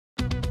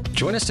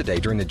Join us today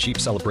during the Jeep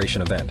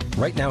Celebration event.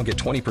 Right now, get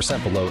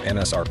 20% below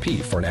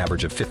MSRP for an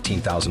average of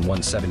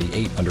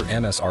 $15,178 under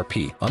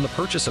MSRP on the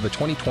purchase of a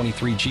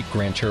 2023 Jeep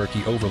Grand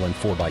Cherokee Overland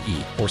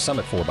 4xE or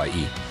Summit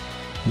 4xE.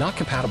 Not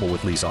compatible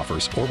with lease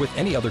offers or with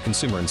any other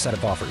consumer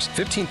incentive offers.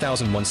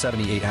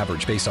 $15,178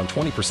 average based on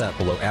 20%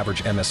 below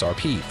average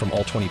MSRP from all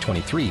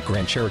 2023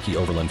 Grand Cherokee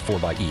Overland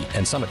 4xE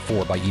and Summit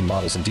 4xE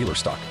models in dealer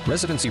stock.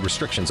 Residency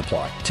restrictions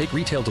apply. Take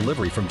retail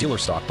delivery from dealer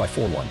stock by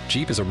 4/1.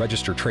 Jeep is a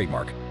registered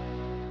trademark.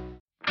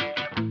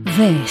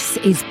 This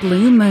is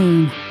Blue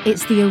Moon.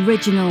 It's the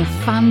original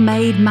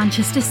fan-made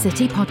Manchester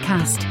City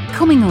podcast.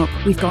 Coming up,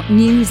 we've got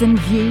news and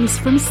views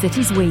from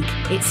City's week.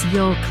 It's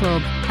your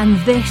club, and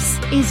this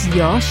is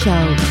your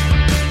show.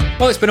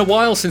 Well, it's been a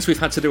while since we've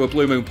had to do a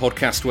Blue Moon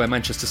podcast where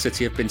Manchester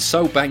City have been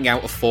so bang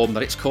out of form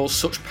that it's caused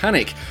such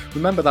panic.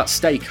 Remember that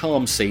stay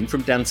calm scene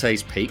from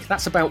Dante's Peak?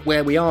 That's about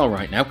where we are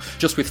right now,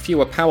 just with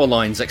fewer power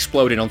lines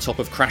exploding on top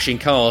of crashing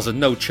cars and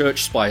no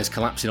church spires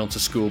collapsing onto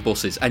school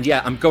buses. And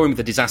yeah, I'm going with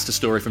the disaster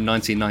story from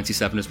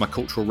 1997 as my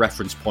cultural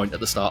reference point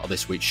at the start of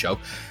this week's show.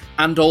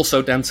 And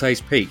also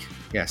Dante's Peak.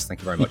 Yes, thank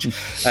you very much.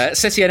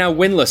 City are now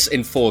winless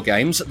in 4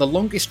 games, the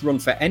longest run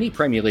for any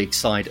Premier League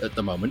side at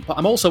the moment, but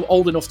I'm also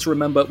old enough to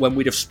remember when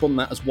we'd have spun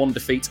that as 1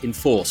 defeat in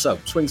 4, so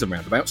swings and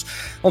roundabouts.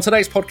 On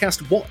today's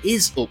podcast, what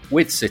is up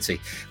with City?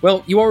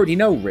 Well, you already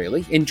know,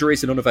 really.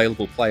 Injuries and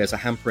unavailable players are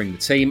hampering the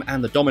team,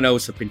 and the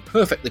dominoes have been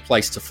perfectly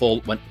placed to fall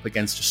when up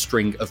against a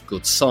string of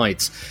good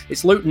sides.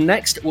 It's Luton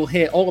next. We'll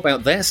hear all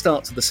about their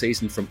start to the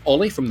season from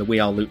Ollie from the We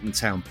Are Luton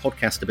Town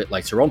podcast a bit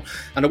later on,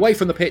 and away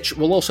from the pitch,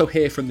 we'll also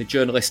hear from the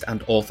journalist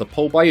and author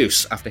Paul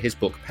Bayus after his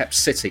book Pep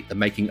City, The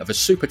Making of a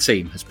Super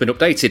Team, has been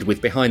updated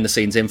with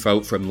behind-the-scenes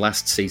info from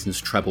last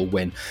season's treble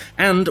win.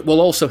 And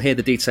we'll also hear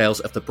the details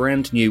of the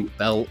brand new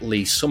Belle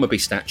Lee Summerby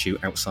statue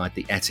outside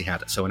the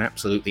Etihad. So an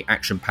absolutely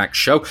action-packed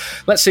show.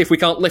 Let's see if we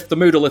can't lift the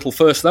mood a little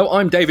first, though.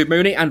 I'm David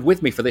Mooney, and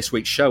with me for this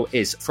week's show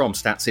is from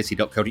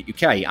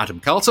statcity.co.uk, Adam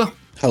Carter.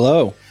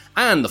 Hello.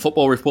 And the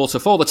football reporter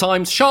for The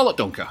Times, Charlotte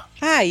Dunker.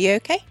 Hi, you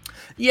okay?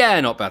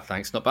 Yeah, not bad,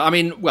 thanks. Not bad. I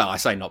mean, well, I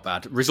say not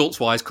bad.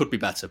 Results-wise, could be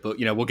better, but,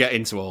 you know, we'll get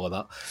into all of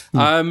that.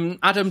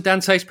 Adam,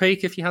 Dante's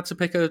Peak, if you had to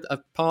pick a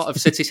part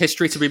of City's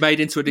history to be made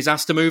into a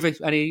disaster movie,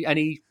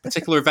 any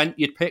particular event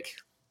you'd pick?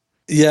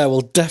 Yeah,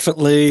 well,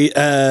 definitely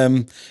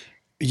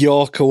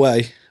York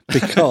away,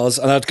 because,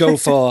 and I'd go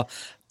for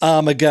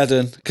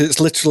Armageddon, because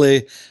it's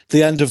literally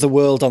the end of the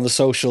world on the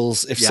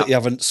socials if City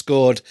haven't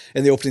scored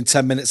in the opening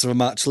 10 minutes of a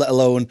match, let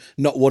alone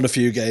not won a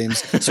few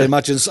games. So I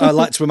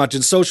like to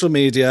imagine social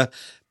media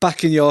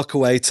back in York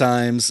away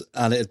times,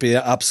 and it'd be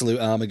an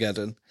absolute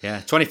Armageddon. Yeah,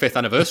 25th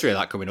anniversary of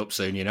that coming up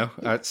soon, you know.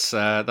 That's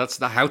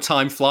how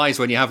time flies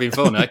when you're having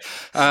fun, eh?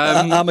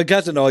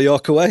 Armageddon or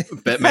York away?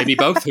 But maybe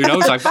both, who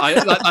knows?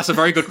 That's a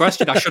very good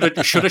question. I should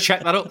have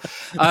checked that up.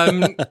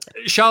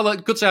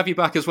 Charlotte, good to have you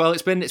back as well.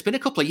 It's been a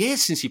couple of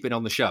years since you've been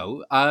on the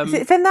show. Has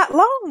it been that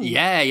long?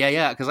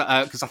 Yeah.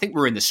 Because I think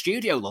we were in the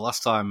studio the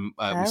last time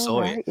we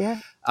saw it.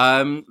 Yeah.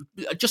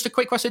 Just a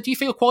quick question: do you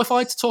feel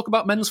qualified to talk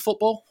about men's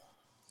football?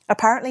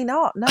 Apparently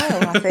not. No,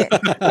 I think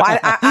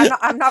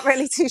I'm not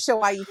really too sure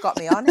why you've got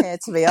me on here,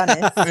 to be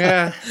honest.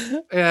 Yeah.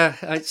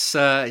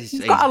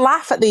 You've got to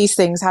laugh at these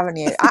things, haven't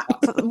you?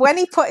 When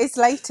he put his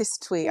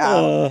latest tweet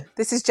out,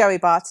 this is Joey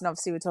Barton,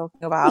 obviously we're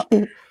talking about.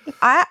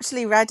 I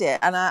actually read it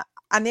and I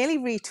nearly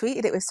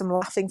retweeted it with some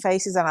laughing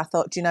faces, and I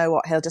thought, do you know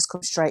what? He'll just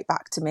come straight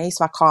back to me,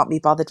 so I can't be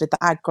bothered with the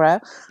aggro.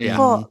 Yeah.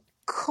 But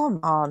come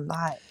on,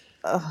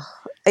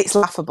 it's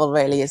laughable,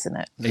 really, isn't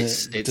it?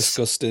 It's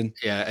disgusting.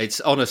 Yeah,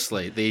 it's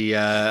honestly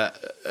it's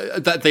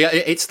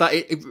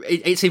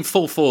in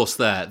full force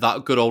there.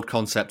 That good old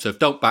concept of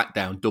don't back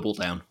down, double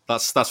down.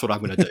 That's what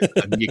I'm going to do.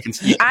 And you can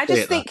I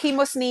just think he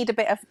must need a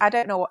bit of. I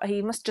don't know.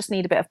 He must just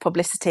need a bit of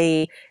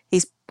publicity.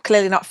 He's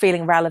clearly not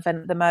feeling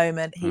relevant at the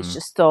moment. He's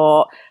just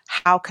thought,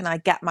 how can I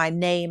get my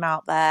name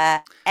out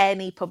there?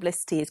 Any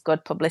publicity is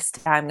good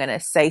publicity. I'm going to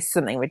say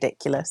something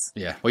ridiculous.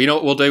 Yeah. Well, you know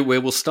what we'll do?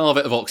 We'll starve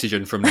it of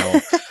oxygen from now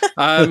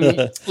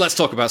on. Let's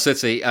talk about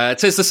City.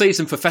 'Tis the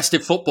season for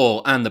festive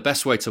football, and the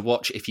best way to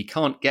watch if you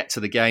can't get to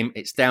the game,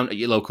 it's down at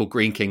your local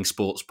Greene King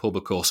Sports pub,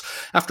 of course.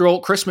 After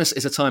all, Christmas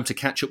is a time to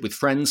catch up with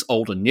friends,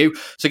 old and new.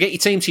 So get your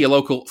team to your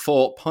local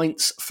for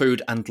pints,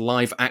 food, and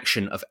live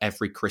action of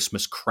every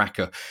Christmas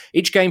cracker.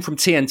 Each game from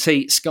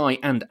TNT, Sky,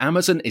 and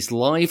Amazon is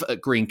live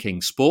at Greene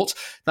King Sport.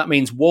 That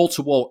means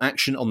wall-to-wall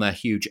action on their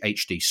huge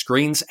HD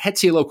screens. Head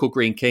to your local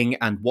Greene King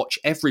and watch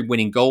every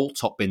winning goal,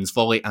 top bins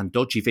volley, and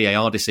dodgy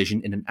VAR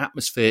decision in an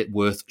atmosphere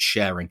worth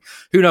sharing.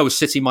 Who knows,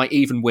 City might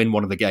even win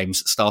one of the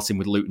games, starting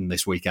with Luton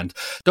this weekend.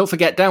 Don't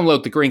forget,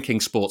 download the Greene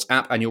King Sports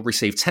app and you'll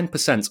receive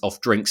 10%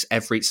 off drinks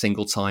every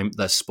single time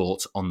there's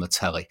sport on the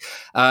telly.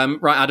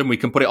 Right, Adam, we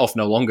can put it off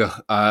no longer.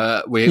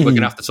 We're going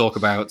to have to talk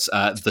about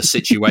the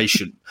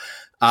situation.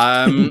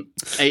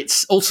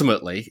 It's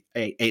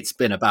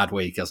been a bad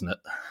week, hasn't it?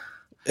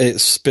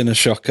 It's been a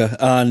shocker.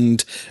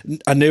 And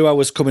I knew I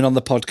was coming on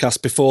the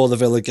podcast before the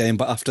Villa game,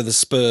 but after the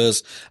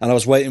Spurs, and I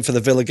was waiting for the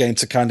Villa game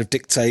to kind of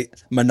dictate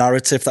my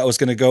narrative that I was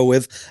going to go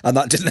with, and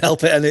that didn't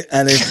help it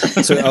any.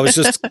 So I was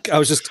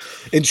just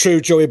in true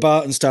Joey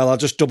Barton style, I'll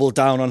just double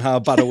down on how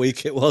bad a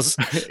week it was.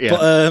 Yeah.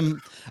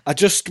 But I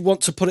just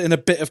want to put it in a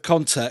bit of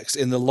context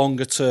in the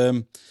longer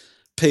term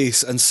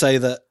piece and say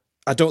that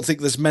I don't think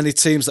there's many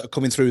teams that are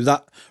coming through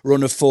that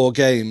run of 4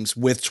 games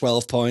with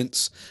 12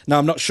 points. Now,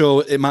 I'm not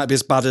sure it might be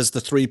as bad as the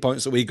 3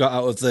 points that we got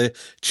out of the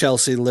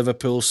Chelsea,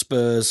 Liverpool,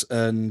 Spurs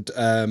and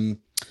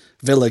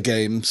Villa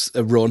games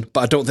run,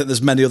 but I don't think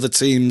there's many other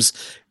teams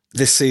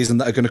this season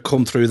that are going to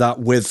come through that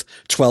with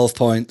 12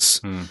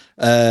 points.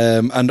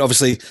 And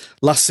obviously,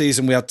 last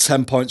season we had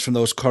 10 points from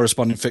those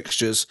corresponding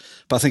fixtures,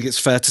 but I think it's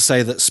fair to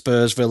say that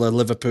Spurs, Villa,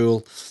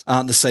 Liverpool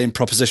aren't the same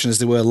proposition as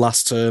they were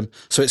last term.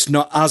 So it's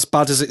not as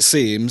bad as it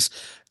seems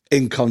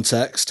in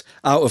context.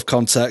 Out of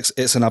context,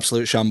 it's an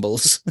absolute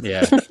shambles.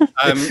 Yeah.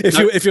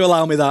 If you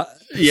allow me that.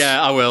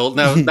 Yeah, I will.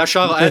 Now,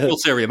 Charlotte, I have an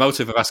ulterior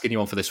motive of asking you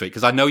on for this week,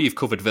 because I know you've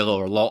covered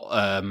Villa a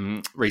lot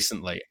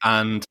recently,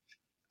 and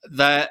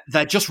they're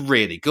just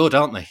really good,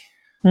 aren't they?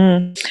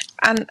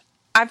 And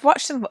I've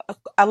watched them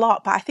a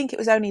lot, but I think it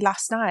was only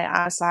last night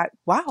I was like,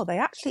 wow, they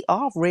actually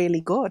are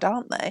really good,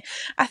 aren't they?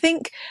 I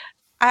think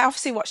I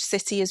obviously watched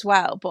City as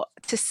well, but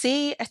to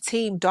see a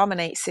team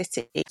dominate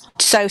City,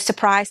 so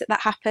surprised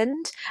that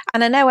happened.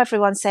 And I know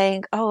everyone's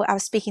saying, oh, I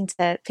was speaking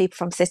to people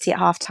from City at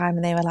halftime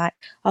and they were like,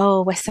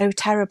 oh, we're so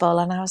terrible.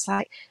 And I was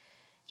like,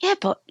 yeah,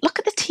 but look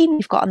at the team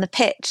you've got on the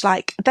pitch.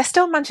 Like, they're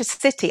still Manchester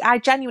City. I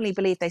genuinely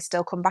believe they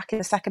still come back in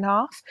the second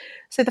half.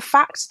 So the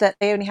fact that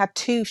they only had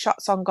 2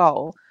 shots on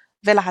goal,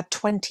 Villa had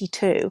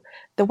 22,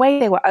 the way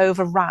they were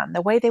overrun,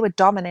 the way they were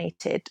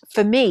dominated,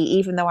 for me,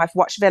 even though I've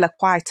watched Villa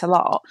quite a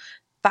lot,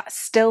 that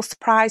still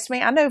surprised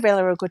me. I know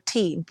Villa are a good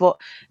team,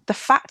 but the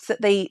fact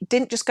that they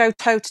didn't just go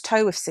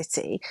toe-to-toe with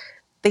City,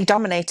 they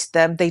dominated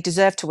them. They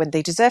deserved to win.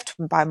 They deserved to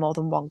win by more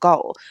than 1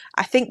 goal.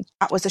 I think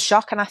that was a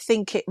shock, and I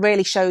think it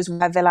really shows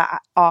where Villa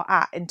are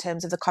at in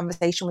terms of the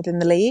conversation within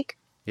the league.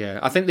 Yeah,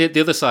 I think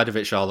the other side of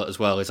it, Charlotte, as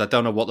well, is I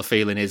don't know what the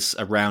feeling is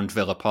around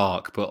Villa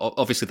Park, but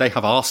obviously they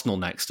have Arsenal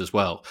next as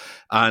well.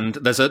 And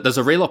there's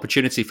a real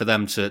opportunity for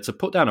them to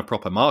put down a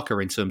proper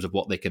marker in terms of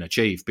what they can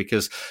achieve,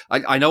 because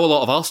I know a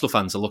lot of Arsenal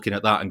fans are looking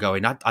at that and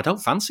going, I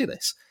don't fancy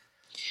this.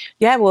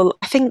 Yeah, well,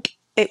 I think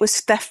it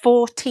was their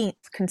 14th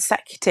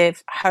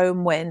consecutive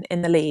home win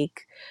in the league,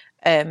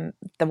 the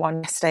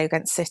one yesterday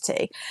against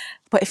City.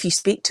 But if you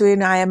speak to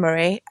Unai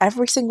Emery,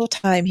 every single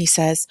time he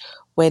says,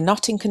 we're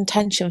not in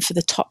contention for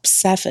the top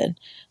 7.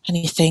 And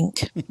you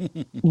think,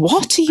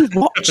 what are you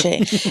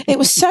watching? It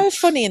was so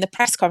funny in the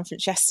press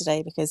conference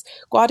yesterday because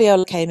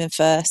Guardiola came in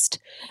first.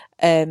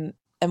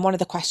 And one of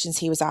the questions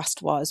he was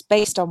asked was,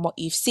 based on what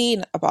you've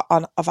seen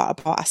about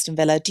Aston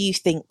Villa, do you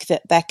think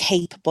that they're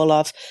capable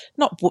of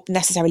not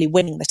necessarily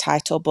winning the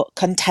title, but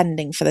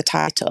contending for the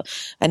title?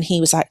 And he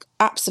was like,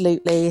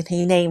 absolutely. And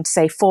he named,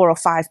 say, 4 or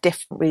 5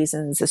 different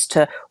reasons as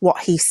to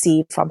what he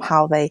sees from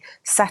how they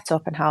set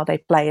up and how they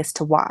play as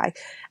to why.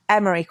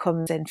 Emery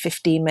comes in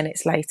 15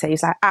 minutes later.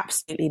 He's like,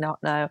 absolutely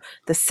not, no.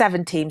 There's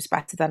 7 teams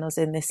better than us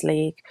in this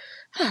league.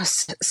 And I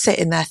was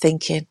sitting there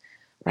thinking,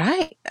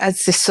 right,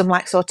 is this some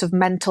like sort of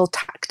mental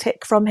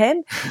tactic from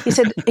him? He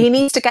said he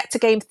needs to get to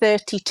game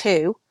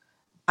 32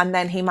 and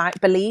then he might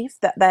believe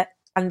that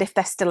and if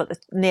they're still at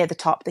near the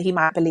top, that he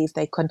might believe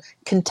they can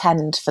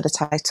contend for the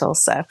title.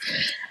 So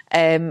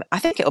I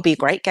think it'll be a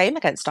great game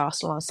against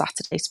Arsenal on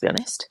Saturday, to be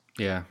honest.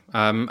 Yeah.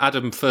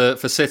 Adam, for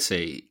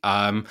City,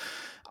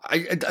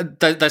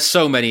 there's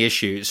so many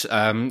issues.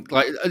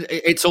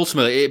 It's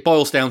ultimately, it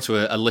boils down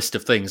to a list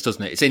of things,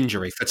 doesn't it? It's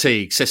injury,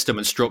 fatigue, system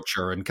and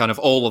structure, and kind of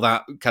all of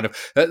that kind of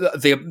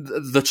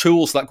the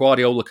tools that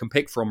Guardiola can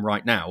pick from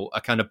right now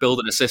are kind of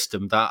building a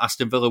system that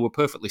Aston Villa were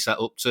perfectly set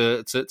up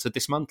to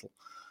dismantle.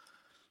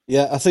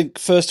 Yeah, I think,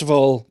 first of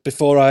all,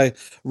 before I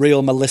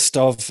reel my list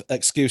of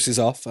excuses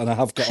off, and I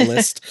have got a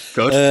list,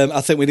 I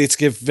think we need to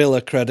give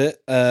Villa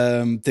credit.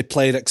 They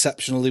played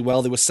exceptionally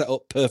well. They were set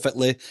up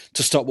perfectly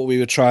to stop what we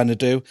were trying to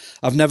do.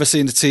 I've never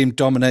seen a team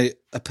dominate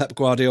a Pep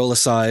Guardiola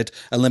side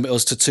and limit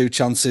us to 2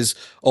 chances,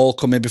 all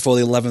coming before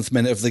the 11th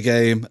minute of the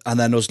game, and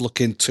then us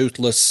looking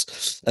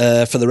toothless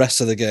for the rest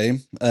of the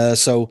game.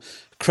 So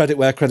credit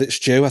where credit's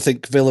due. I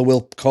think Villa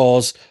will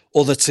cause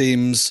other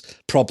teams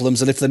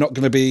problems, and if they're not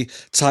going to be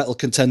title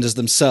contenders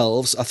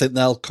themselves, I think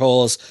they'll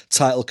cause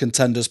title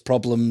contenders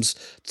problems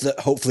that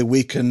hopefully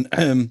we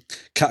can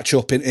catch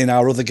up in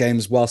our other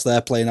games whilst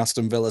they're playing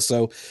Aston Villa.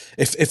 So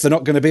if they're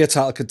not going to be a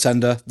title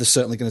contender, they're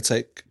certainly going to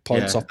take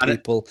points off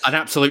people. An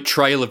absolute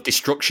trail of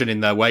destruction in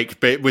their wake,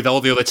 but with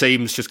all the other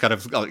teams just kind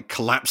of like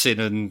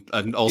collapsing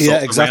and all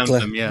sorts around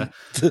them. Yeah,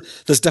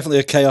 there's definitely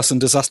a chaos and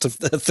disaster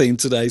theme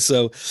today.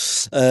 So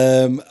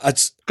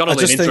got to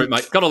lean into it,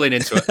 mate. Got to lean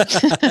into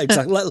it.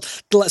 Exactly.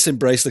 Let's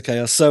embrace the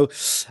chaos. So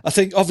I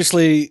think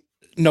obviously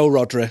no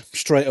Rodri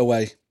straight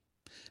away.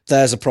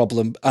 there's a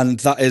problem, and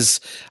that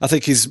is, I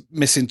think he's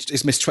missed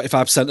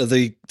 25% of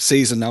the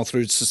season now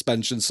through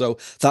suspension, so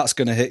that's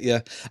going to hit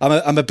you.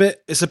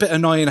 It's a bit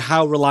annoying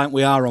how reliant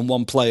we are on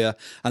one player,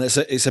 and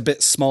it's a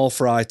bit small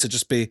fry to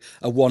just be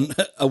a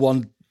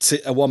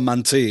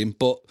one-man team,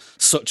 but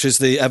such is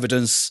the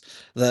evidence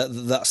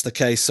that's the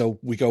case, so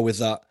we go with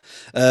that.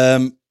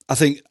 I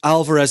think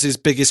Alvarez's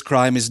biggest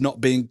crime is not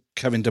being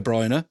Kevin De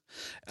Bruyne,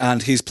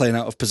 and he's playing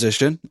out of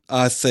position.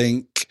 I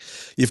think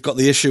you've got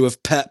the issue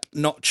of Pep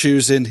not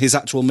choosing his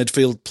actual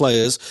midfield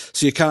players,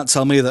 so you can't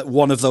tell me that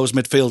one of those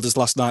midfielders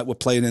last night were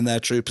playing in their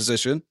true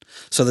position.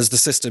 So there's the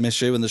system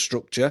issue and the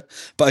structure.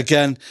 But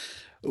again,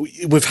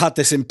 we've had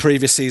this in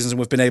previous seasons and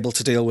we've been able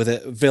to deal with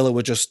it. Villa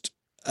were just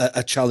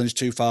a challenge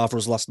too far for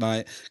us last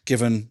night,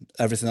 given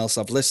everything else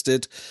I've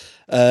listed.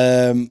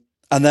 And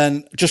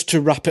then just to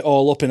wrap it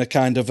all up in a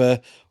kind of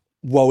a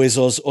woe is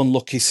us,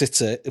 unlucky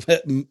City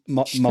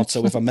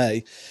motto, if I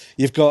may,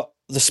 you've got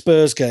the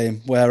Spurs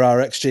game where our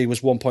XG was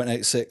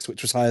 1.86,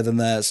 which was higher than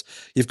theirs.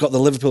 You've got the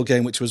Liverpool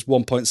game, which was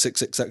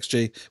 1.66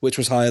 XG, which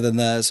was higher than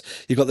theirs.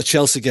 You've got the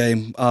Chelsea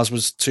game, ours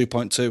was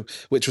 2.2,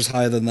 which was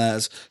higher than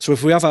theirs. So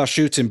if we have our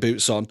shooting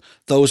boots on,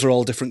 those are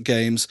all different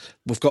games.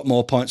 We've got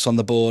more points on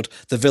the board.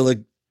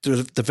 The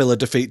Villa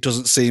defeat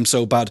doesn't seem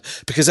so bad,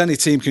 because any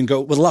team can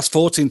go, well, the last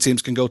 14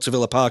 teams can go to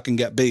Villa Park and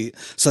get beat.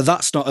 So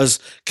that's not as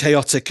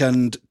chaotic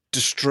and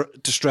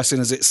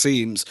distressing as it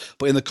seems,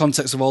 but in the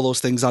context of all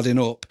those things adding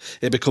up,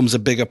 it becomes a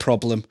bigger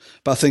problem.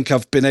 But I think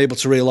I've been able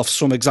to reel off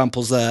some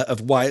examples there of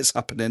why it's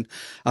happening.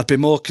 I'd be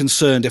more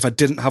concerned if I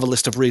didn't have a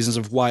list of reasons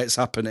of why it's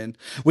happening.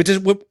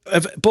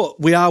 But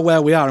we are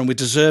where we are, and we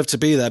deserve to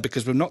be there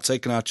because we're not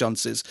taking our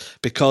chances,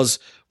 because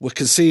we're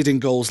conceding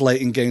goals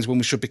late in games when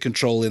we should be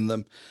controlling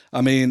them.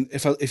 I mean,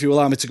 if you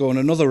allow me to go on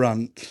another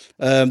rant,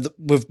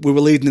 we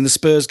were leading in the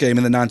Spurs game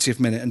in the 90th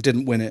minute and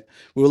didn't win it.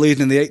 We were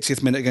leading in the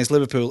 80th minute against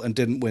Liverpool and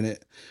didn't win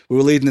it. We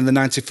were leading in the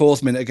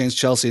 94th minute against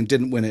Chelsea and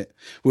didn't win it.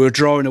 We were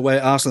drawing away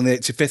at Arsenal in the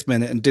 85th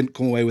minute and didn't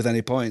come away with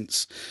any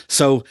points.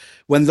 So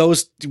when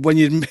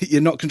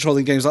you're not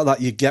controlling games like that,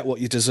 you get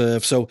what you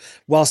deserve. So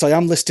whilst I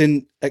am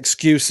listing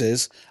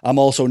excuses, I'm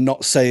also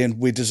not saying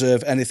we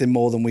deserve anything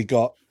more than we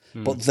got.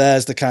 But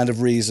there's the kind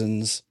of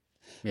reasons,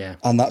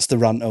 and that's the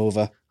rant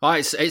over.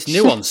 It's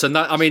nuance, and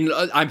that, I mean,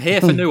 I'm here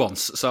for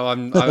nuance, so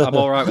I'm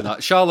all right with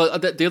that.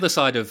 Charlotte, the other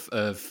side of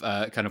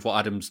kind of what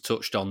Adam's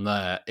touched on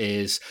there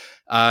is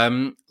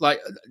like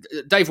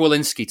Dave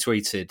Walensky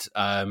tweeted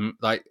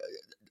like,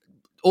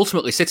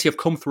 ultimately, City have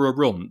come through a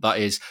run that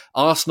is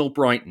Arsenal,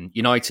 Brighton,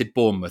 United,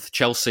 Bournemouth,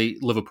 Chelsea,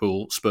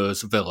 Liverpool,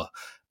 Spurs, Villa.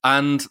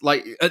 And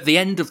like at the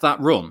end of that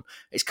run,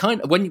 it's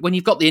kind of when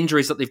you've got the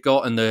injuries that they've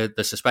got and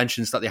the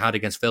suspensions that they had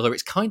against Villa,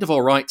 it's kind of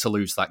all right to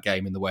lose that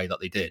game in the way that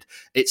they did.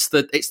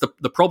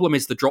 The problem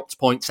is the dropped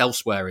points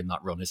elsewhere in that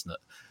run, isn't it?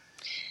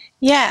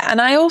 Yeah, and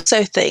I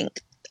also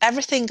think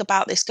everything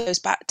about this goes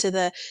back to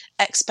the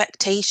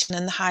expectation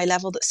and the high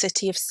level that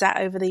City have set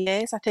over the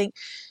years. I think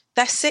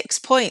they're 6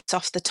 points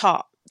off the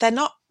top.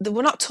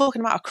 We're not talking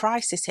about a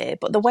crisis here,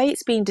 but the way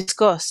it's being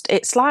discussed,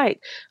 it's like,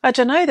 I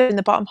don't know, they're in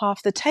the bottom half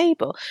of the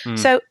table.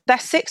 So they're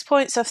 6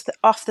 points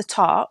off the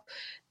top.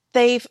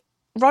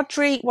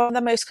 Rodri, one of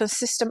the most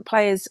consistent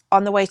players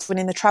on the way to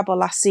winning the treble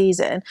last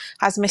season,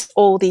 has missed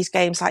all these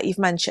games, like you've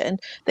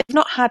mentioned. They've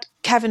not had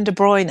Kevin De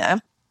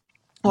Bruyne,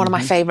 one of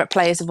my favourite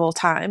players of all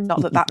time.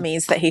 Not that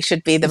means that he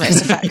should be the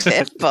most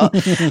effective, but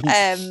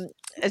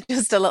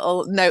just a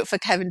little note for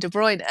Kevin De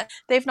Bruyne.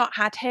 They've not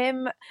had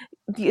him.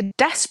 You're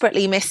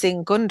desperately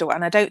missing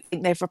Gundogan. I don't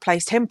think they've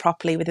replaced him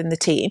properly within the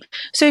team.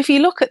 So if you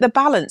look at the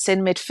balance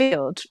in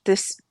midfield,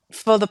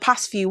 for the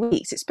past few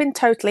weeks, it's been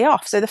totally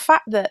off. So the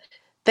fact that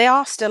they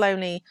are still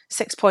only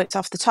 6 points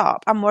off the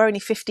top, and we're only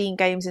 15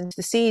 games into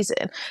the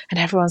season, and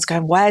everyone's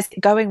going, where's it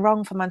going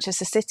wrong for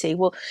Manchester City?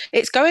 Well,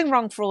 it's going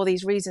wrong for all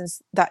these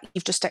reasons that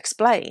you've just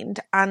explained,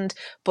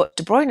 but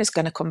De Bruyne is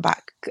going to come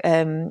back.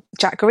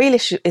 Jack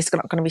Grealish is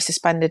not going to be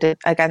suspended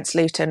against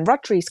Luton.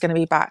 Rodri's going to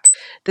be back.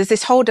 There's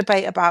this whole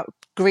debate about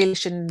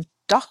Grealish and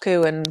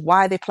Doku and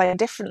why they play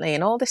differently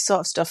and all this sort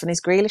of stuff. And is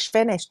Grealish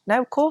finished?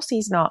 No, of course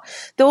he's not.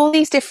 There are all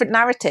these different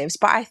narratives,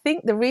 but I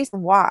think the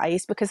reason why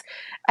is because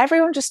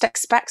everyone just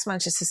expects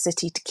Manchester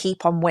City to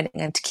keep on winning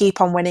and to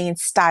keep on winning in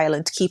style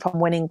and to keep on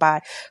winning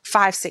by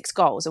 5-6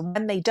 goals. And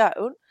when they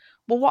don't,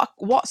 well,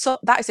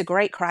 that is a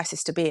great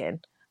crisis to be in,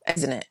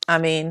 isn't it? I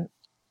mean,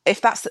 if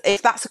that's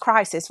a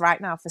crisis right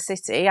now for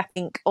City, I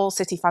think all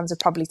City fans would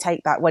probably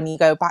take that when you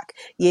go back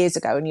years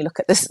ago and you look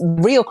at the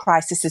real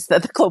crises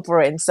that the club were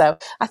in. So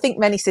I think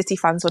many City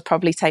fans would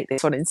probably take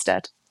this one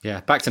instead. Yeah,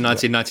 back to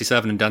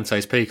 1997 and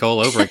Dante's Peak all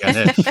over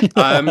again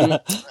here.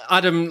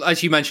 Adam,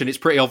 as you mentioned, it's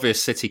pretty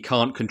obvious City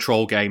can't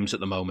control games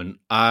at the moment.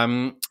 I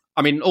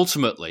mean,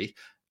 ultimately,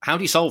 how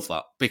do you solve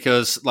that?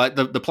 Because like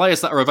the players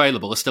that are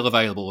available are still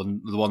available,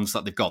 and the ones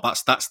that they've got,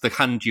 that's the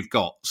hand you've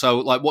got. So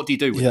like, what do you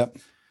do with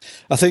it?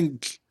 I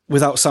think,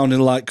 without sounding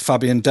like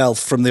Fabian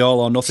Delph from the All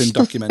or Nothing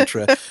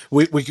documentary,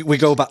 we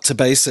go back to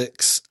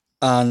basics,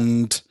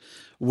 and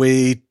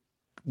we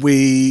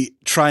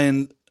try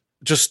and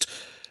just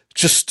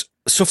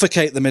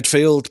suffocate the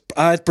midfield.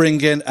 I'd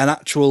bring in an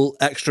actual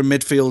extra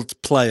midfield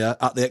player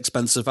at the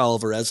expense of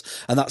Alvarez,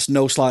 and that's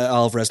no slight at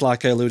Alvarez.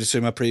 Like I alluded to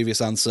in my previous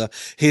answer,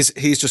 he's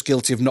just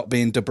guilty of not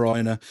being De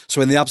Bruyne.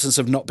 So in the absence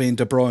of not being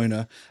De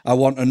Bruyne, I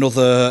want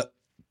another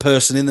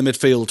person in the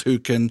midfield who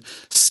can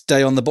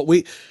stay on the... But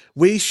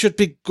we should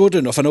be good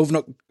enough. I know we've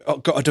not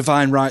got a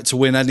divine right to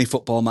win any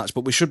football match,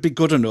 but we should be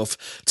good enough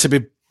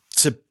to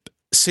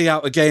see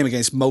out a game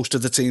against most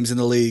of the teams in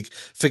the league.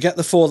 Forget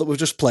the 4 that we've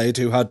just played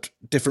who had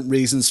different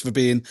reasons for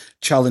being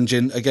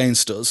challenging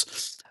against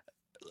us.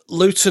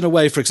 Luton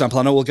away, for example,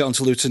 I know we'll get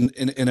onto Luton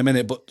in a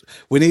minute, but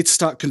we need to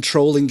start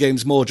controlling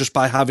games more just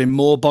by having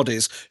more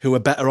bodies who are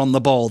better on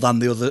the ball than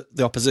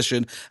the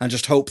opposition, and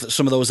just hope that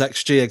some of those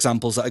XG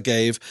examples that I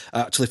gave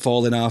actually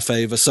fall in our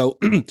favour. So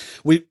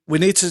we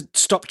need to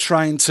stop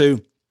trying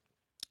to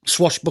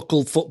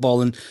swashbuckle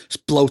football and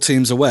blow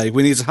teams away.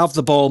 We need to have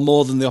the ball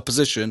more than the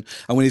opposition,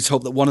 and we need to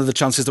hope that one of the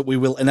chances that we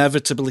will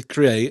inevitably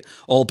create,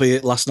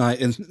 albeit last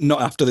night and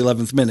not after the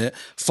 11th minute,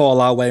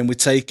 fall our way and we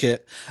take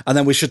it. And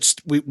then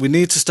we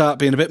need to start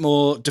being a bit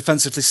more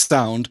defensively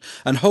sound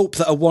and hope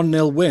that a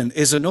 1-0 win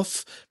is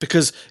enough,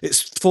 because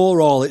it's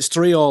 4-4, it's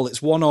 3-3, it's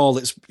 1-1,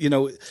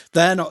 it's,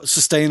 they're not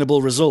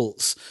sustainable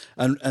results.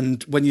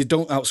 And when you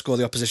don't outscore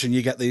the opposition,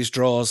 you get these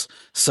draws.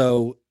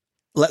 So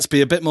let's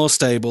be a bit more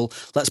stable.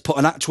 Let's put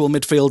an actual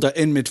midfielder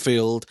in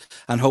midfield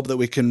and hope that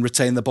we can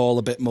retain the ball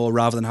a bit more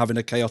rather than having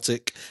a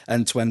chaotic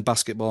end-to-end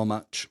basketball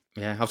match.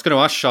 Yeah, I was going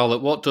to ask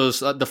Charlotte, what does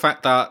the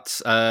fact that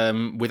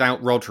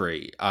without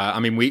Rodri,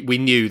 we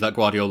knew that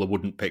Guardiola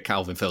wouldn't pick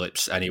Calvin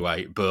Phillips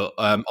anyway, but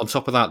on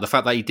top of that, the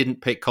fact that he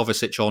didn't pick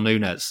Kovacic or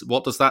Nunes,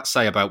 what does that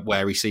say about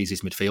where he sees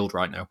his midfield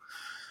right now?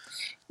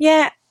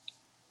 Yeah,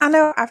 I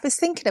know, I was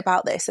thinking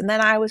about this, and then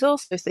I was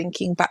also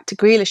thinking back to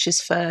Grealish's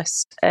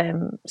first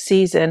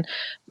season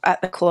at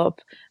the club,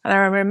 and I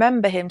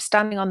remember him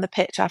standing on the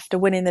pitch after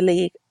winning the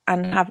league,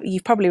 and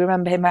you probably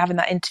remember him having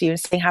that interview and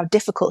saying how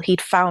difficult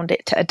he'd found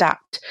it to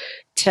adapt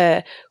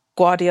to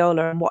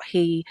Guardiola and what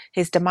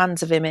his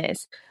demands of him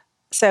is.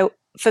 So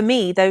for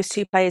me, those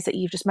two players that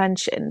you've just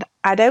mentioned,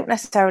 I don't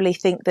necessarily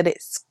think that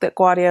it's that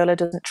Guardiola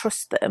doesn't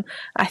trust them.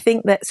 I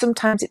think that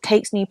sometimes it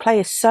takes new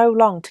players so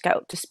long to get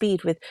up to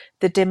speed with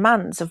the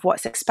demands of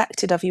what's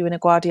expected of you in a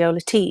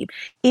Guardiola team,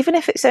 even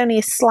if it's only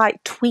a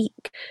slight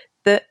tweak,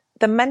 that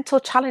the mental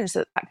challenge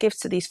that gives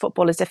to these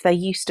footballers if they're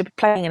used to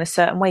playing in a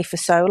certain way for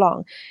so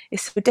long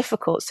is so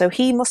difficult. So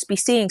he must be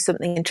seeing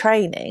something in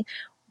training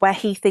where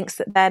he thinks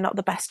that they're not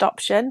the best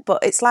option.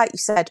 But it's like you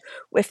said,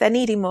 if they're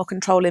needing more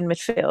control in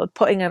midfield,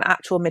 putting an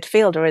actual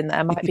midfielder in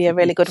there might be a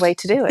really good way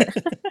to do it.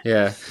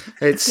 Yeah,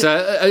 it's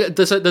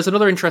there's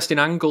another interesting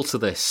angle to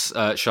this,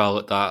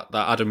 Charlotte, that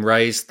Adam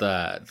raised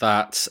there.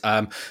 That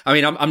I'm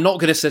not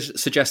going to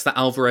suggest that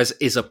Alvarez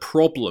is a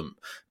problem,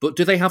 but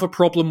do they have a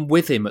problem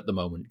with him at the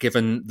moment,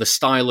 given the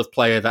style of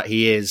player that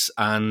he is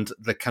and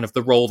the kind of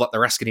the role that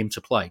they're asking him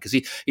to play? Because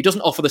he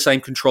doesn't offer the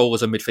same control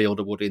as a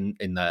midfielder would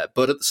in there,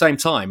 but at the same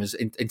time, as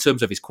in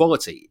terms of his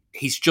quality,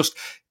 he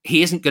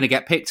isn't going to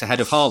get picked ahead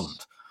of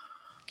Haaland.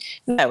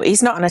 No,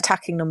 he's not an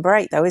attacking number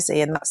 8 though, is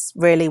he? And that's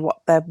really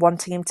what they're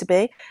wanting him to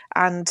be.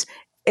 And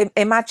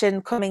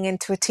imagine coming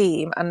into a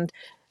team, and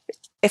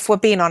if we're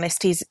being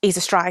honest, he's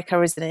a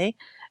striker, isn't he?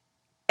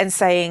 And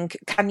saying,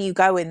 can you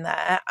go in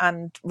there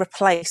and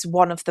replace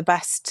one of the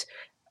best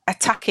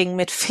attacking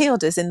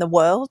midfielders in the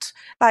world?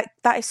 Like,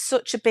 that is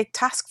such a big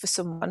task for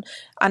someone,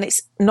 and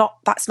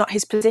that's not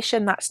his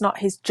position, that's not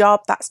his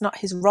job, that's not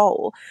his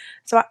role.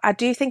 So I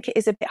do think it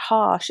is a bit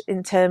harsh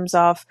in terms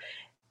of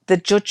the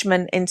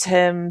judgment, in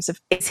terms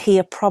of, is he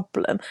a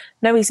problem?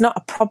 No, he's not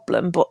a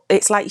problem, but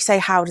it's like you say,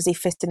 how does he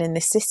fit in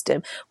this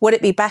system? Would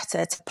it be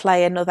better to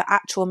play another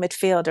actual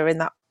midfielder in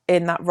that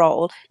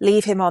role,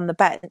 leave him on the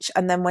bench,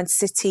 and then when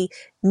City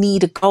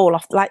need a goal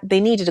they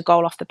needed a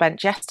goal off the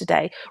bench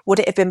yesterday, would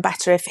it have been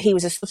better if he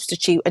was a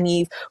substitute and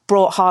you've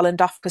brought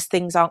Haaland off because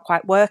things aren't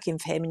quite working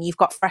for him, and you've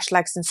got fresh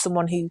legs and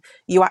someone who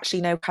you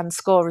actually know can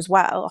score as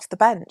well off the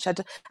bench?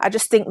 I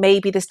just think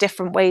maybe there's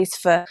different ways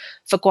for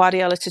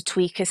Guardiola to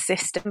tweak his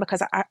system,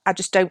 because I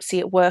just don't see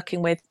it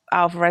working with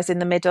Alvarez in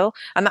the middle.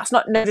 And that's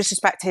not no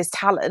disrespect to his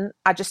talent,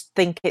 I just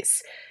think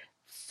it's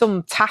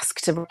some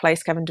task to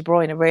replace Kevin De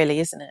Bruyne,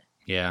 really, isn't it?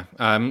 Yeah.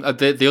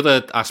 The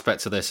other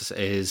aspect to this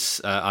is,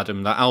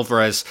 Adam, that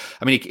Alvarez,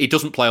 he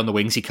doesn't play on the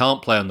wings. He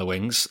can't play on the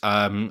wings.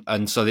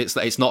 And so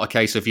it's not a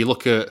case of, you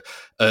look at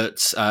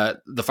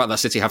the fact that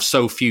City have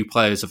so few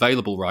players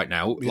available right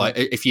now. Yeah. Like,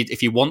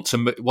 if you want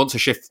to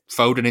shift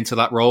Foden into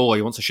that role, or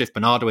you want to shift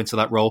Bernardo into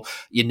that role,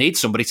 you need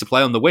somebody to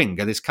play on the wing.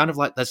 And it's kind of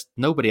like there's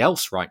nobody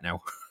else right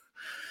now.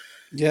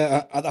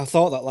 Yeah, I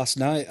thought that last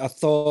night. I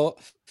thought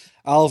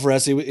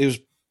Alvarez, he was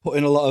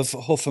putting a lot of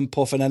huff and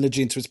puff and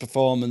energy into his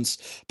performance,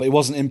 but he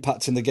wasn't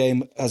impacting the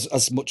game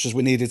as much as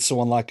we needed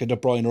someone like a De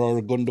Bruyne or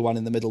a Gundogan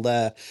in the middle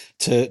there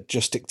to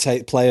just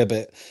dictate play a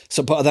bit.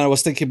 So, but then I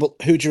was thinking, but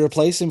who do you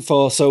replace him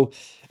for? So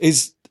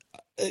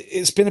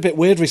it's been a bit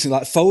weird recently.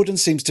 Like Foden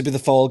seems to be the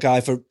fall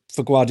guy for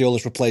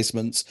Guardiola's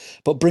replacements,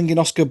 but bringing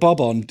Oscar Bob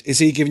on, is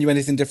he giving you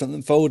anything different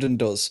than Foden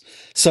does?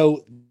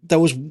 So there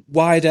was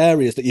wide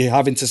areas that you're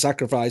having to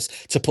sacrifice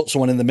to put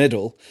someone in the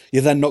middle.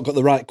 You've then not got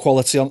the right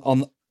quality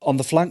on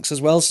the flanks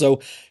as well.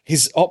 So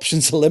his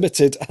options are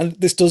limited. And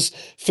this does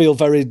feel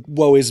very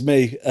woe is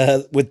me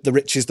with the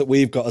riches that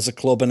we've got as a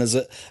club and as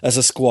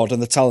a squad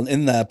and the talent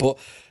in there. But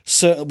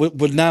certainly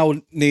we're now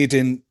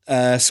needing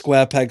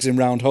square pegs in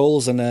round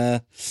holes,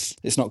 and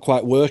it's not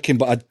quite working.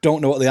 But I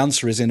don't know what the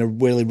answer is in a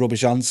really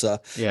rubbish answer,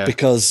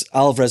 because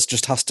Alvarez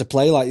just has to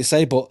play, like you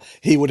say. But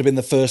he would have been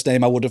the first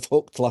name I would have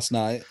hooked last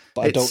night.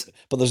 But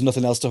But there's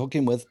nothing else to hook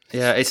him with.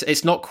 Yeah,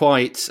 it's not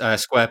quite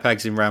square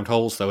pegs in round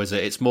holes, though, is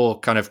it? It's more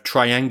kind of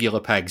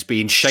triangular pegs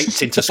being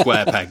shaped into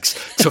square pegs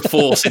to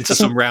force into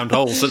some round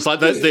holes. So it's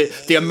like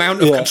the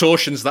amount of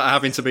contortions that are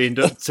having to be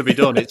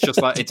done. It's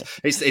just like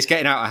it's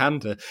getting out of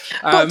hand.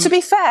 But to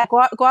be fair,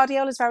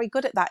 Guardiola's very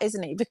good at that,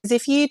 isn't he? Because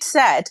if you'd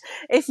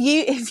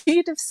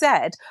have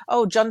said,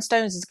 "Oh, John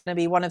Stones is going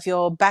to be one of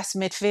your best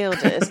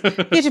midfielders,"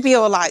 you'd be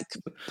all like,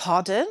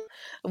 "Pardon?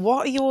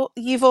 What are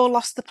you've all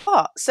lost the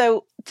plot."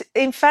 So,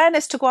 in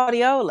fairness to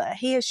Guardiola,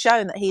 he has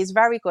shown that he is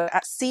very good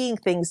at seeing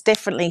things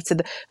differently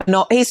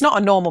he's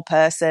not a normal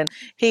person.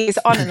 He's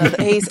on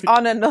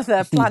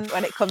another planet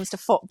when it comes to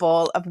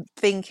football and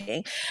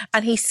thinking,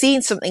 and he's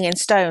seen something in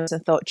Stones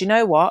and thought, "Do you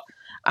know what?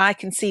 I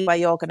can see where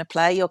you're going to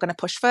play. You're going to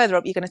push further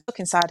up. You're going to tuck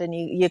inside, and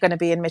you're going to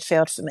be in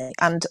midfield for me."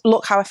 And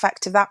look how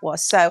effective that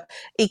was. So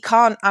he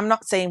can't. I'm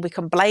not saying we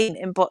can blame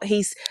him, but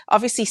he's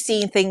obviously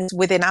seen things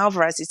within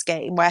Alvarez's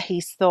game where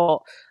he's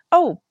thought,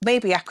 "Oh,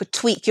 maybe I could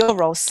tweak your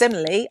role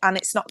similarly, and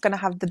it's not going to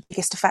have the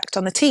biggest effect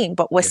on the team."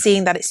 But we're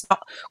seeing that it's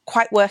not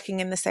quite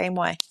working in the same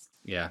way.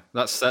 Yeah,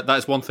 that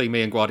is one thing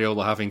me and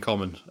Guardiola have in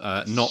common.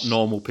 Not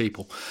normal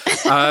people.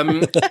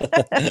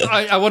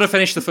 I want to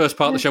finish the first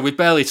part of the show. We've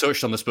barely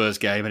touched on the Spurs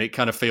game, and it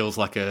kind of feels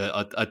like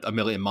a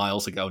million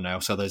miles ago now.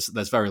 So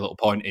there's very little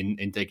point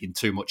in digging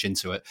too much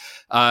into it.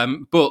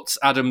 But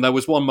Adam, there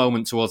was one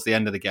moment towards the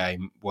end of the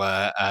game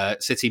where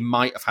City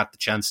might have had the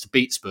chance to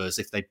beat Spurs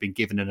if they'd been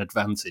given an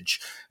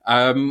advantage.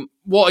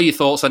 What are your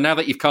thoughts? And now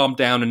that you've calmed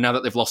down, and now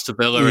that they've lost to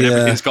Villa and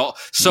everything's got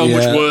so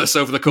much worse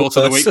over the course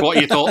of the week, what are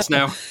your thoughts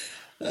now?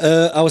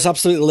 I was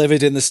absolutely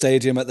livid in the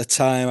stadium at the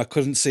time. I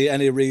couldn't see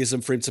any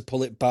reason for him to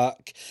pull it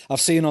back. I've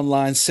seen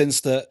online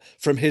since that,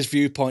 from his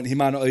viewpoint, he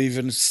might not have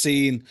even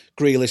seen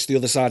Grealish the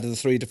other side of the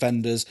three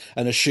defenders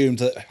and assumed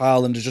that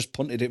Haaland had just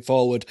punted it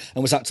forward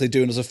and was actually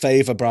doing us a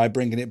favour by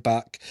bringing it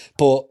back.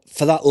 But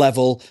for that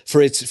level,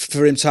 for him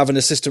to have an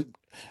assistant,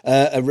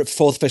 a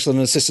fourth official and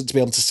an assistant to be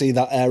able to see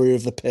that area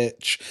of the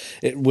pitch,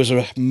 it was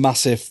a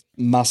massive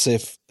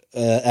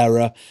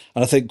error,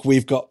 and I think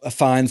we've got a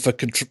fine for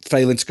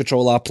failing to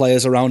control our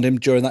players around him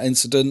during that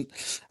incident,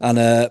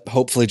 and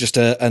hopefully just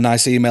a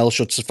nice email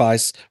should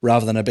suffice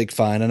rather than a big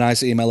fine. A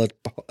nice email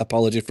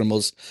apology from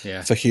us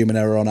for human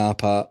error on our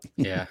part.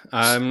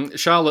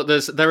 Charlotte,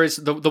 there is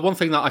the one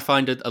thing that I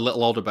find a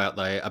little odd about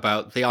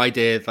the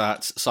idea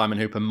that Simon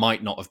Hooper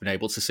might not have been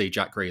able to see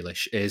Jack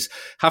Grealish is,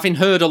 having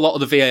heard a lot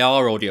of the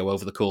VAR audio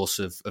over the course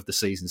of the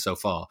season so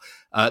far,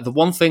 the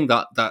one thing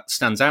that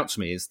stands out to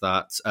me is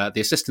that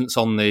the assistants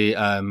on the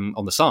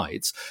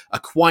sides are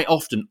quite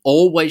often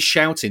always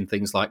shouting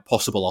things like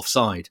possible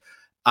offside,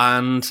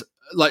 and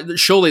like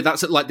surely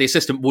that's like the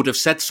assistant would have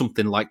said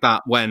something like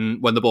that when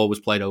the ball was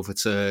played over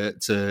to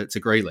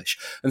Grealish.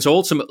 And so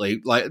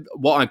ultimately, like,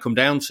 what I come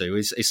down to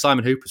is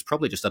Simon Hooper's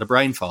probably just had a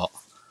brain fart.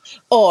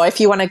 Or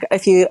if you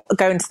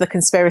go into the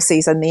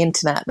conspiracies on the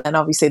internet, then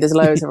obviously there's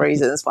loads of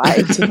reasons why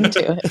he didn't do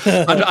it.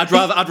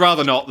 I'd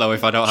rather not, though,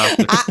 if I don't have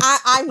to.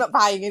 I'm not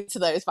buying into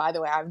those, by the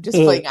way. I'm just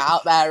putting it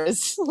out there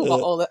as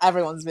what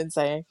everyone's been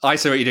saying. I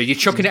see what you do. You're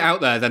chucking it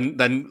out there,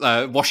 then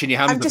washing your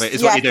hands of it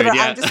is what you're doing.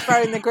 I'm just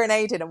throwing the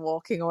grenade in and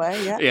walking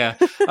away. Yeah.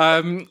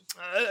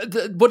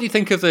 What do you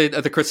think of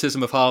the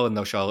criticism of Haaland,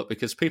 though, Charlotte?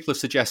 Because people have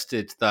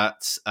suggested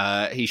that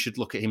he should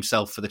look at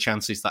himself for the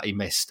chances that he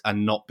missed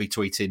and not be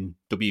tweeting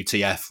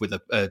WTF with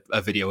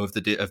a video of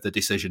the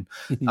decision.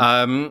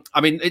 I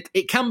mean,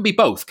 it can be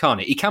both,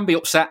 can't it? He can be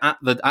upset at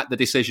the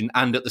decision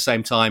and at the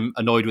same time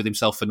annoyed with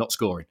himself for not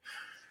scoring.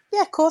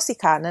 Yeah, of course he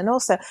can. And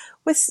also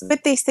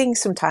with these things,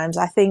 sometimes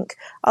I think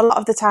a lot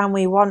of the time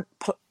we want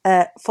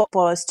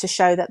footballers to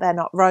show that they're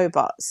not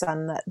robots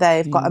and that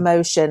they've got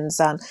emotions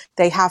and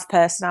they have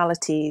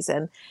personalities,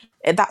 and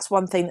that's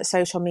one thing that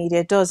social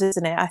media does,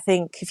 isn't it? I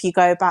think if you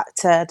go back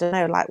to, I don't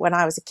know, like when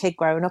I was a kid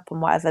growing up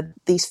and whatever,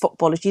 these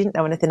footballers, you didn't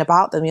know anything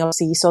about them. You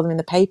saw them in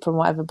the paper and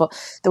whatever, but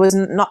there was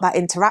not that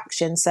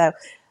interaction. So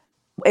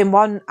in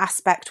one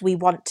aspect, we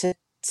want to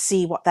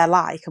see what they're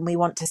like and we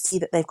want to see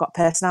that they've got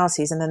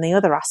personalities, and then the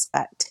other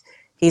aspect,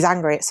 he's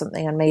angry at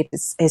something and made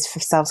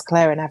himself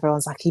clear and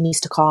everyone's like, he needs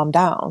to calm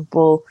down.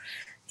 Well,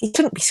 he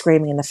shouldn't be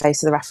screaming in the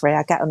face of the referee.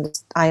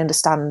 I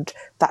understand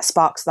that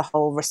sparks the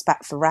whole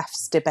respect for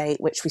refs debate,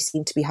 which we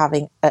seem to be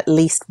having at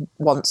least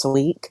once a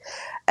week.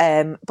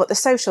 But the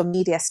social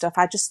media stuff,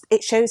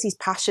 it shows he's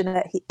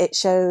passionate. It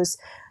shows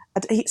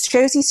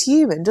he's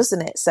human,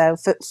 doesn't it? So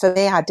for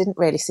me, I didn't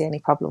really see any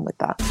problem with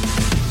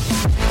that.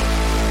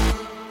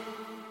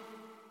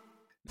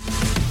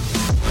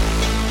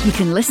 You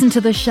can listen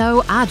to the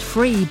show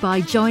ad-free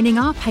by joining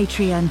our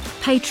Patreon,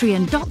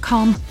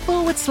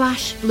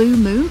 patreon.com/Blue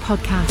Moon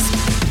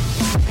Podcast.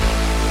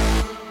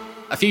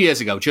 A few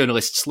years ago,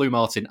 journalists Lou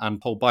Martin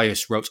and Paul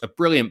Byas wrote a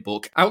brilliant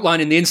book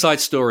outlining the inside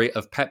story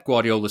of Pep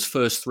Guardiola's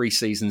first 3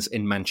 seasons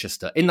in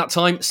Manchester. In that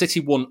time, City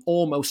won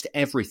almost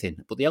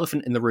everything, but the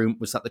elephant in the room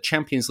was that the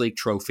Champions League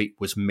trophy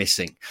was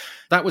missing.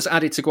 That was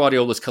added to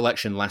Guardiola's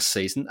collection last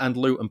season, and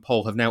Lou and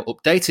Paul have now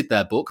updated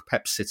their book,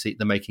 Pep City,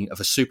 The Making of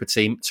a Super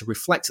Team, to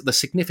reflect the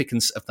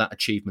significance of that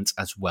achievement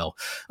as well.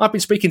 I've been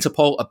speaking to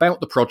Paul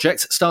about the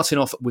project, starting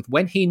off with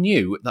when he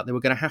knew that they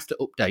were going to have to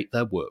update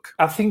their work.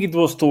 I think it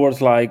was towards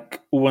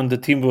when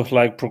the team was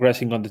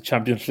progressing on the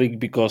Champions League,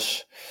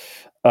 because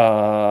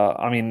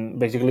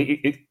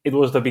basically it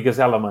was the biggest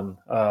element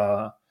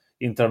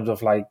in terms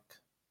of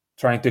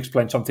trying to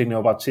explain something new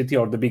about City,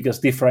 or the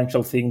biggest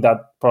differential thing that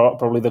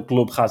probably the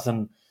club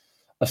hasn't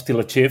still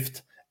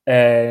achieved.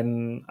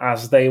 And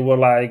as they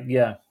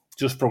were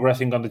just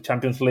progressing on the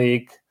Champions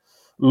League,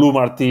 Lou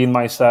Martin,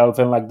 myself,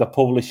 and the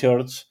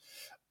publishers,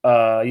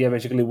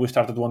 basically we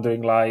started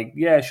wondering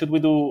should we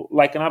do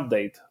an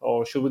update,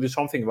 or should we do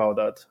something about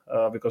that?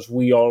 Because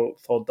we all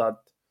thought that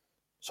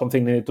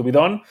something needed to be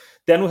done.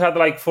 Then we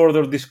had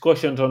further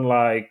discussions on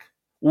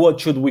what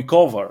should we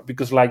cover,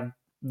 because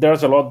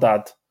there's a lot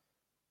that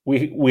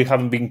we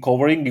haven't been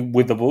covering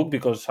with the book,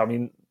 because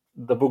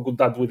the book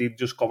that we did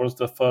just covers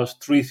the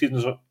first 3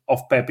 seasons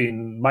of Pep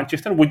in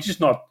Manchester, which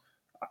is a lot,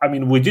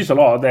 and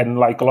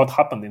a lot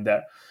happened in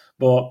there,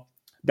 but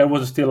there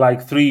was still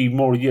 3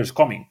 more years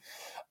coming.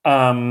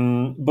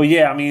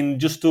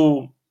 Just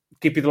to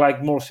keep it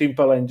like more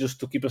simple and just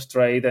to keep it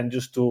straight and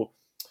just to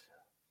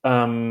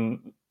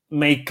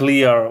make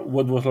clear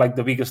what was like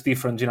the biggest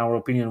difference in our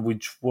opinion,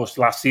 which was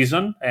last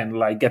season and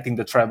like getting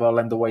the treble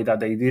and the way that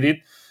they did it.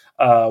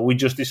 We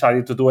just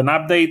decided to do an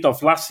update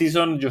of last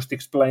season, just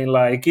explain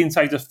like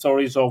inside the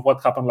stories of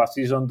what happened last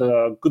season,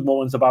 the good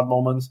moments, the bad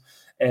moments,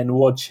 and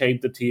what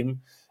shaped the team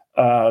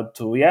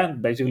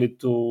basically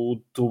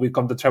to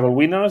become the treble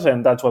winners,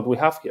 and that's what we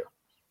have here.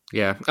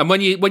 Yeah, and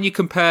when you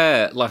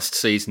compare last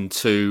season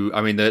to,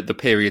 I mean, the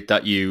period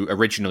that you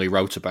originally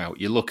wrote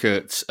about, you look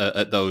at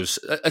those,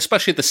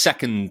 especially the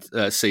second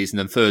season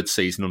and third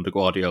season under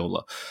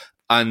Guardiola,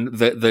 and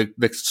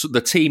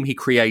the team he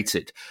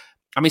created.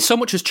 I mean, so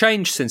much has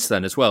changed since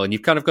then as well, and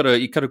you've kind of got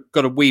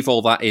to weave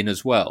all that in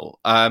as well.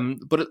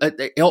 But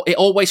it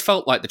always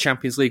felt like the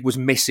Champions League was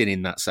missing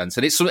in that sense,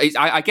 and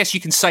I guess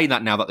you can say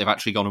that now that they've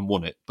actually gone and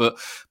won it. But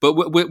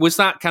was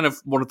that kind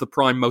of one of the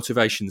prime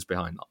motivations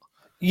behind that?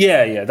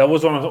 Yeah, that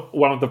was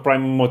one of the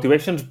prime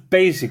motivations,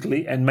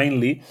 basically and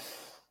mainly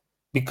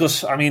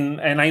because I mean,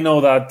 and I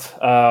know that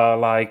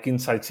like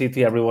inside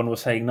City, everyone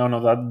was saying no,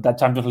 that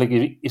Champions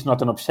League is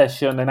not an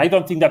obsession, and I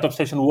don't think that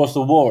obsession was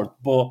the word,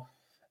 but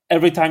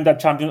every time that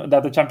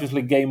the Champions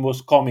League game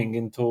was coming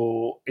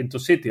into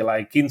City,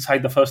 like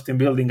inside the first team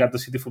building at the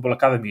City Football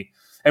Academy,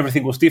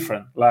 everything was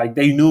different. Like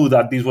they knew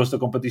that this was the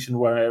competition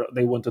where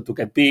they wanted to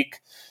get big.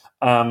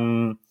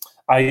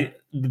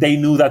 They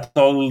knew that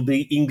all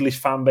the English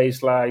fan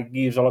base like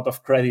gives a lot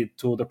of credit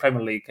to the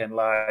Premier League, and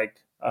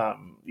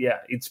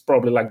it's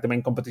probably like the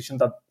main competition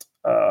that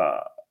a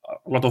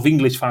lot of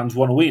English fans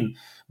want to win.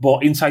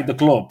 But inside the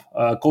club,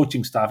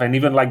 coaching staff, and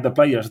even like the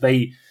players,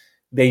 they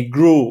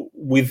grew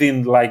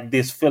within like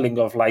this feeling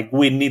of like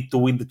we need to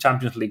win the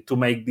Champions League to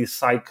make this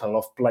cycle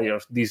of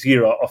players, this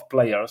era of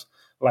players,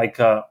 like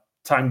a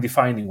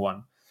time-defining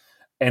one.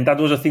 And that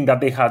was a thing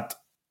that they had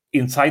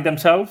inside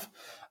themselves.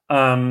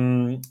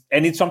 And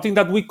it's something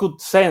that we could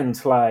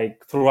sense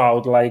like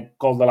throughout like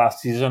all the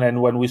last season,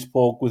 and when we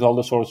spoke with all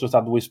the sources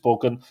that we've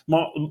spoken,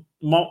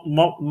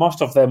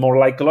 most of them, or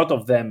like a lot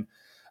of them,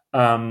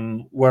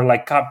 were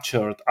like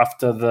captured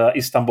after the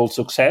Istanbul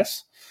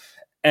success.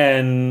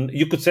 And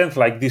you could sense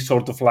like this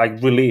sort of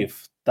like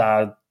relief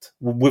that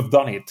we've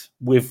done it.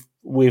 We've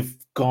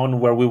gone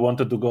where we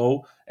wanted to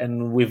go,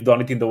 and we've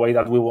done it in the way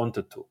that we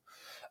wanted to.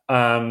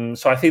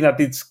 So I think that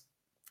it's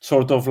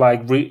sort of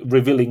like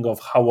revealing of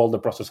how all the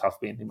process has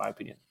been, in my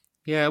opinion.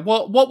 Yeah,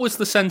 what was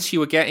the sense you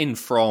were getting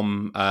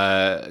from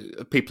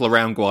people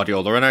around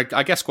Guardiola, and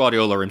I guess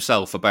Guardiola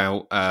himself,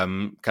 about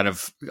kind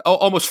of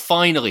almost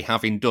finally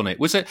having done it?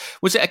 Was it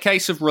a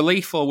case of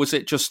relief, or was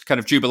it just kind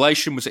of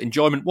jubilation? Was it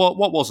enjoyment? What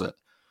was it?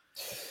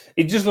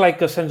 It's just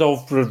like a sense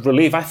of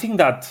relief. I think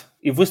that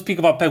if we speak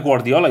about Pep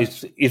Guardiola,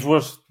 it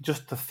was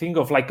just a thing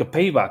of like a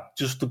payback,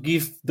 just to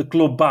give the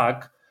club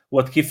back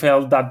what he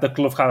felt that the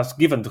club has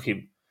given to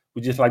him,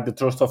 which is like the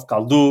trust of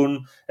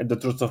Khaldoon and the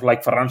trust of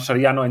like Ferran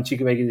Soriano and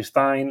Quique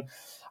Begiristain.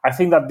 I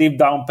think that deep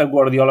down, Pep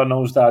Guardiola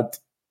knows that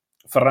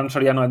Ferran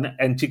Soriano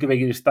and Quique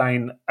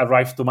Begiristain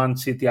arrived to Man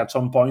City at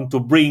some point to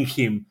bring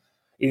him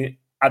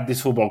at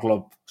this football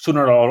club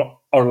sooner or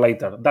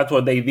later. That's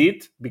what they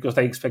did, because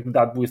they expected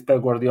that with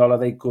Pep Guardiola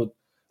they could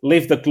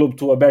lift the club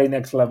to a very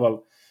next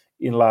level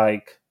in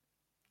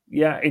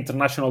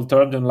international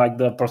terms, and like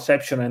the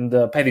perception and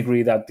the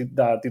pedigree that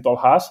it all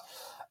has.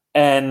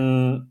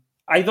 And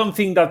I don't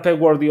think that Pep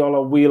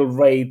Guardiola will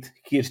rate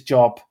his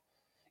job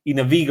in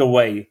a bigger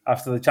way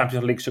after the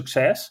Champions League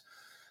success.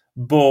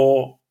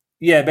 But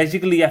yeah,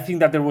 basically, I think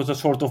that there was a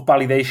sort of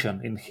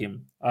validation in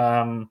him.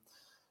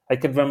 I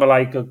can remember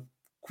like a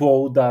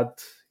quote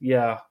that,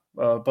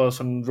 a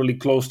person really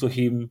close to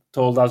him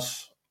told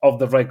us off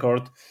the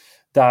record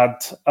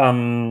that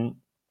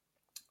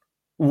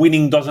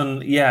winning doesn't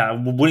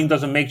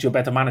make you a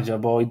better manager,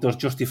 but it does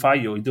justify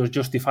you. It does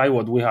justify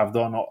what we have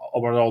done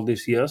over all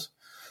these years.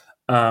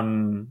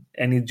 And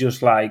it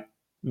just like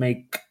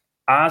make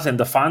us and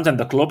the fans and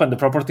the club and the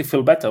property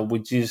feel better,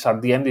 which is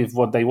at the end is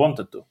what they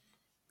wanted to.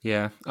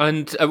 Yeah,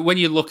 and when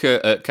you look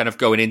at kind of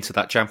going into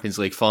that Champions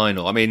League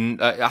final, I mean,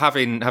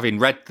 having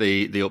read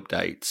the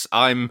updates,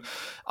 I'm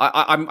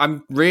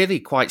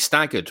really quite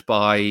staggered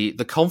by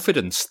the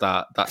confidence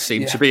that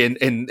seems to be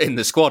in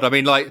the squad. I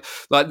mean, like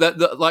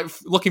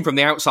looking from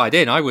the outside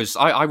in, I was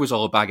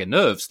all a bag of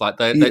nerves. Like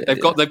they've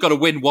got to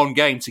win one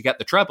game to get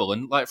the treble,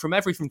 and like from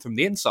everything from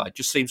the inside,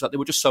 just seems like they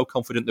were just so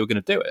confident they were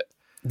going to do it.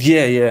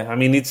 Yeah. I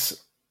mean,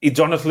 it's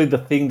honestly the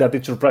thing that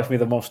it surprised me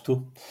the most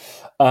too.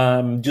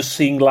 Just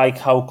seeing like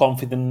how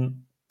confident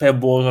Pep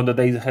was on the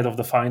days ahead of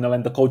the final,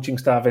 and the coaching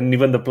staff and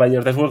even the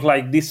players. There was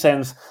like this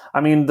sense. I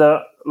mean,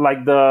 the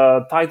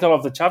title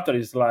of the chapter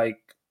is like,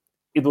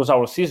 it was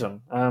our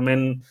season,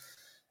 and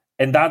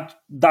that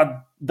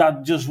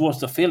just was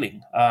the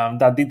feeling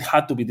that it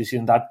had to be the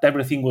season, that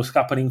everything was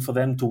happening for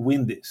them to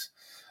win this.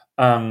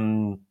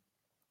 And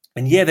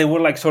yeah, they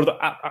were like sort of.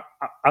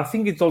 I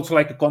think it's also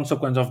like a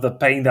consequence of the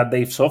pain that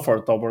they've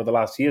suffered over the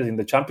last years in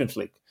the Champions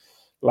League.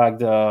 Like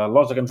the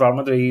loss against Real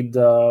Madrid,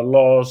 the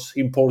loss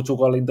in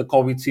Portugal in the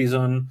COVID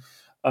season,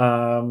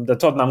 the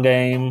Tottenham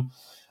game,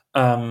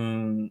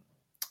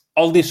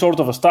 all this sort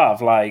of stuff.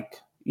 Like,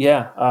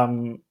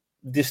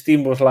 this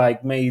team was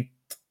like made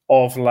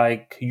of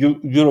like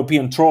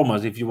European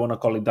traumas, if you want to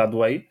call it that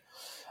way.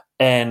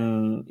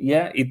 And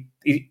yeah,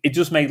 it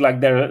just made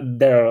like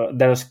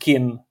their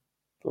skin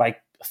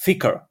like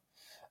thicker.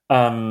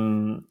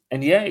 And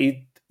yeah,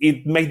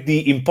 it made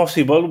the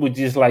impossible, which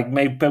is like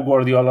made Pep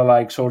Guardiola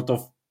like sort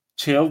of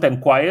chilled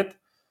and quiet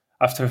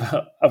after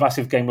a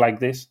massive game like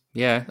this.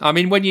 Yeah, I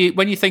mean, when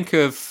you think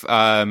of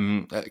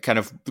kind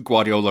of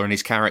Guardiola and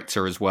his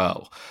character as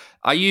well,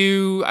 are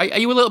you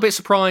a little bit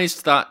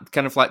surprised that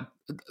kind of like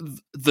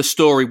the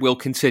story will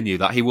continue,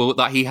 that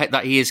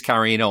he is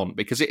carrying on,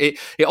 because it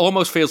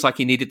almost feels like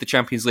he needed the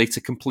Champions League to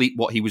complete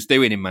what he was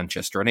doing in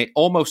Manchester, and it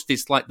almost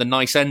is like the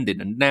nice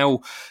ending. And now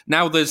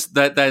there's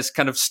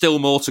kind of still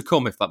more to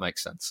come, if that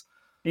makes sense.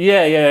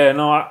 Yeah.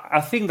 No, I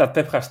think that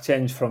Pep has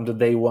changed from the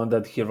day one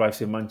that he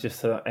arrives in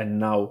Manchester and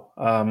now.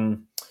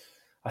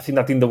 I think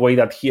that in the way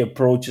that he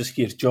approaches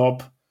his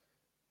job,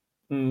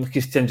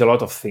 he's changed a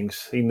lot of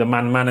things in the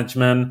man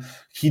management.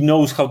 He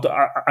knows how to.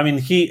 I mean,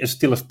 he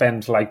still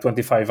spends like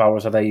 25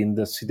 hours a day in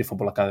the City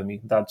Football Academy.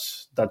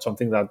 That's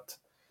something that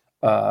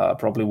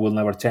probably will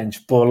never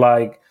change. But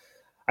like,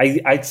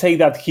 I'd say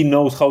that he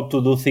knows how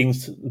to do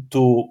things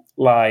to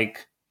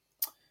like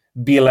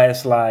be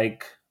less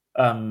like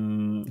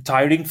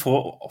tiring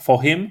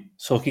for him,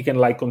 so he can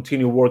like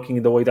continue working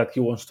in the way that he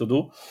wants to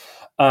do.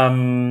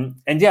 And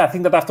yeah, I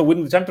think that after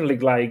winning the Champions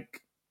League,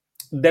 like,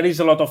 there is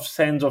a lot of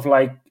sense of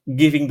like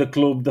giving the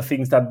club the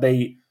things that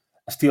they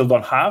still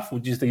don't have,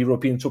 which is the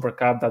European Super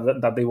Cup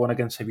that they won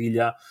against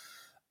Sevilla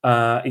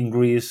in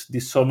Greece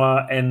this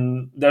summer.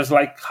 And there's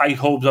like high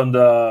hopes on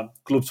the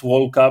club's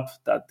World Cup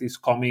that is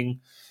coming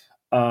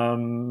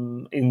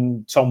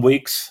in some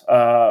weeks.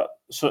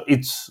 So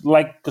it's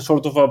like a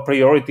sort of a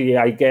priority,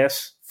 I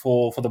guess,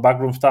 for the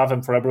backroom staff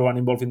and for everyone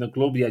involved in the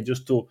club. Yeah,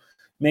 just to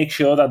make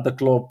sure that the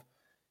club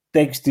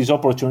takes this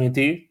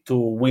opportunity to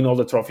win all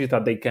the trophies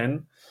that they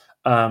can.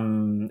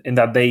 And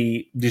that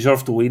they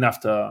deserve to win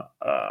after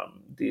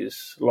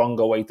this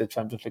long-awaited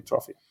Champions League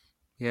trophy.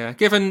 Yeah,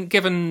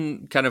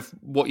 given kind of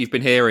what you've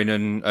been hearing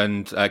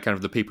and kind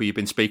of the people you've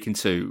been speaking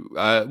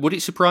to, would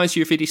it surprise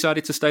you if he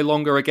decided to stay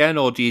longer again,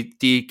 or do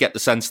you get the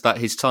sense that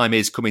his time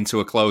is coming to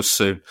a close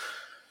soon?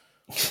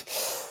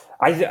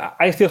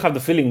 I still have the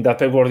feeling that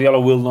Pep Guardiola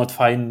will not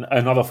find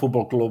another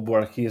football club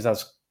where he is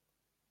as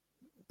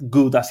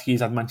good as he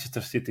is at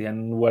Manchester City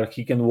and where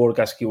he can work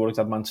as he works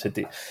at Man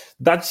City.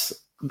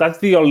 That's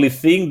the only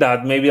thing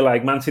that maybe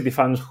like Man City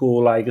fans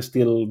who like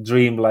still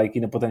dream like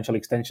in a potential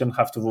extension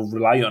have to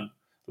rely on,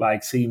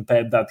 like seeing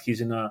Pep that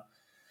he's in a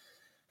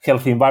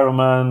healthy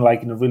environment,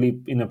 like in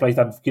a place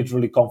that he's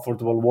really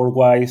comfortable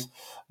work-wise.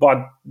 But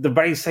at the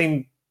very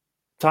same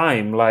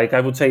time, like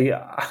I would say,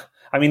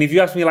 I mean, if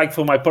you ask me like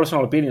for my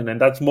personal opinion, and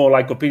that's more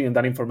like opinion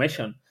than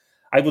information,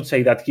 I would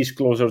say that he's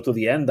closer to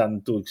the end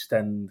than to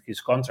extend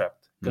his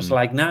contract. Because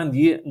like 9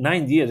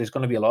 years is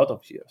going to be a lot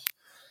of years.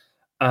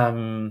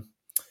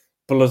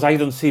 Plus, I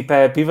don't see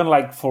Pep, even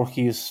like for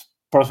his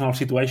personal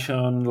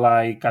situation,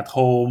 like at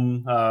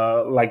home,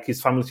 like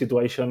his family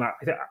situation.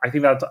 I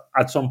think that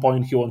at some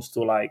point he wants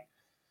to like,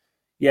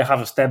 have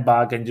a step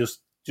back and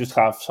just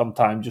have some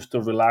time just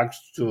to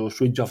relax, to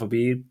switch off a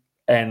bit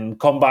and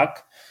come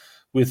back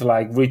with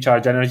like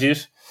recharge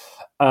energies.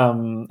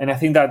 And I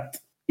think that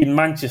in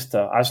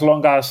Manchester, as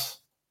long as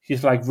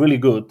he's like really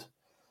good,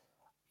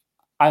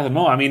 I don't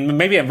know. I mean,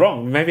 maybe I'm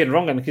wrong.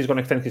 And he's going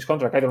to extend his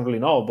contract. I don't really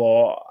know.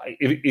 But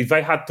if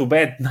I had to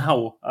bet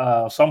now,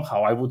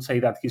 somehow, I would say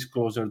that he's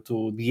closer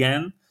to the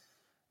end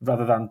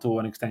rather than to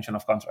an extension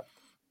of contract.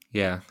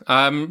 Yeah.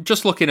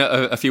 Just looking at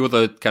a few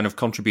other kind of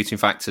contributing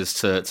factors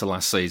to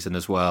last season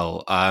as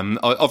well.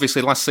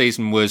 Obviously, last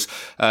season was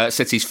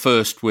City's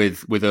first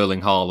with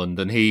Erling Haaland,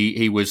 and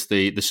he was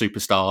the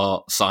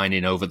superstar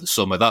signing over the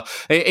summer. That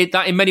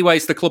in many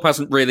ways the club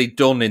hasn't really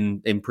done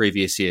in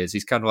previous years.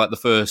 He's kind of like the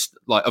first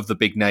of the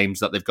big names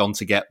that they've gone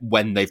to get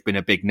when they've been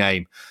a big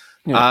name.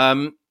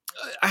 Yeah.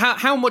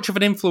 How much of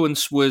an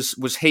influence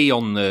was he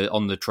on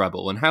the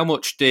treble, and how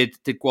much did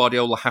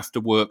Guardiola have to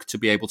work to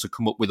be able to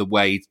come up with a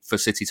way for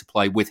City to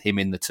play with him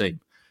in the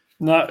team?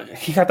 No,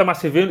 he had a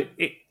massive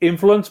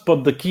influence,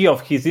 but the key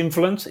of his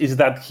influence is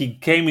that he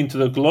came into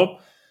the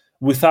club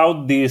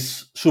without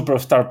this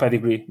superstar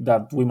pedigree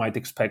that we might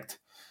expect.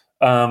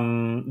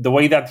 The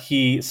way that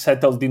he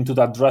settled into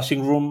that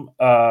dressing room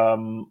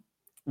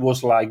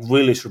was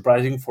really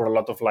surprising for a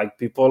lot of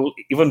people,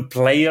 even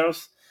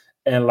players.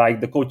 And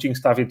the coaching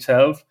staff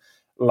itself,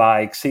 he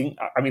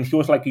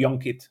was like a young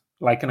kid,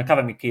 like an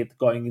academy kid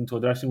going into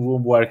a dressing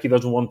room where he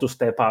doesn't want to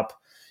step up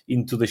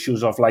into the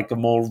shoes of a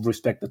more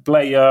respected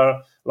player,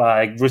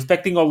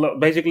 respecting all the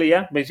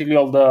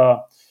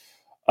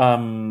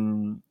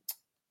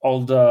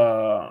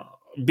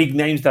big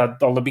names,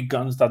 all the big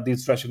guns that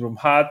this dressing room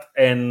had.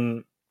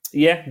 And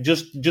yeah,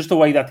 just the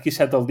way that he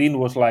settled in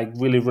was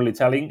really, really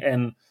telling.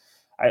 And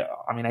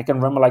I can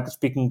remember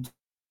speaking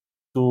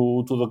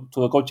to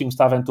the coaching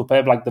staff and to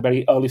Pep, the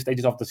very early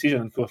stages of the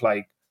season, and he was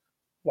like,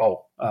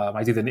 wow,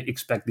 I didn't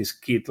expect this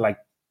kid,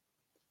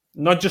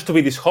 not just to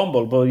be this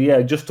humble, but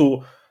yeah, just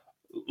to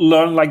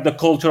learn the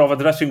culture of a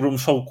dressing room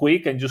so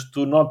quick and just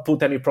to not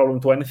put any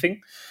problem to anything.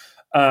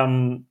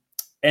 And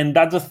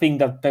that's the thing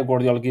that Pep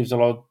Guardiola gives a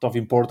lot of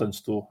importance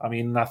to.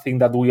 I think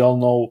that we all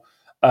know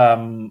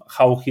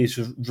how his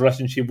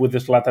relationship with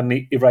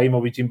Zlatan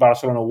Ibrahimovic in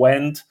Barcelona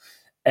went,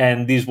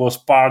 and this was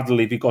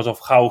partly because of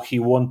how he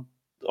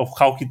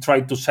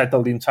tried to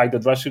settle inside the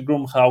dressing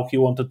room, how he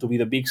wanted to be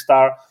the big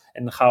star,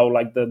 and how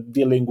the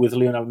dealing with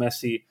Lionel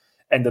Messi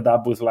ended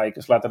up with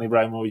Zlatan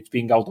Ibrahimovic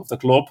being out of the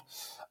club.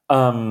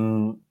 But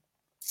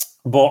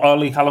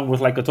Erling Haaland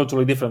was a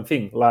totally different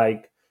thing.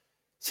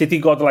 City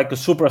got a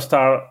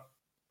superstar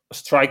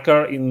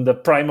striker in the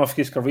prime of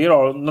his career,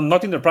 or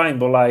not in the prime,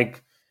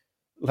 but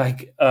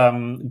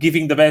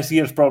giving the best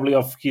years probably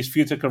of his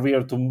future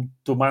career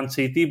to Man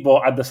City,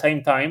 but at the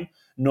same time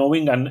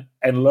knowing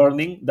and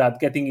learning that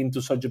getting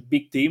into such a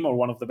big team, or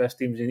one of the best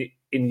teams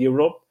in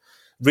Europe,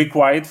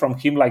 required from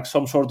him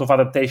some sort of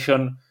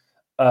adaptation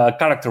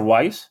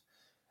character-wise.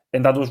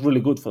 And that was really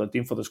good for the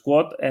team, for the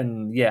squad.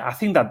 And yeah, I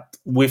think that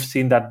we've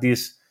seen that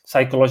this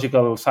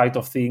psychological side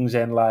of things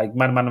and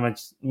man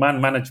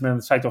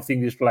management side of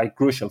things is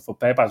crucial for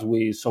Pep, as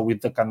we saw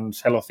with the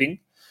Cancelo thing,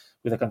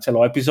 with the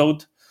Cancelo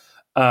episode.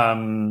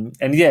 And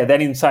yeah,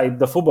 then inside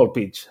the football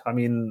pitch,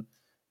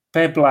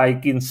 Pep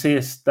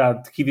insists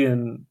that he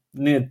didn't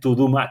need to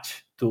do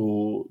much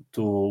to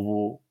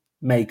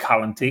make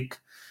Haaland tick,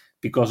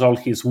 because all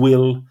his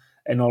will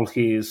and all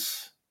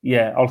his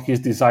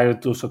desire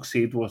to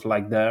succeed was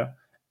there.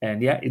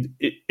 And yeah,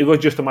 it was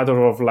just a matter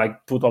of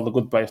put all the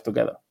good players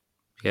together.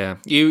 Yeah,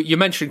 you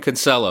mentioned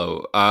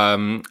Cancelo,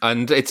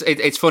 and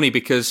it's funny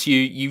because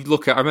you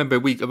look at. I remember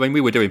we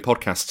were doing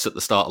podcasts at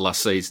the start of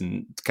last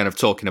season, kind of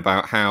talking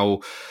about how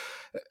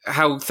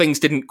things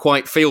didn't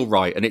quite feel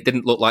right, and it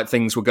didn't look like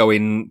things were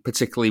going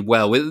particularly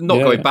well.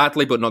 Going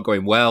badly, but not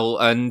going well.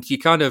 And you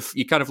kind of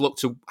look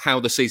to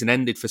how the season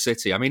ended for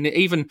City.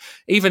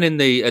 Even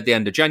at the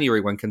end of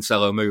January when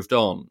Cancelo moved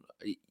on,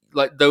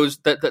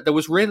 there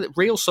was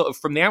real sort of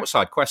from the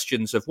outside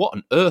questions of what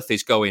on earth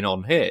is going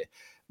on here.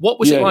 What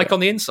was it like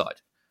on the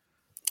inside?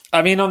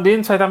 On the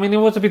inside, it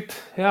was a bit.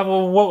 Yeah,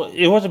 well,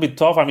 it was a bit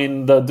tough.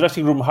 The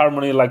dressing room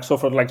harmony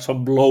suffered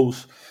some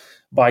blows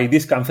by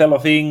this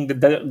Cancelo thing.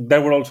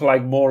 There were also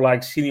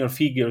more senior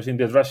figures in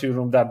the dressing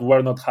room that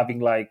were not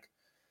having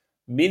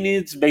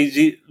minutes,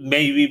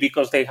 maybe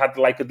because they had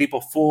a dip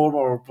of form,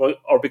 or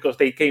because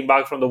they came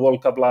back from the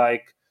World Cup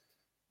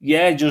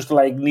just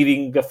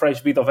needing a fresh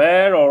bit of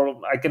air. Or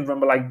I can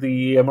remember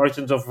the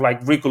emergence of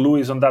Rico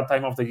Lewis on that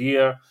time of the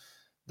year,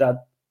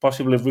 that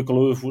possibly Rico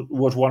Lewis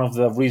was one of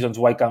the reasons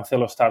why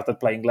Cancelo started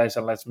playing less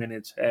and less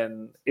minutes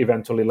and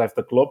eventually left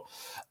the club.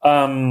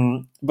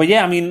 But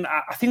yeah,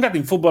 I think that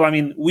in football,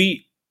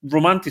 we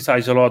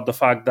romanticize a lot the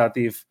fact that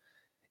if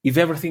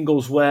everything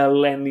goes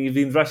well and if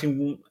in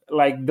dressing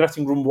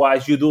room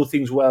wise you do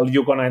things well,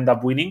 you're going to end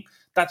up winning.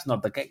 That's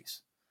not the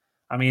case.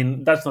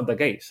 That's not the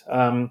case.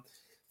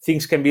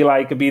 Things can be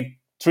a bit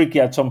tricky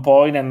at some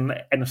point,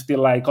 and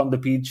still on the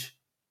pitch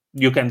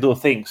you can do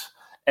things.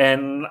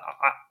 And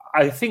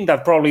I think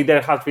that probably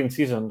there has been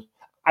seasons.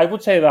 I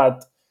would say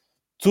that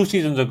 2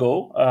 seasons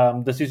ago,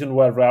 the season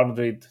where Real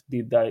Madrid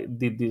did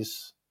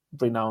this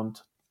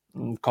renowned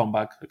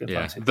comeback against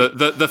Man City.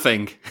 The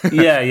thing.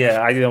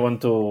 yeah, I didn't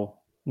want to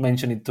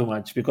mention it too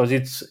much because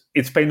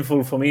it's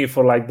painful for me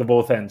for like the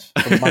both ends,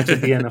 for the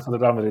Manchester end and for the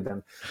Real Madrid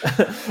end.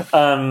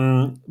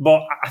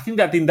 But I think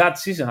that in that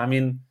season, I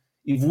mean,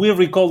 if we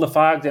recall the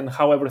fact and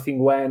how everything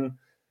went,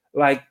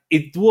 like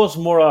it was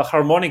more a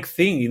harmonic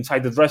thing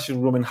inside the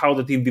dressing room and how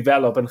the team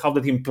developed and how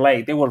the team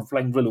played. They were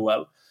playing really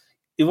well.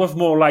 It was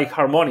more like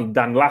harmonic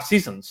than last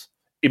season's,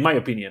 in my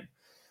opinion.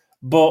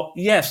 But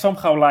yeah,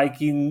 somehow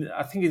like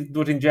I think it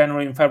was in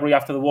January and February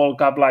after the World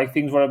Cup, like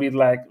things were a bit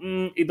like,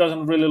 it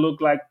doesn't really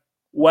look like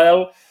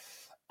well.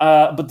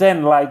 But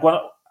then like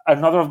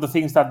another of the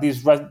things that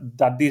this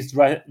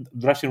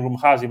dressing room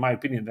has, in my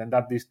opinion, and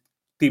that this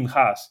team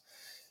has,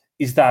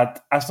 is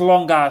that as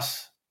long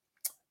as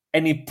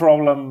any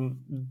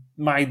problem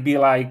might be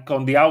like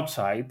on the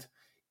outside,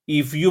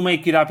 if you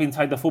make it up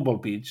inside the football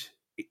pitch,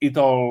 it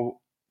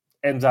all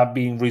ends up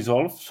being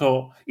resolved.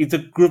 So it's a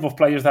group of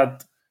players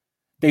that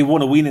they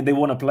want to win and they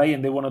want to play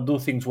and they want to do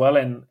things well.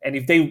 And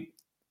if they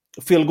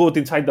feel good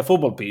inside the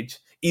football pitch,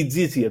 it's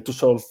easier to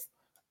solve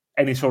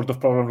any sort of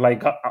problem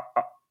like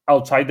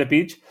outside the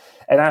pitch.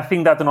 And I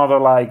think that another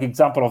like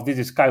example of this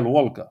is Kyle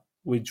Walker,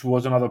 which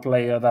was another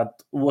player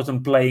that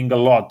wasn't playing a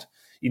lot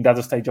in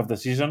that stage of the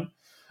season.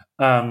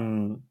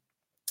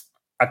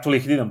 Actually,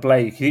 he didn't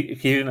play. He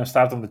didn't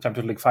start on the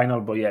Champions League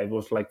final, but yeah, it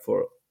was like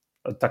for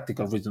a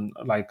tactical reason,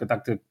 like a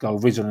tactical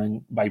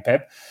reasoning by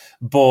Pep.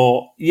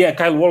 But yeah,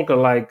 Kyle Walker,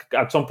 like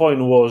at some point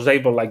was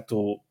able like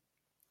to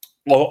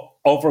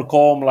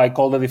overcome like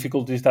all the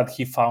difficulties that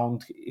he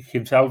found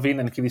himself in,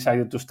 and he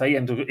decided to stay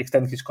and to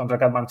extend his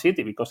contract at Man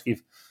City because he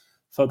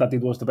thought that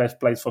it was the best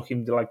place for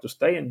him to like to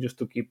stay and just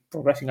to keep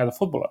progressing as a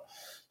footballer.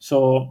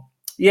 So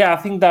yeah, I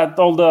think that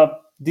all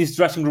these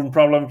dressing room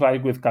problems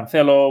like with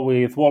Cancelo,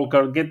 with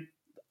Walker, get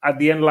at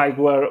the end like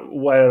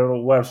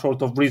were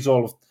sort of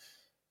resolved.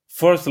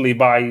 Firstly,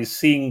 by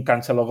seeing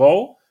Cancelo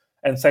go,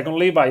 and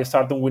secondly, by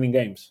starting winning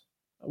games,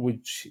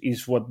 which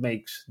is what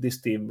makes this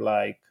team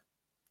like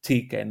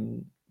tick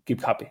and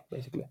keep happy,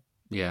 basically.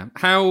 Yeah.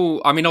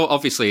 I mean,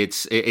 obviously,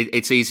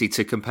 it's easy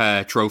to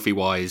compare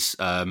trophy-wise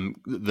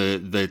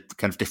the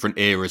kind of different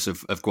eras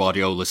of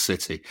Guardiola's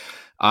City.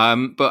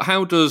 But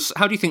how do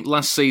you think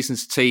last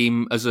season's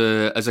team as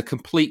a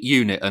complete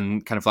unit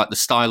and kind of like the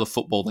style of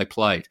football they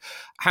played,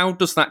 how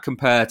does that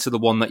compare to the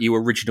one that you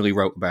originally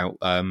wrote about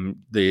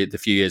the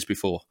few years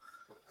before?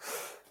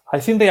 I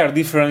think they are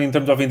different in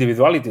terms of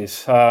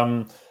individualities.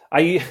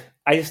 I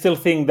still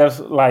think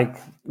there's like,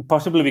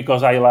 possibly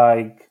because I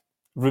like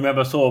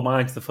remember so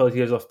much the first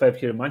years of Pep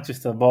here in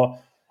Manchester, but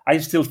I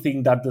still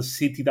think that the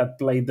City that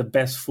played the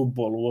best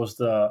football was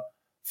the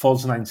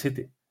false nine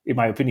City, in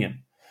my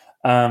opinion.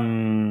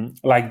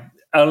 Like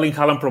Erling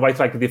Haaland provides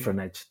like a different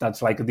edge.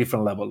 That's like a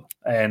different level.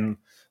 And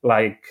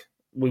like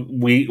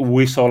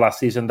we saw last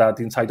season that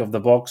inside of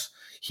the box,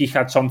 he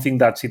had something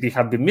that City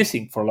had been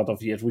missing for a lot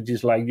of years, which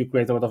is like you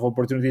create a lot of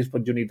opportunities,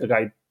 but you need a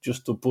guy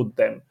just to put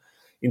them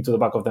into the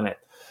back of the net.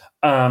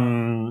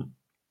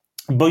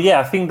 But yeah,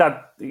 I think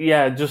that,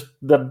 just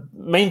the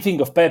main thing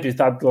of Pep is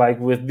that like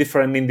with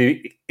different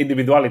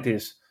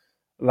individualities,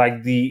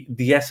 like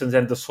the essence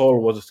and the soul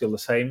was still the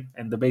same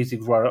and the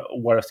basics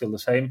were still the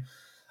same.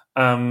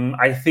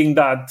 I think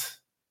that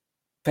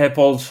Pep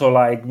also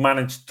like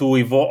managed to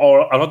evolve,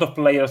 or a lot of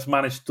players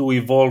managed to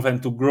evolve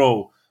and to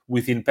grow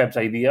within Pep's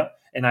idea.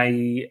 And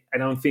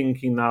I'm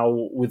thinking now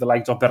with the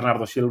likes of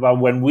Bernardo Silva.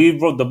 When we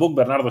wrote the book,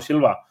 Bernardo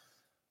Silva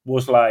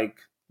was like,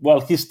 well,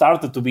 he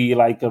started to be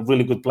like a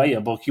really good player,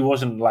 but he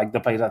wasn't like the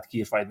player that he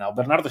is right now.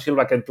 Bernardo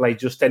Silva can play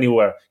just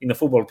anywhere in a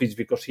football pitch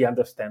because he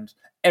understands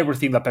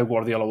everything that Pep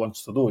Guardiola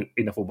wants to do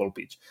in a football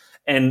pitch.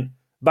 And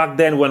back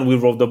then when we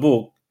wrote the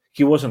book,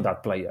 he wasn't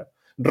that player.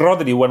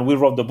 Rodri, when we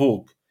wrote the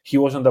book, he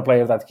wasn't the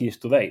player that he is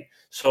today.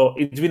 So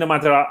it's been a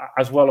matter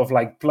as well of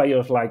like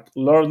players like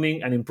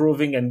learning and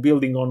improving and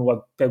building on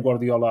what Pep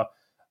Guardiola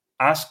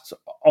asks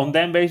on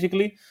them,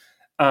 basically.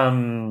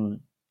 And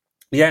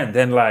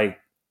then like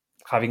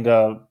having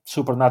a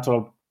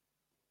supernatural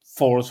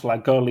force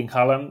like Erling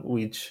Haaland,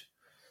 which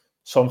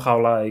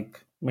somehow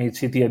like made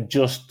City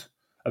adjust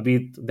a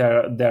bit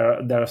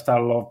their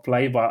style of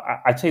play. But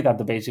I'd say that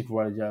the basics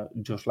were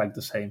just like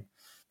the same.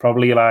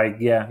 Probably like,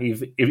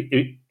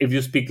 if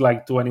you speak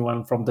like to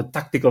anyone from the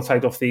tactical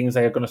side of things,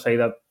 they are going to say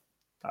that,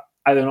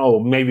 I don't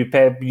know, maybe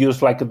Pep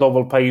used like a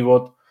double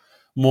pivot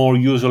more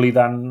usually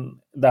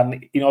than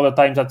in other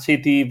times at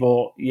City.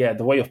 But yeah,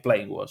 the way of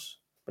playing was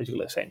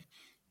basically the same.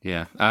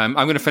 Yeah, I'm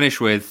going to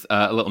finish with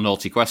a little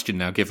naughty question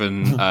now,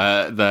 given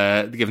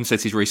given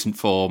City's recent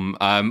form.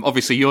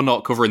 Obviously, you're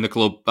not covering the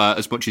club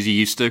as much as you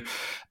used to.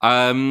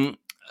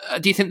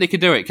 Do you think they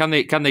could do it? Can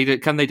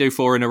they do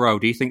 4 in a row?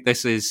 Do you think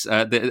this is,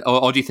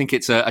 or do you think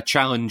it's a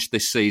challenge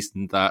this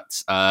season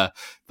that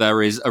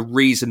there is a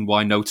reason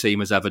why no team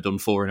has ever done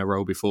 4 in a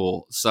row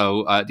before?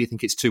 So, do you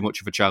think it's too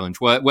much of a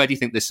challenge? Where do you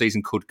think this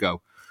season could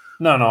go?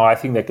 No, I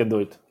think they can do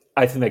it.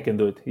 I think they can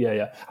do it.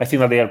 Yeah. I think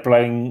that they are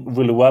playing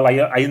really well.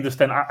 I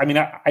understand. I mean,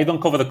 I don't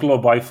cover the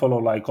club, but I follow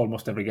like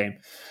almost every game.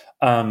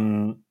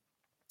 And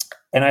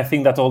I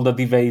think that all the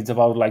debates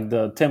about like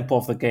the tempo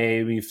of the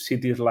game, if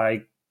City is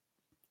like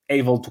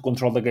able to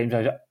control the games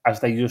as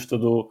they used to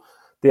do.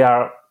 They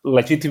are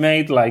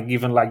legitimate, like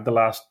given like the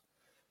last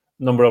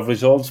number of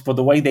results, but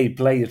the way they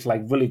play is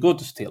like really good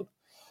still.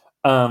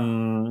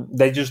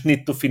 They just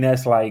need to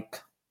finesse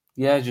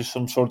just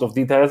some sort of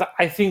details.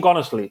 I think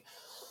honestly,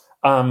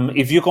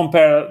 if you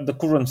compare the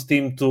current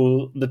team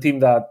to the team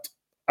that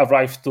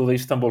arrived to the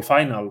Istanbul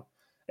final,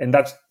 and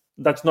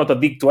that's not a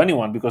dig to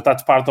anyone because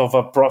that's part of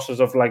a process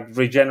of like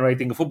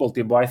regenerating a football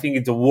team, but I think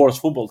it's a worse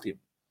football team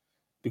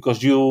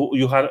because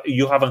you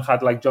haven't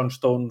had like John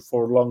Stone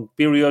for a long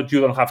period.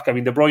 You don't have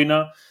Kevin De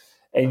Bruyne,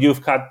 and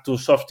you've had to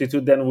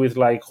substitute them with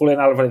like Julian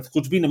Alvarez,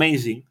 who's been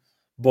amazing,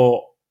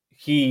 but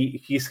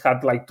he's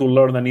had like to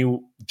learn a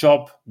new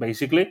job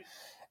basically,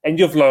 and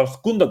you've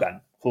lost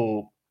Gundogan,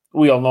 who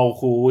we all know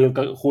who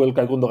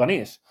Ilkay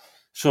Gundogan is.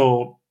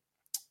 So,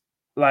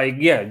 like,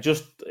 yeah,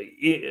 just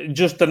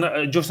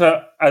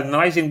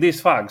analyzing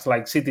these facts,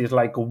 like City is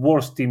like a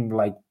worse team,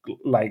 like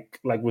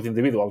with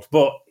individuals.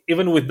 But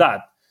even with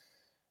that,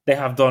 they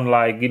have done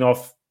like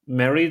enough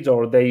merit,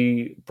 or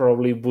they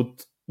probably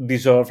would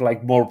deserve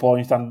like more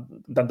points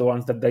than the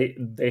ones that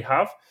they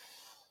have.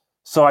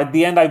 So at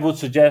the end, I would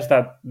suggest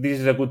that this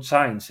is a good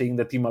sign, seeing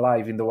the team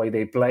alive in the way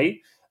they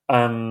play.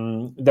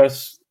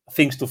 There's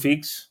things to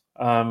fix,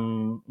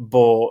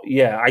 but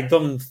yeah, I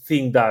don't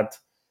think that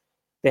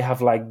they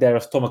have like their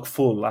stomach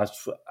full, as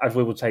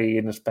we would say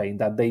in Spain,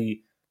 that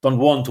they don't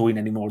want to win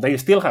anymore. They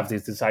still have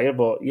this desire,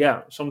 but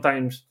yeah,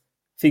 sometimes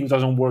things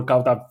doesn't work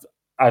out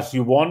as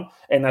you want.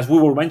 And as we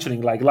were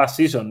mentioning, like last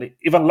season,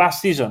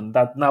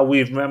 that now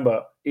we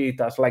remember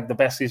it as like the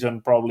best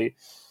season probably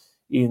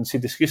in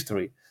City's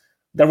history.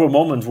 There were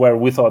moments where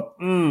we thought,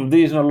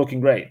 this is not looking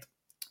great.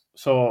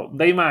 So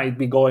they might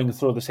be going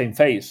through the same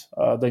phase.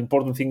 The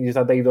important thing is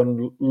that they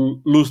don't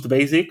lose the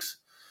basics,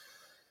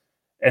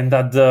 and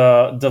that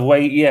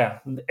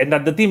and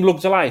that the team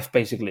looks alive,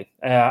 basically.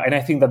 And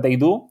I think that they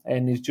do,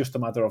 and it's just a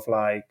matter of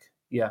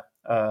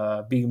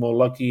being more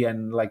lucky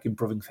and like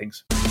improving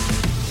things.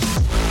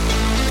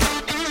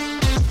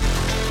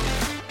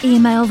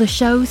 Email the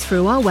show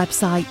through our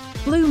website,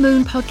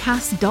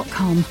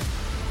 bluemoonpodcast.com.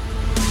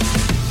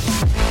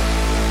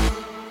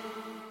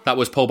 That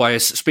was Paul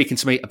Byers speaking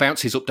to me about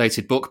his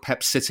updated book,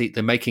 Pep City,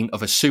 The Making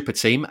of a Super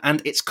Team,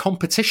 and it's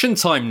competition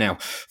time now.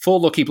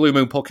 4 lucky Blue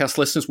Moon podcast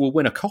listeners will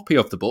win a copy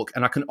of the book,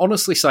 and I can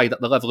honestly say that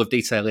the level of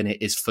detail in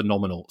it is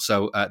phenomenal.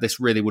 So this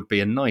really would be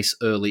a nice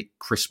early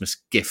Christmas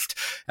gift.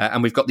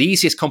 And we've got the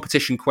easiest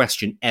competition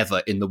question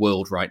ever in the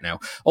world right now.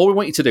 All we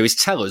want you to do is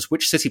tell us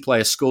which City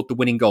player scored the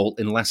winning goal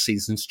in last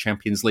season's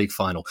Champions League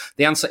final.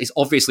 The answer is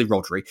obviously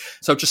Rodri.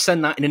 So just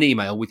send that in an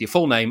email with your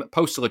full name,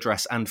 postal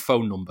address, and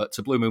phone number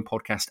to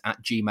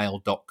bluemoonpodcast@gmail.com.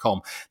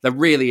 There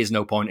really is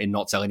no point in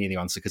not telling you the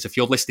answer, because if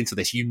you're listening to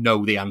this, you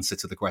know the answer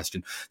to the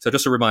question. So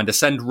just a reminder,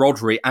 send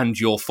Rodri and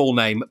your full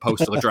name,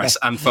 postal address,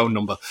 and phone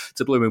number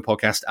to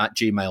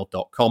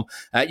bluemoonpodcast@gmail.com.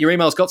 Your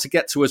email's got to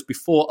get to us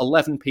before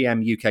 11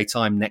 p.m. UK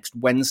time next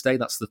Wednesday.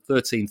 That's the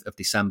 13th of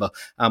December.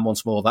 And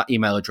once more, that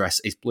email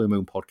address is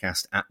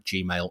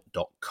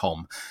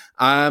bluemoonpodcast@gmail.com.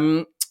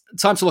 Time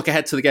to look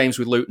ahead to the games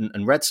with Luton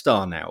and Red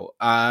Star now.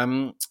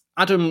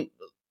 Adam,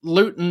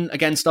 Luton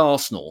against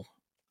Arsenal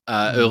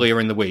earlier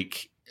in the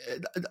week.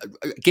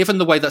 Given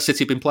the way that City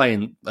have been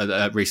playing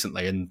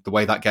recently and the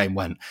way that game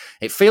went,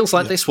 it feels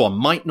like this one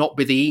might not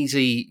be the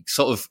easy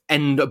sort of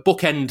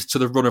bookend to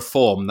the run of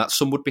form that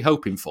some would be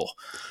hoping for.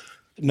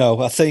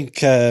 No, I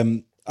think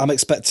I'm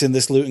expecting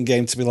this Luton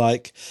game to be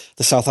like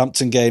the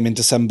Southampton game in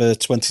December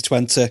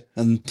 2020,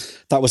 and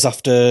that was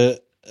after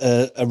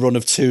a run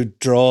of 2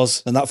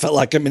 draws, and that felt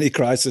like a mini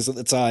crisis at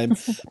the time.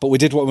 But we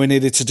did what we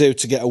needed to do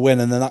to get a win,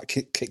 and then that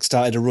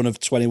kick-started a run of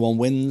 21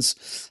 wins.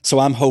 So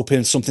I'm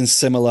hoping something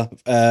similar.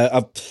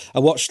 I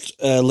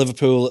watched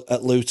Liverpool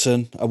at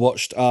Luton, I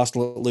watched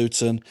Arsenal at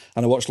Luton,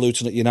 and I watched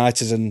Luton at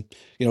United, and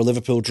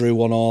Liverpool drew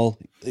 1-1.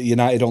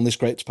 United only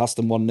scraped past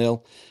them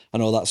 1-0. I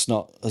know that's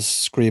not as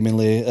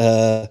screamingly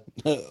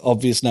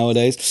obvious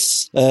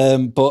nowadays,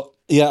 but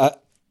yeah,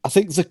 I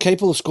think they're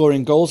capable of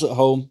scoring goals at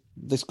home.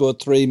 They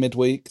scored 3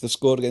 midweek. They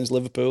scored against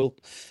Liverpool.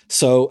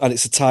 And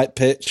it's a tight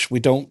pitch. We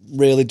don't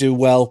really do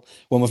well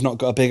when we've not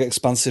got a big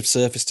expansive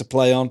surface to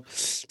play on.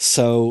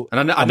 So,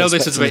 and I know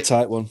this is a bit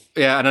tight one.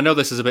 Yeah, and I know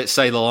this is a bit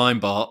say the line,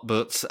 Bart,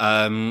 but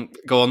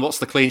go on. What's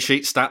the clean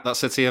sheet stat that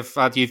City have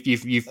had? You've been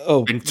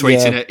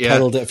tweeting it. Yeah,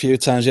 peddled it a few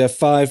times. Yeah,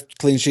 5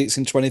 clean sheets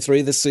in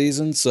 23 this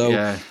season.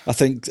 So I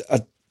think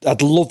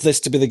I'd love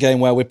this to be the game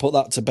where we put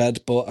that to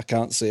bed, but I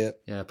can't see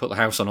it. Yeah, put the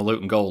house on a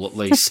Luton goal at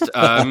least.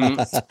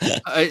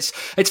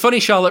 It's funny,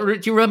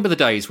 Charlotte. Do you remember the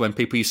days when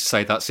people used to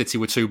say that City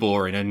were too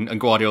boring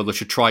and Guardiola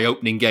should try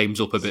opening games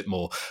up a bit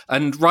more?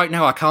 And right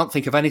now, I can't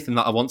think of anything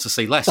that I want to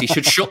see less. He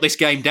should shut this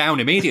game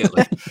down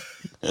immediately.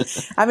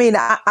 I mean,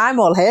 I'm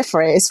all here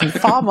for it. It's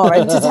far more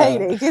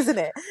entertaining, isn't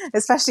it?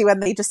 Especially when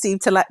they just seem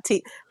to let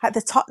the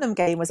Tottenham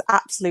game was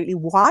absolutely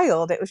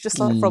wild. It was just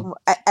like from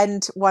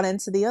one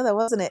end to the other,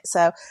 wasn't it?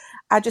 So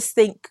I just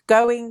think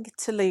going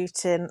to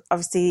Luton,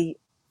 obviously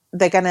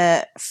they're going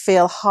to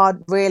feel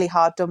really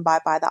hard done by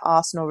that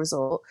Arsenal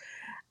result,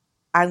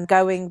 and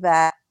going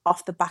there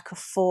off the back of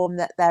form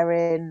that they're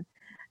in,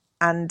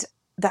 and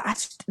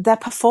their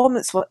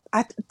performance.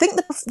 I think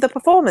the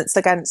performance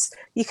against,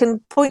 you can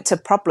point to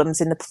problems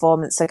in the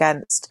performance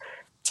against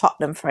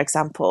Tottenham, for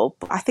example,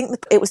 but I think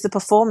it was the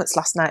performance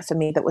last night for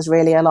me that was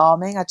really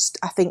alarming.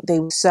 I think they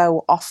were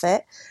so off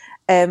it.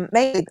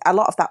 Maybe a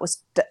lot of that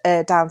was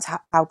down to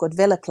how good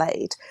Villa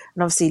played,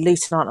 and obviously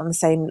Luton aren't on the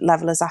same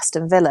level as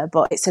Aston Villa,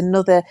 but it's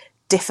another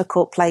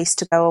difficult place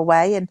to go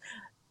away. And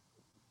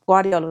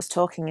Guardiola was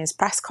talking in his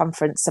press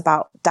conference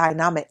about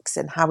dynamics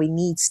and how he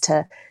needs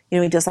to,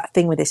 he does that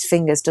thing with his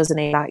fingers, doesn't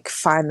he? Like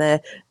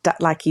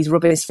like he's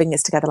rubbing his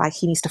fingers together, like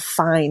he needs to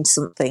find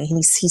something.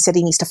 He said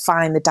he needs to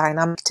find the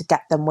dynamic to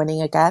get them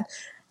winning again.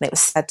 And it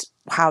was said,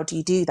 how do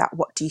you do that?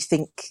 What do you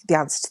think the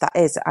answer to that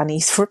is? And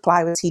his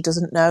reply was, he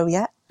doesn't know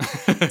yet.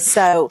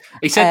 So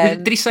he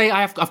said, did he say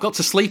I've got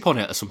to sleep on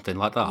it or something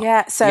like that?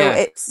 Yeah.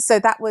 So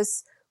that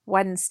was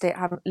Wednesday.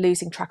 I'm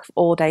losing track of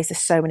all days. There's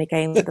so many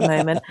games at the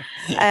moment.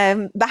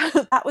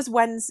 That was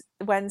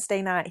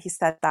Wednesday night. He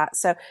said that.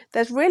 So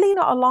there's really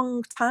not a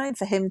long time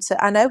for him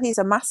to. I know he's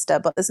a master,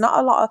 but there's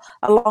not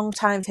a long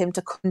time for him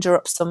to conjure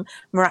up some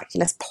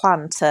miraculous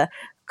plan to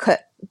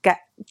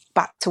get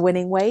back to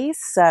winning ways.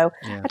 So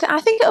yeah.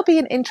 I think it'll be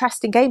an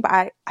interesting game. But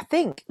I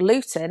think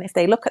Luton, if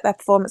they look at their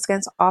performance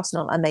against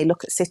Arsenal and they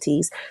look at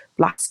City's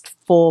last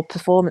 4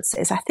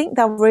 performances, I think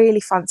they'll really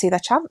fancy their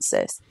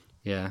chances.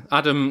 Yeah,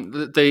 Adam,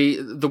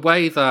 the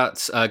way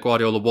that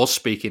Guardiola was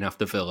speaking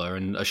after Villa,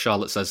 and as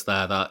Charlotte says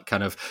there, that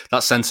kind of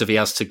that sense of he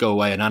has to go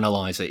away and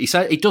analyse it.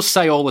 He does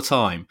say all the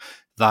time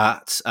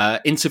that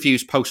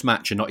interviews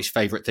post-match are not his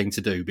favourite thing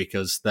to do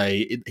because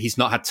he's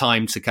not had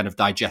time to kind of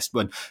digest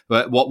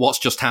what's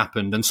just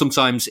happened, and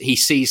sometimes he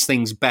sees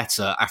things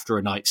better after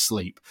a night's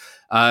sleep.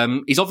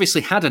 He's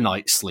obviously had a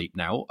night's sleep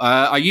now.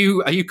 Are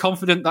you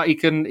confident that he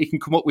can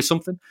come up with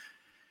something?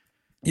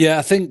 Yeah,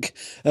 I think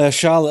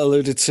Charlotte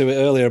alluded to it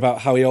earlier about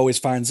how he always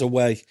finds a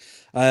way.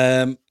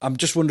 I'm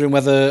just wondering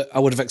whether I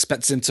would have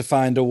expected him to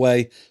find a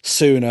way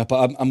sooner,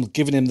 but I'm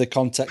giving him the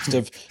context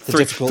of the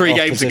difficult 3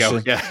 opposition. games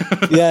ago,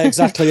 yeah. Yeah,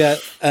 exactly, yeah.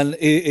 And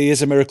he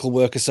is a miracle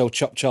worker, so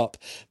chop.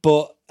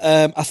 But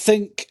I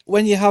think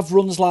when you have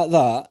runs like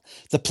that,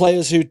 the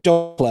players who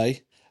don't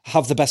play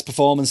have the best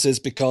performances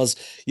because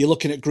you're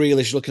looking at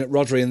Grealish, you're looking at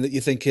Rodri, and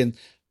you're thinking,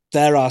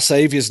 they're our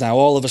saviours now.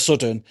 All of a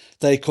sudden,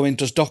 they come in.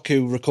 Does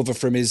Doku recover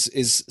from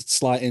his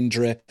slight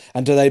injury?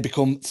 And do they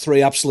become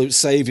 3 absolute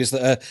saviours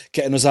that are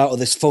getting us out of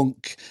this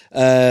funk?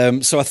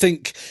 So I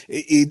think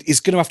he's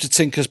going to have to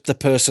tinker the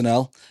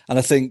personnel. And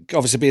I think,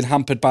 obviously, being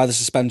hampered by the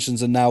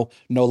suspensions and now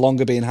no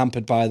longer being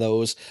hampered by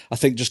those, I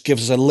think just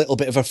gives us a little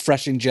bit of a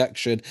fresh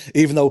injection.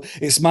 Even though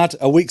it's mad,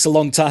 a week's a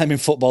long time in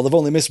football. They've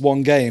only missed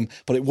 1 game,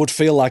 but it would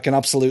feel like an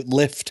absolute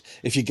lift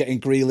if you're getting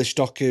Grealish,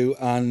 Doku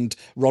and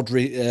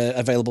Rodri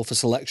available for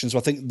selection. So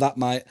I think that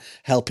might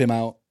help him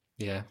out.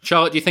 Yeah.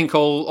 Charlotte, do you think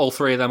all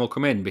 3 of them will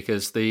come in?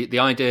 Because the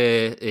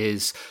idea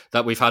is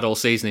that we've had all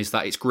season is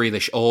that it's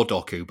Grealish or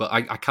Doku, but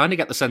I kind of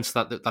get the sense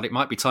that it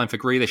might be time for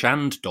Grealish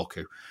and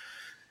Doku.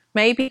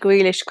 Maybe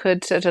Grealish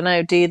could, I don't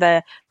know, do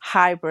the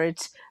hybrid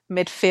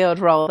midfield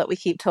role that we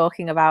keep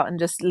talking about and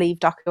just leave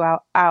Doku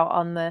out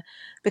on the...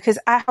 Because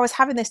I was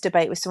having this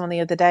debate with someone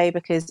the other day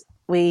because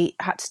we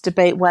had to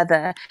debate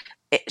whether...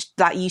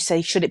 that you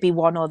say, should it be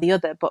one or the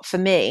other? But for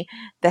me,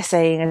 they're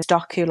saying, is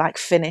Doku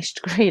finished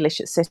Grealish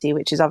at City,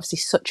 which is obviously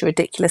such a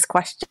ridiculous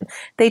question.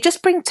 They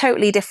just bring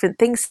totally different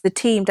things to the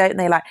team, don't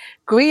they? Like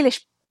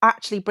Grealish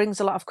actually brings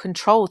a lot of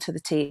control to the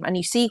team, and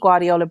you see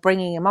Guardiola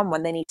bringing him on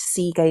when they need to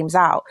see games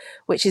out,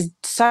 which is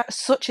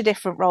such a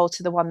different role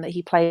to the one that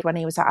he played when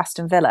he was at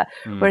Aston Villa.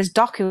 Whereas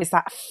Doku is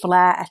that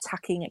flair,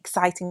 attacking,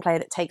 exciting player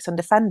that takes on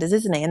defenders,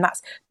 isn't he? And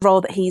that's the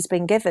role that he's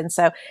been given.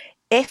 So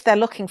if they're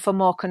looking for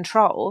more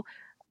control,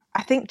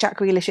 I think Jack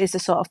Grealish is the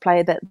sort of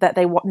player that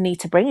they need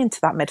to bring into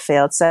that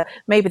midfield. So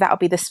maybe that'll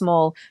be the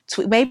small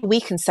tweak. Maybe we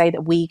can say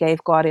that we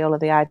gave Guardiola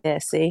the idea.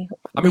 See,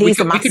 I mean,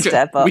 he's a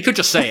master, but we could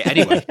just say it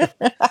anyway.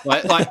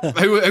 like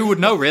who would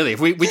know really?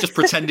 If we just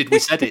pretended we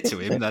said it to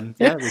him, then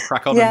we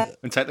crack on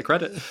and take the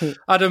credit.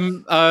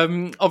 Adam,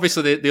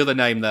 obviously the other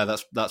name there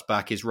that's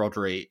back is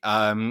Rodri.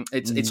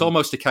 It's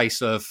almost a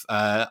case of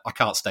I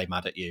can't stay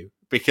mad at you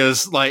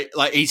because like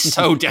he's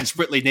so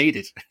desperately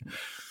needed.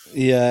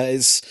 Yeah,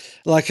 it's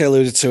like I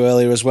alluded to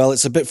earlier as well.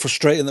 It's a bit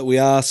frustrating that we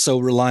are so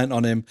reliant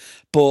on him,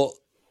 but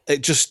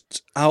it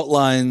just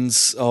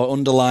outlines or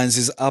underlines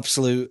his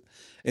absolute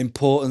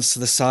importance to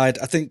the side.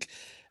 I think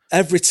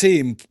every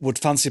team would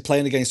fancy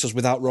playing against us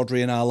without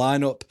Rodri in our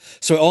lineup.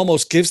 So it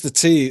almost gives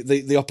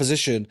the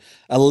opposition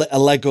a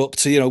leg up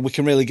to, we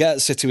can really get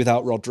at City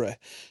without Rodri.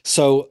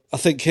 So I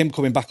think him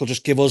coming back will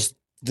just give us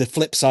the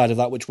flip side of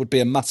that, which would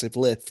be a massive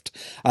lift.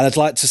 And I'd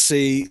like to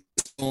see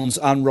Stones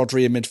and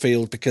Rodri in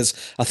midfield, because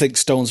I think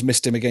Stones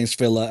missed him against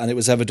Villa and it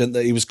was evident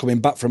that he was coming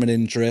back from an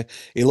injury.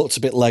 He looked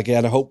a bit leggy,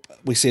 and I hope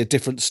we see a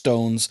different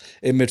Stones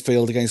in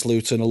midfield against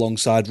Luton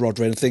alongside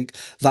Rodri, and I think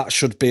that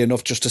should be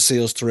enough just to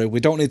see us through. We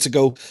don't need to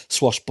go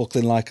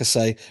swashbuckling, like I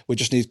say. We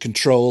just need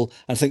control,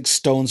 and I think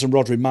Stones and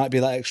Rodri might be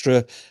that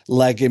extra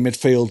leg in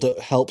midfield that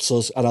helps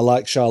us, and I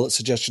like Charlotte's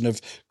suggestion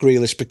of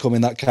Grealish becoming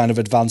that kind of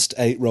advanced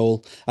 8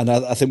 role, and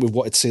I think we've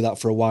wanted to see that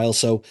for a while,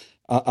 so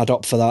I'd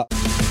opt for that.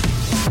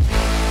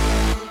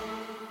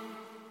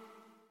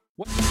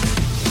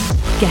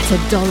 Get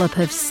a dollop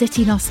of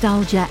City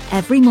nostalgia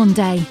every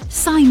Monday.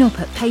 Sign up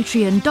at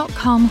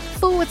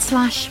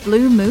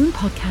patreon.com/Blue Moon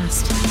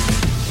Podcast.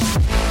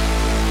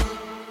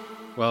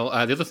 Well,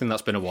 the other thing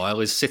that's been a while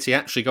is City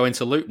actually going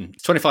to Luton.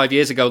 It's 25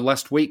 years ago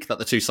last week that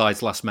the two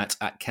sides last met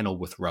at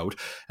Kenilworth Road.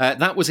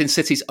 That was in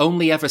City's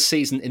only ever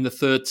season in the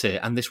third tier,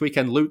 and this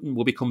weekend Luton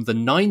will become the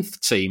 9th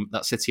team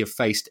that City have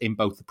faced in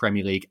both the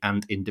Premier League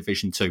and in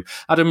Division 2.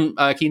 Adam,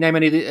 can you name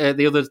any of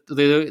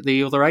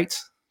the other 8?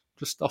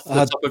 Just off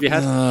the top of your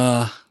head?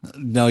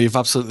 No, you've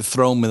absolutely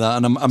thrown me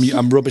that, and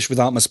I'm rubbish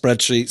without my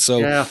spreadsheet. So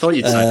yeah, I thought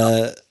you'd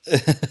say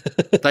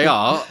that. They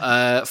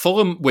are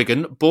Fulham,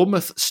 Wigan,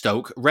 Bournemouth,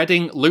 Stoke,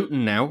 Reading,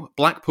 Luton now,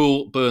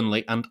 Blackpool,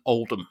 Burnley, and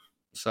Oldham.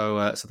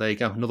 So there you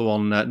go, another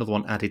one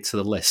added to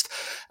the list.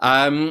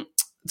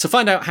 To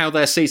find out how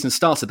their season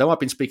started, though, I've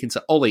been speaking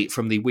to Ollie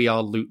from the We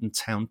Are Luton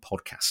Town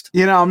podcast.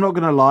 I'm not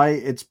going to lie,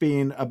 it's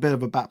been a bit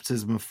of a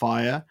baptism of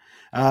fire,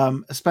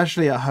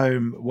 especially at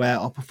home where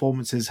our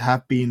performances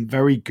have been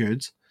very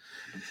good.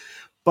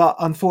 But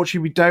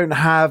unfortunately, we don't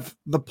have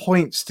the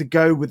points to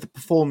go with the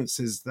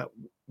performances that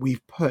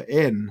we've put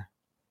in.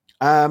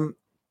 In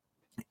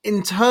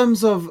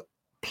terms of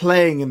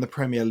playing in the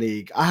Premier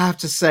League, I have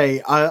to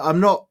say, I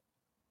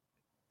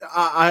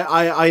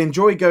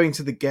enjoy going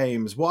to the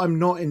games. What I'm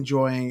not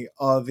enjoying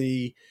are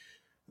the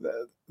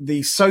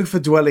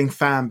sofa-dwelling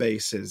fan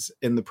bases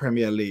in the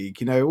Premier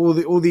League.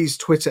 All these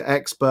Twitter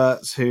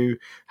experts who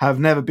have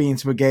never been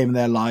to a game in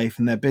their life,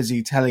 and they're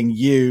busy telling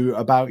you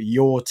about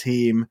your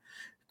team,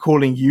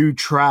 calling you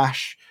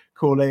trash,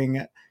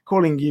 calling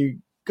you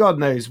God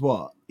knows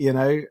what.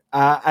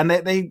 And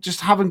they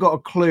just haven't got a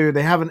clue.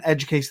 They haven't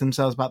educated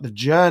themselves about the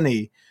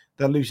journey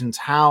that Luton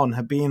Town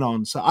have been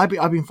on. So I've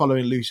been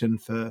following Luton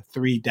for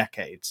 3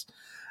 decades,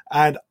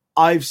 and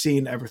I've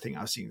seen everything.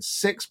 I've seen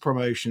 6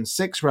 promotions,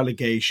 6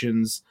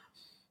 relegations,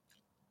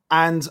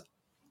 and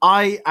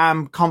I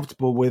am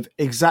comfortable with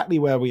exactly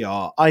where we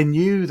are. I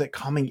knew that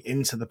coming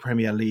into the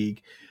Premier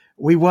League,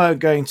 we weren't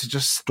going to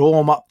just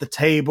storm up the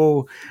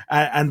table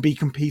and be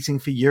competing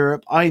for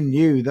Europe. I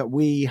knew that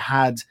we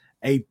had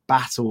a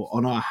battle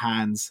on our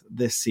hands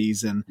this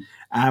season,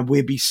 and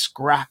we'd be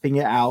scrapping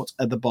it out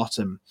at the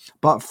bottom.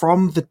 But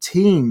from the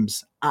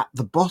teams at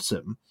the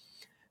bottom,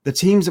 the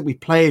teams that we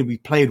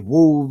played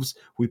Wolves,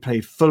 we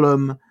played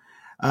Fulham,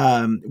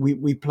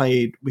 we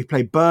played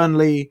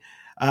Burnley,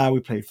 we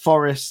played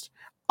Forest.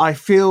 I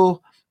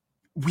feel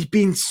we've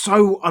been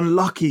so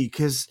unlucky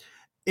because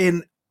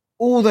in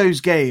all those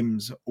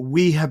games,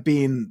 we have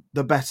been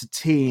the better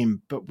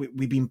team, but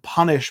we've been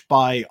punished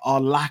by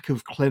our lack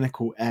of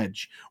clinical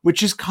edge,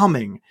 which is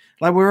coming.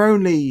 Like we're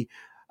only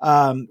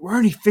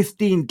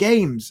 15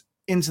 games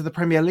into the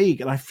Premier League,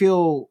 and I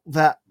feel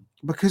that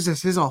because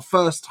this is our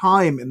first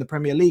time in the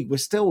Premier League,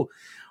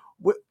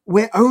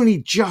 we're only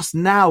just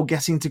now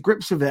getting to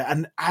grips with it.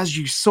 And as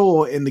you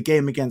saw in the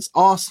game against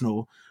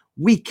Arsenal,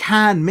 we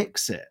can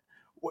mix it.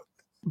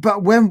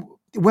 But when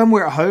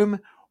we're at home,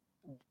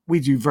 we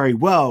do very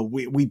well.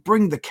 We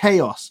bring the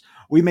chaos.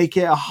 We make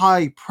it a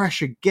high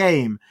pressure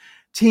game.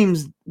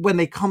 Teams, when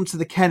they come to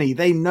the Kenny,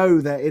 they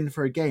know they're in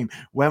for a game.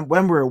 When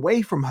we're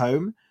away from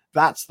home,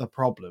 that's the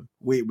problem.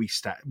 We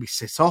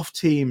sit off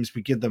teams.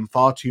 We give them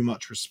far too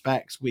much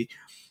respect. We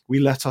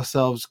let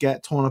ourselves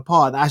get torn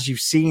apart. And as you've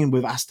seen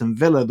with Aston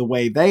Villa, the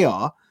way they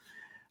are,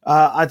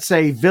 I'd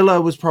say Villa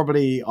was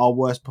probably our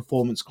worst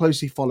performance,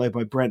 closely followed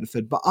by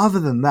Brentford. But other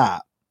than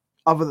that,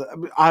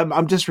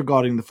 I'm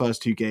disregarding the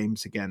first 2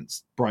 games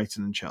against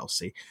Brighton and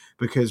Chelsea,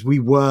 because we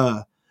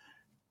were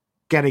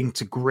getting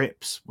to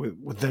grips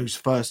with those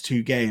first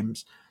 2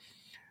 games.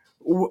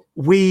 All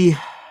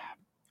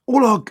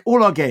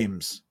our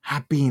games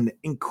have been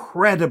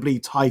incredibly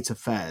tight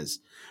affairs.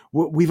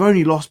 We've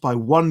only lost by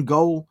 1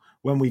 goal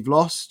when we've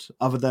lost,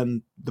 other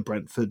than the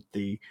Brentford,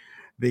 the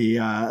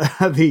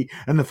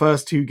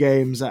first 2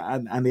 games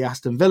and the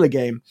Aston Villa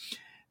game.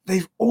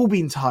 They've all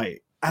been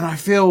tight, and I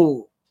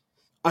feel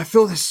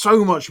there's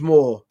so much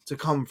more to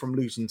come from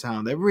Luton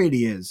Town. There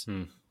really is.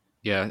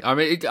 Yeah, I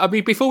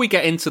mean, before we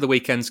get into the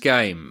weekend's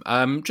game,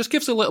 just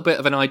give us a little bit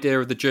of an idea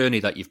of the journey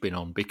that you've been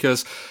on,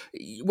 because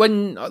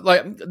when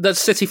there's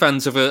City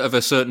fans of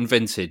a certain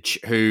vintage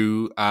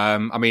who,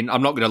 I mean,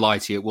 I'm not going to lie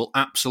to you, will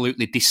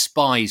absolutely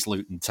despise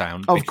Luton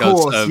Town. Of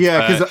course,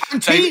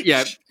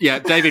 because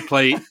David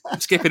Pleat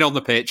skipping on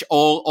the pitch,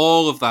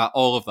 all of that.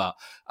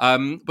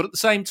 But at the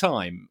same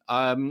time,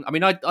 I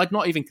mean, I'd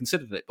not even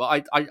considered it,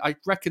 but I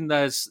reckon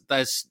there's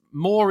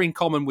more in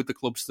common with the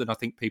clubs than I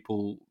think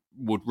people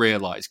would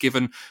realise,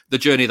 given the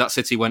journey that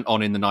City went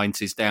on in the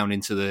 90s down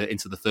into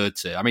the third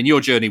tier. I mean,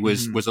 your journey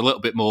was a little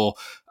bit more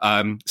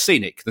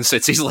scenic than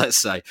City's, let's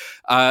say.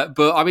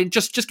 But I mean,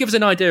 just give us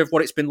an idea of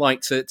what it's been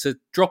like to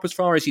drop as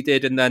far as you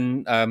did and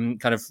then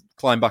kind of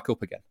climb back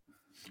up again.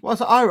 Well,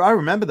 so I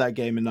remember that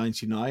game in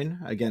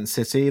 '99 against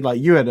City.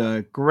 Like, you had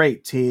a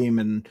great team,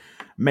 and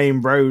Main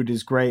Road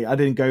is great. I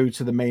didn't go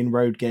to the Main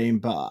Road game,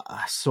 but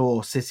I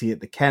saw City at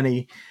the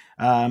Kenny.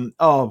 Sean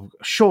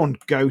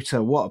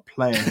Gota, what a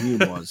player he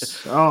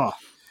was.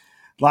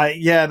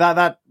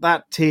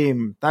 That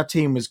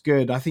team was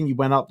good. I think he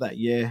went up that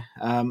year,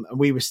 and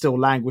we were still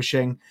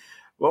languishing.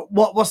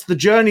 What's the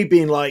journey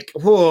been like?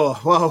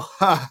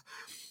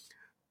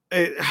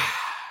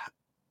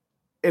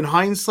 In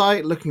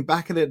hindsight, looking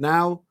back at it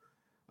now,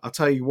 I'll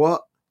tell you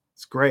what,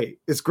 it's great.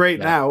 It's great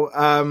now.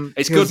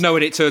 It's good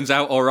knowing it turns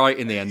out all right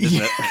in the end,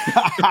 isn't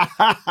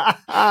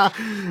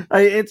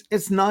it?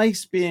 It's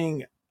nice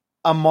being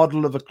a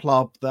model of a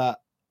club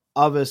that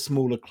other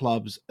smaller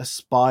clubs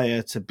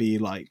aspire to be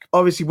like.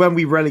 Obviously, when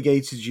we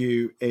relegated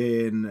you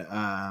in,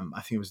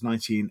 I think it was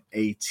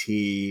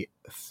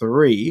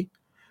 1983,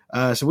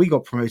 so we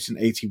got promoted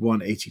in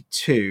 81,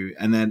 82,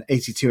 and then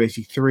 82,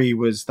 83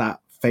 was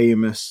that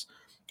famous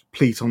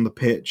Pleat on the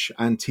pitch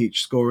and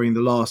Teach scoring the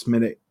last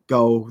minute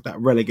goal that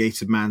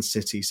relegated Man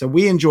City. So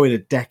we enjoyed a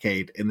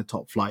decade in the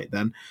top flight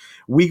then.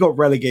 We got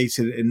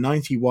relegated in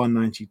 91,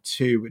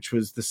 92, which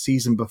was the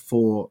season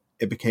before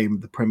it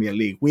became the Premier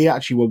League. We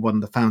actually were one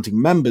of the founding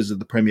members of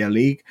the Premier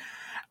League.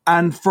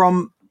 And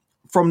from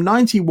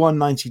 91,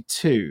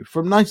 92,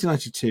 from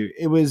 1992,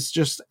 it was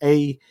just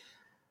it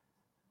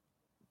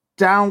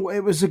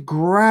was a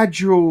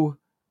gradual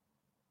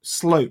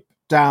slope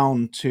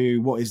down to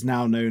what is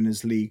now known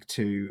as League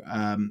Two.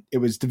 It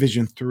was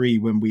Division 3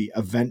 when we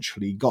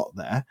eventually got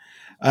there.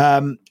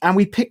 And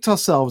we picked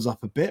ourselves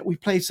up a bit. We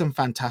played some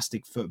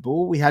fantastic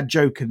football. We had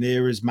Joe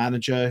Kinnear as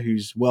manager,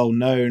 who's well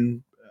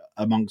known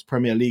amongst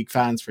Premier League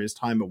fans for his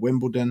time at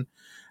Wimbledon.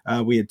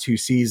 We had 2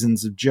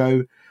 seasons of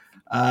Joe.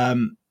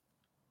 And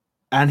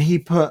he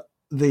put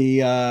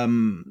the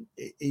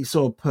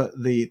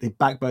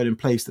backbone in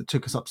place that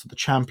took us up to the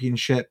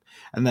Championship,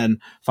 and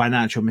then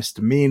financial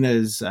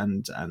misdemeanors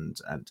and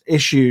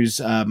issues.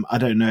 I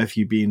don't know if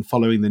you've been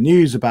following the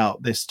news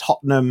about this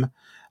Tottenham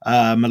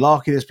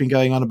malarkey that's been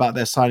going on about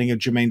their signing of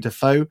Jermaine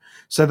Defoe.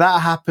 So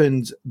that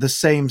happened the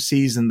same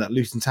season that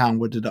Luton Town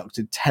were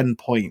deducted 10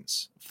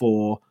 points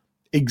for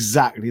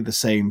exactly the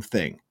same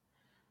thing.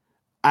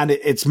 And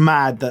it's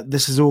mad that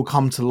this has all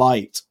come to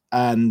light,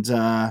 and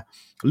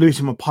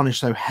Luton were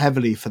punished so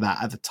heavily for that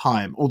at the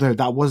time, although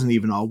that wasn't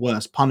even our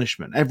worst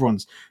punishment.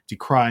 Everyone's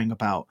decrying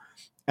about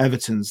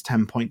Everton's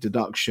 10-point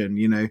deduction.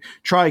 You know,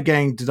 try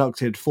getting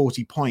deducted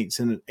 40 points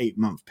in an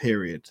 8-month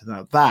period.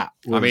 That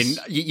was, I mean,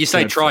 you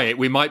say dreadful. Try it.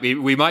 We might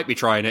be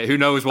trying it. Who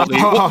knows what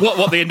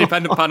the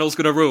independent panel's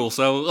going to rule?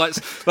 So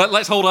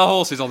let's hold our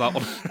horses on that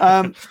one.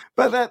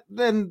 But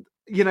then,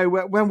 you know,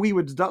 when we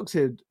were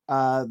deducted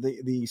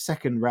the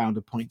second round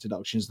of point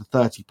deductions, the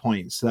 30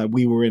 points,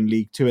 we were in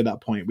League Two at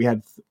that point. We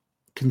had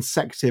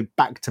consecutive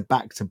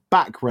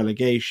back-to-back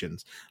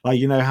relegations. Like,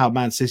 you know how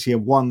Man City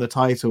have won the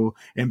title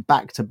in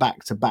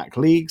back-to-back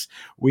leagues?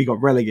 We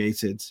got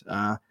relegated,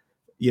 3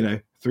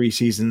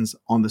 seasons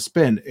on the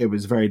spin. It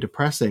was very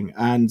depressing.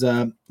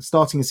 And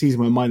starting a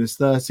season with minus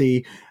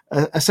 30,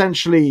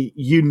 essentially,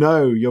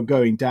 you're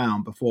going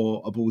down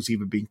before a ball's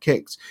even been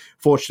kicked.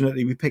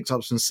 Fortunately, we picked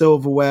up some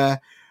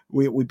silverware.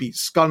 We beat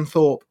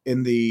Scunthorpe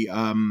in the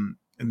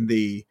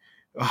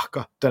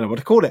don't know what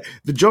to call it.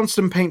 The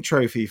Johnston Paint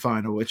Trophy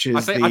final, which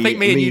is I think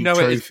me and you know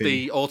trophy. It as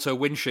the auto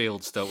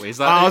windshields, don't we? Is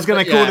that I was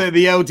going to call it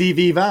the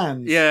LDV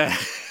vans. Yeah.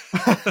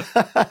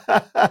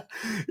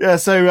 Yeah,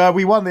 so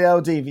we won the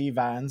LDV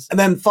vans. And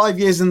then 5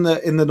 years in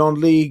the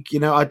non-league, you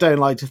know, I don't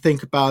like to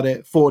think about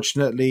it.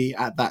 Fortunately,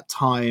 at that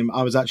time,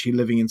 I was actually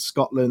living in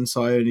Scotland,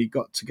 so I only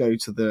got to go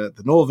to the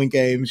Northern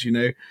games, you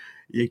know,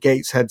 your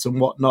Gatesheads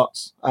and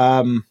whatnot.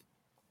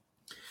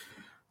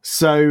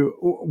 So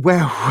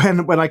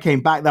when I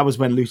came back, that was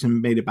when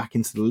Luton made it back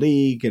into the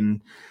league,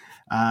 and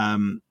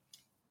then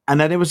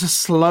it was a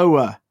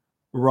slower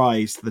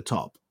rise to the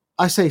top.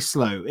 I say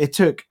slow. It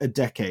took a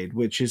decade,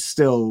 which is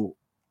still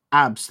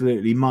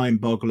absolutely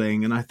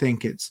mind-boggling, and I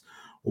think it's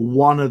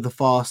one of the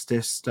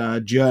fastest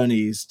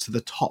journeys to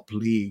the top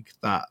league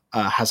that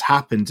has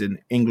happened in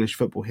English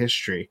football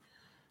history.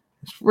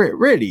 It's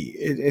really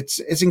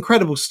it's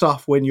incredible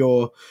stuff when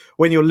you're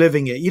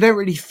living it. You don't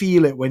really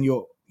feel it when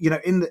you're, you know,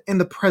 in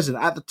the present.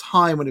 At the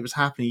time when it was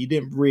happening, you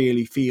didn't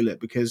really feel it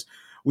because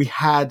we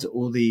had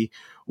all the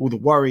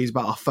worries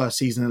about our first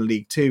season in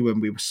League Two when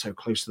we were so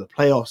close to the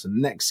playoffs, and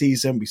next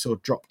season we sort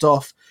of dropped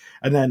off,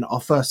 and then our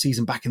first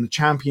season back in the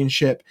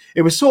Championship,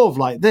 it was sort of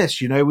like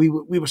this, you know, we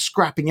were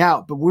scrapping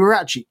out, but we were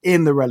actually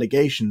in the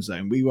relegation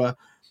zone. We were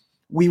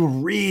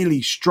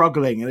really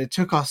struggling, and it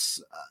took us,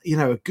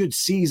 a good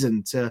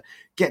season to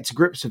get to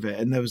grips with it.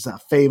 And there was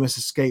that famous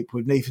escape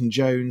with Nathan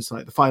Jones,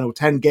 like the final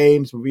 10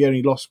 games where we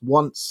only lost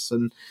once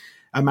and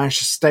managed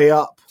to stay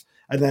up.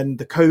 And then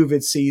the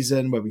COVID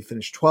season where we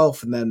finished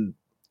 12th, and then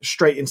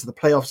straight into the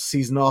playoffs the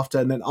season after,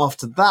 and then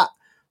after that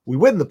we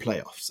win the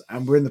playoffs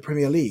and we're in the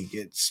Premier League.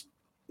 It's,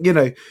 you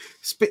know,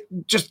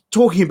 just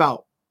talking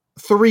about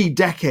 3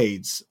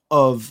 decades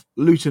of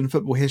Luton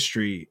football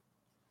history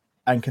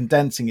and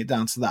condensing it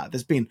down to that.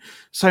 There's been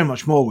so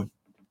much more with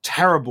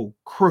terrible,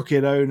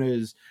 crooked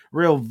owners,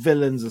 real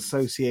villains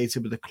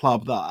associated with the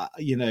club that,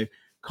 you know,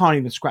 can't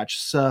even scratch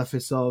the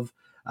surface of.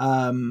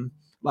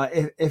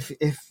 Like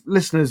if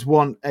listeners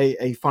want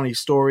a funny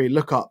story,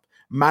 look up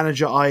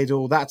Manager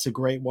Idol. That's a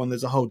great one.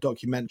 There's a whole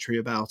documentary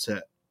about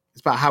it.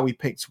 It's about how we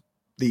picked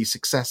the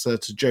successor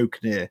to Joe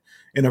Kinnear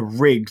in a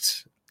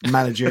rigged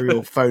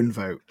managerial phone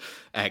vote.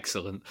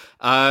 Excellent.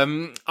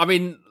 I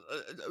mean,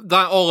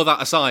 all of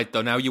that aside,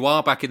 though, now you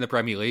are back in the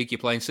Premier League. You're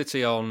playing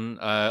City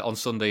on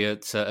Sunday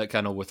at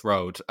Kenilworth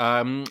Road.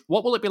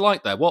 What will it be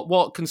like there?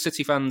 What can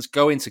City fans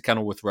go into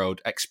Kenilworth Road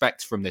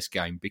expect from this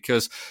game?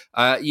 Because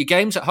your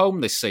games at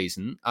home this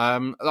season, I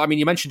mean,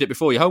 you mentioned it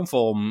before. Your home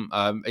form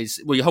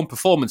your home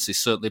performances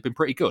certainly have been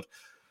pretty good.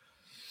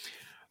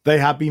 They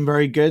have been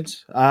very good.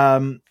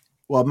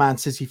 Well, Man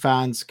City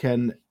fans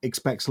can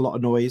expect a lot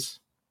of noise.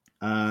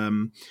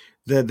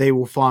 They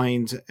will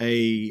find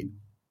an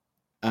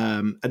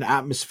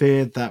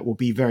atmosphere that will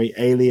be very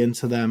alien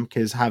to them,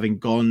 because having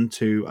gone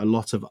to a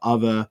lot of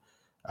other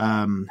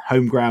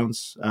home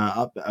grounds,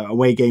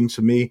 away games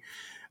for me,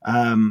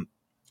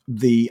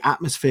 the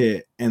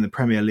atmosphere in the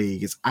Premier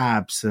League is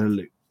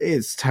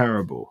it's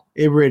terrible.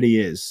 It really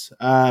is.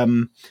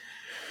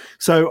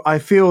 So I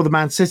feel the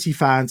Man City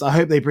fans, I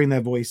hope they bring their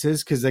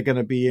voices, because they're going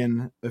to be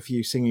in a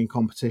few singing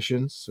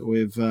competitions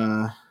with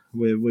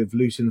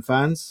Luton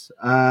fans.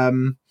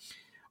 On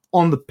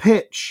the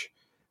pitch,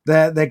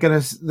 they're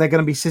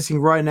gonna be sitting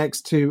right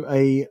next to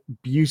a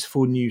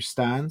beautiful new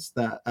stands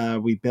that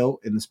we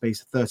built in the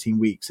space of 13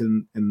 weeks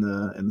in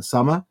the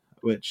summer,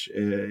 which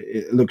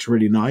it looks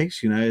really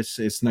nice. You know,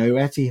 it's no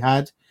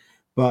Etihad,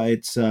 but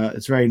it's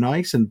very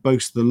nice and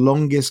boasts the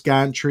longest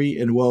gantry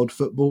in world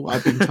football,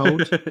 I've been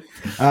told.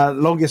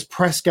 Longest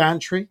press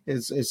gantry.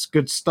 It's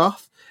good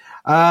stuff.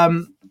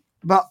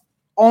 But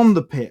on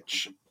the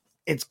pitch,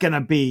 it's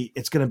gonna be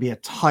a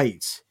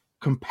tight,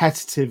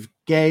 competitive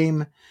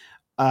game.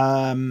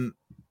 We're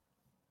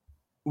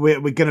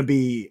gonna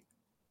be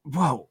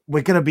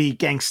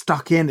getting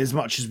stuck in as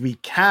much as we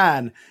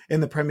can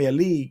in the Premier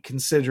League,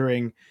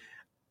 considering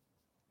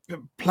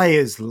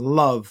players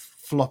love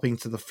flopping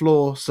to the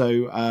floor.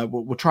 So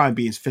we'll try and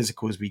be as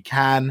physical as we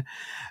can.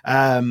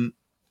 They're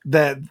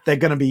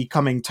going to be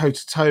coming toe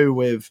to toe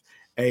with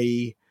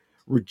a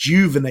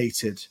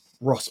rejuvenated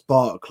Ross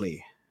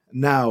Barkley.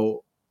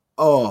 Now,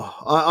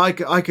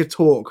 I could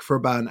talk for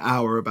about an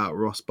hour about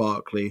Ross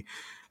Barkley.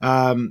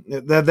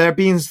 There have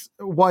been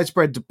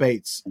widespread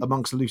debates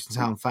amongst the Luton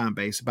Town fan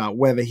base about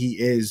whether he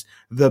is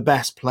the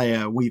best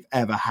player we've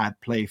ever had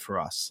play for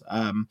us.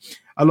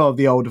 A lot of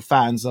the older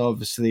fans are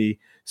obviously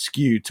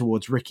skewed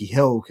towards Ricky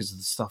Hill because of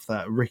the stuff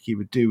that Ricky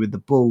would do with the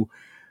ball.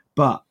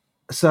 But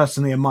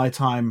certainly in my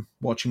time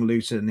watching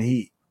Luton,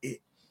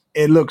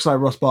 it looks like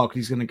Ross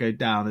Barkley's going to go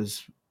down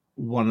as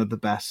one of the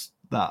best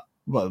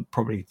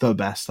probably the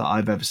best that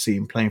I've ever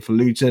seen playing for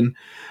Luton.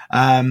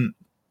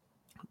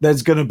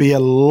 There's going to be a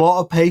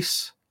lot of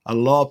pace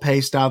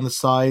down the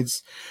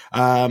sides.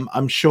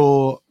 I'm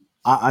sure,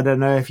 I don't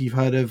know if you've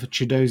heard of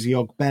Chidozie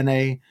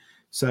Ogbene.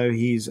 So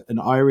he's an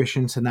Irish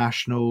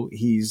international.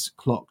 He's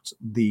clocked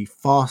the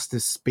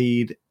fastest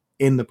speed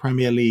in the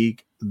Premier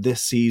League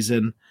this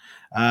season.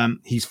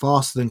 He's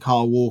faster than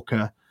Kyle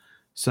Walker.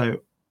 So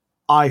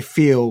I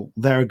feel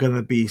there are going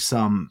to be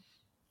some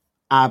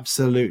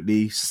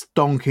absolutely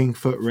stonking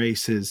foot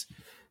races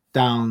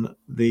down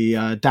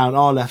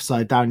our left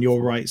side, down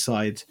your right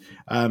side.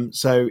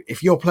 So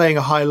if you're playing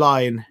a high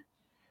line,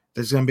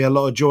 there's going to be a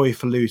lot of joy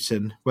for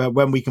Luton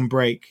when we can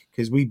break,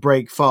 because we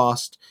break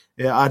fast.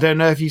 Yeah, I don't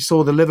know if you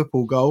saw the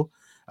Liverpool goal,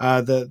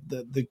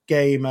 the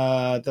game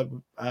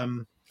that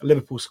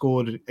Liverpool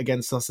scored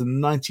against us in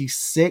the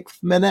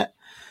 96th minute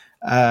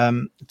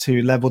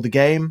to level the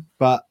game,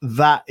 but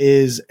that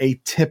is a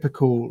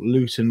typical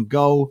Luton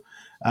goal.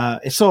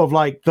 It's sort of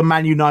like the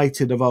Man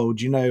United of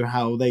old. You know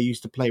how they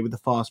used to play with the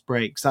fast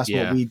breaks? That's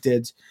what we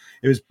did.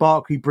 It was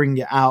Barkley bringing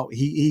it out.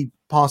 He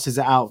passes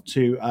it out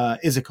to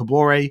Issa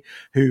Kabore,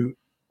 who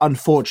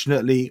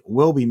unfortunately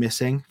will be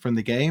missing from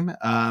the game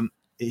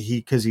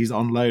because he's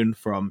on loan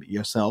from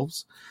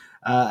yourselves.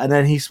 And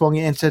then he swung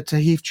it into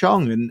Tahith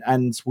Chong,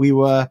 and we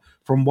were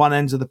from one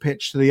end of the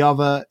pitch to the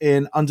other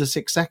in under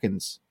 6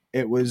 seconds.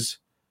 It was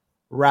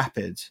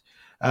rapid.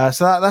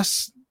 So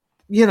that's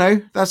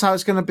how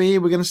it's going to be.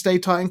 We're going to stay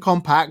tight and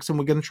compact, and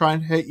we're going to try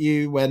and hit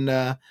you when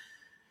we're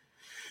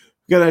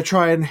going to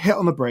try and hit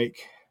on the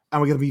break,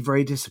 and we're going to be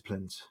very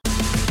disciplined.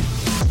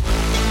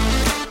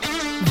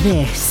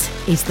 This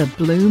is the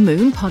Blue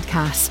Moon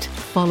Podcast.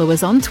 Follow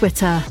us on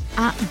Twitter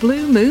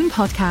 @Blue Moon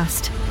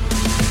Podcast.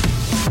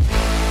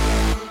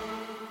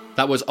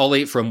 That was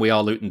Ollie from We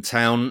Are Luton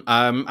Town.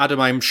 Adam,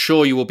 I'm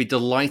sure you will be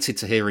delighted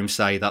to hear him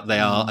say that they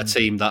are a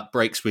team that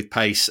breaks with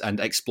pace and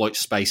exploits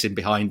space in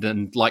behind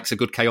and likes a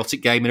good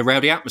chaotic game in a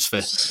rowdy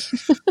atmosphere.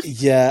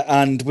 Yeah,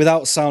 and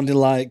without sounding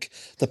like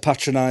the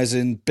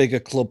patronising bigger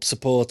club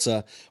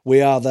supporter,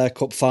 we are their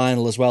cup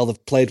final as well.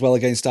 They've played well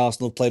against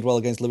Arsenal, played well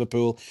against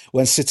Liverpool.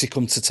 When City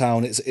come to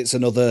town, it's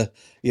another,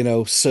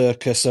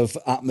 circus of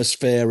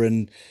atmosphere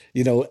and,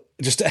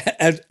 just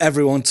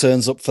everyone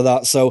turns up for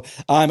that. So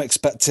I'm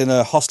expecting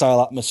a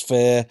hostile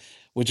atmosphere.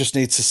 We just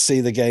need to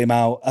see the game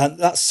out. And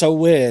that's so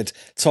weird,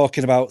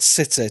 talking about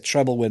City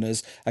treble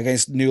winners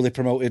against newly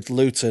promoted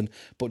Luton,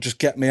 but just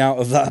get me out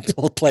of that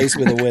place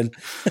with a win.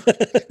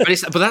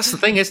 But that's the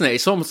thing, isn't it?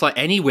 It's almost like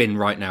any win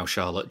right now,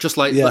 Charlotte. Just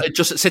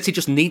City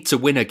just need to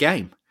win a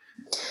game.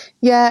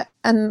 Yeah,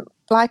 and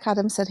like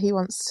Adam said, he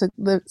wants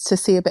to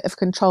see a bit of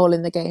control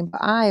in the game, but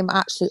I'm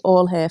actually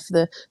all here for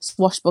the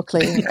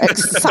swashbuckling,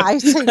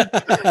 exciting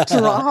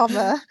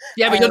drama.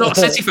 Yeah, but you're not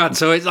a City fan,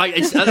 so it's like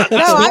that's not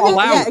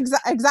allowed. Yeah,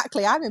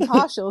 exactly. I'm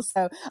impartial,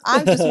 so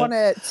I just want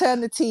to turn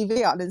the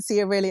TV on and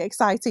see a really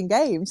exciting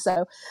game.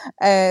 So,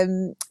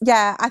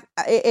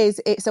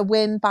 it's a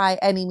win by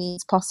any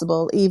means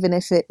possible, even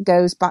if it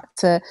goes back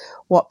to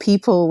what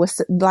people were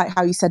like,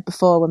 how you said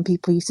before, when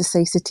people used to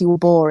say City were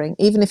boring.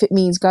 Even if it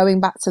means going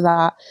back to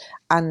that.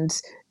 And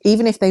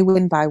even if they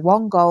win by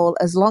 1 goal,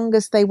 as long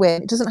as they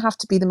win, it doesn't have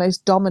to be the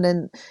most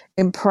dominant,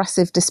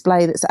 impressive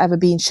display that's ever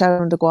been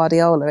shown under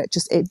Guardiola.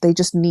 They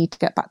just need to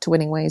get back to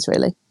winning ways,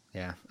 really.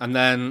 Yeah, and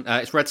then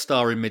it's Red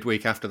Star in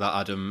midweek after that,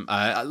 Adam.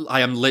 I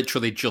am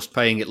literally just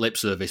paying it lip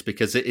service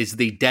because it is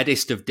the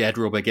deadest of dead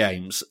rubber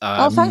games.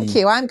 Thank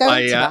you. I'm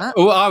going to that.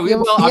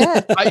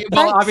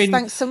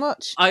 Thanks so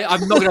much.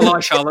 I'm not going to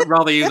lie, Charlotte,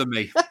 rather you than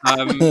me.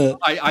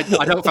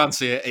 I don't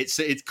fancy it.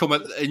 It's come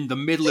in the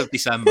middle of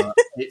December.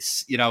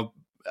 It's,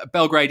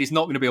 Belgrade is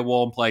not going to be a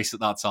warm place at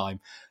that time.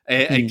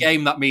 A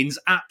game that means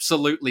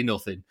absolutely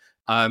nothing.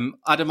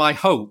 Adam, I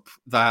hope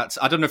that,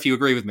 I don't know if you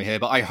agree with me here,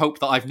 but I hope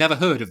that I've never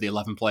heard of the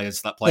 11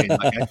 players that play in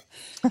that game.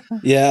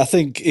 Yeah, I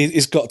think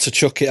he's got to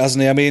chuck it,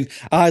 hasn't he? I mean,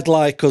 I'd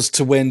like us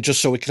to win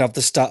just so we can have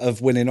the stat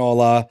of winning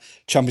all our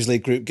Champions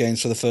League group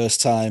games for the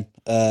first time.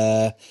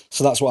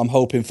 So that's what I'm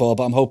hoping for,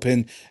 but I'm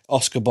hoping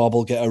Oscar Bob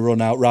will get a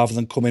run out rather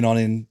than coming on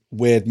in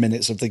weird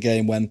minutes of the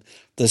game when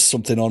there's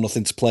something or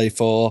nothing to play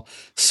for.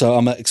 So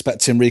I'm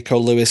expecting Rico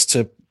Lewis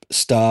to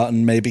start,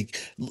 and maybe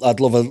I'd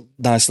love a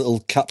nice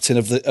little captain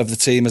of the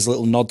team as a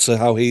little nod to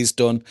how he's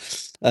done.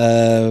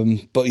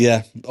 But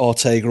yeah,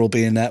 Ortega will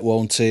be in net,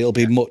 won't he? It'll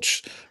be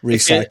much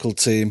recycled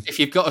team. If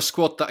you've got a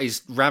squad that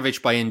is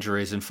ravaged by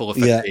injuries and full of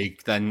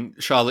fatigue, then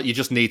Charlotte, you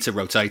just need to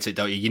rotate it,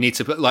 don't you? You need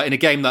to, like in a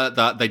game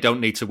that they don't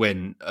need to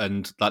win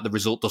and that the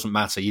result doesn't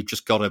matter, you've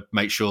just got to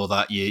make sure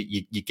that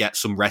you get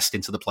some rest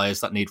into the players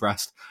that need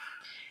rest.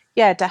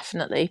 Yeah,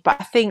 definitely. But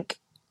I think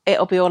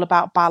it'll be all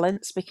about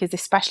balance, because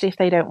especially if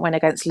they don't win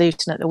against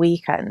Luton at the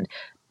weekend,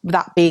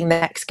 that being the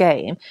next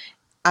game,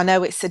 I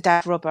know it's a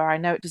dead rubber. I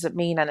know it doesn't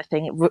mean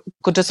anything.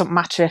 It doesn't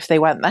matter if they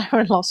went there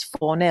and lost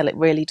 4-0. It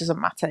really doesn't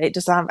matter. It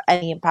doesn't have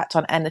any impact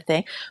on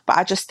anything. But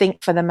I just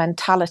think for the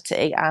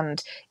mentality,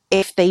 and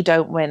if they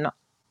don't win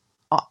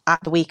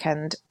at the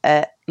weekend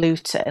at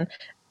Luton,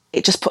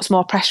 it just puts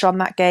more pressure on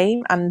that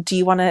game. And do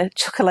you want to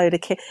chuck a load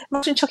of kids?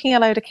 Imagine chucking a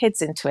load of kids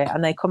into it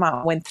and they come out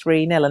and win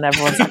 3-0 and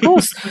everyone's like,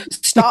 oh,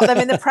 start them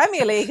in the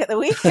Premier League at the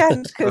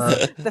weekend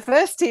because the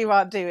first team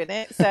aren't doing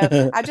it.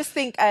 So I just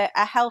think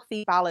a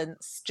healthy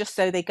balance, just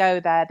so they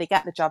go there, they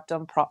get the job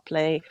done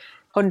properly,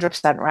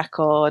 100%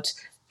 record,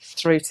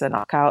 through to the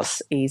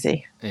knockouts,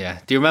 easy. Yeah.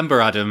 Do you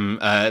remember, Adam,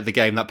 the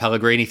game that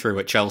Pellegrini threw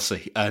at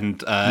Chelsea? And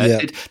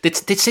did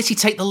City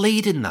take the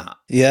lead in that?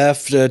 Yeah,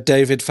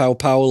 David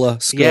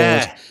Paula scored.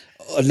 Yeah.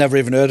 I'd never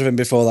even heard of him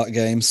before that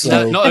game.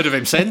 So not heard of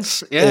him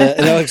since. Yeah,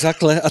 no,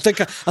 exactly. I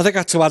think I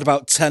had to add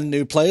about 10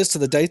 new players to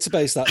the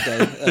database that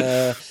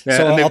day.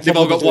 So they've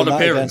all got one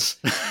appearance.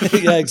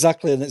 Yeah,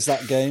 exactly, and it's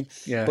that game.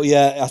 Yeah, but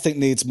yeah, I think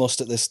needs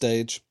must at this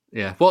stage.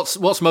 Yeah,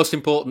 what's most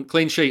important,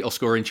 clean sheet or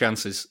scoring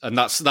chances? And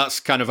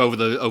that's kind of over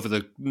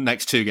the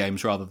next 2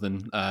 games rather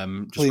than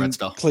just Red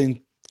Star.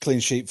 Clean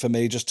sheet for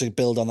me, just to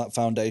build on that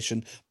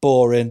foundation.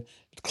 Boring,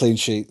 clean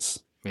sheets.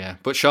 Yeah,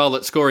 but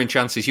Charlotte, scoring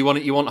chances. You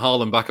want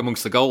Haaland back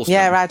amongst the goals.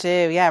 Yeah, I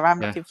do. Yeah,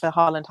 I'm looking for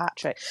Haaland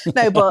hat-trick.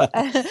 No, but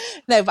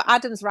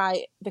Adam's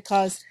right,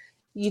 because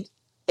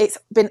it's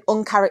been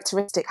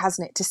uncharacteristic,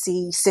 hasn't it, to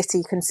see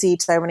City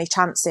concede so many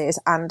chances,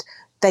 and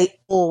they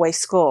always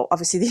score.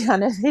 Obviously, they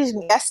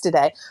didn't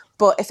yesterday,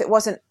 but if it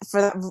wasn't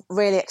for that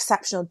really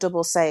exceptional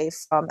double save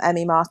from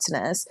Emi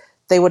Martinez,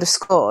 they would have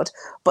scored.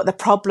 But the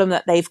problem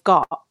that they've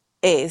got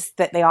is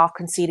that they are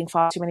conceding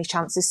far too many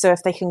chances. So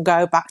if they can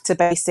go back to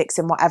basics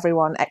and what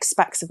everyone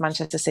expects of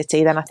Manchester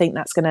City, then I think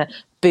that's going to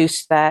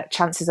boost their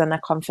chances and their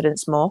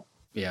confidence more.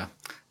 Yeah.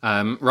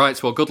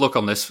 Right, well, good luck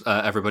on this,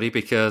 everybody,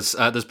 because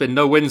there's been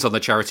no wins on the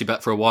charity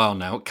bet for a while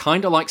now,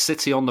 kind of like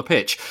City on the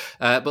pitch.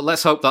 But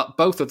let's hope that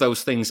both of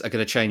those things are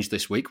going to change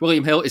this week.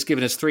 William Hill is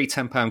giving us 3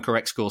 £10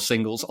 correct score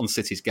singles on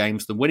City's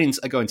games. The winnings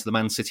are going to the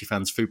Man City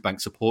Fans Food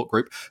Bank Support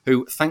Group,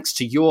 who, thanks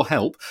to your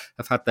help,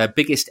 have had their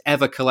biggest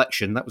ever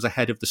collection. That was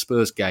ahead of the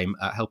Spurs game,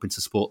 helping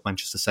to support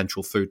Manchester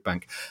Central Food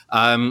Bank.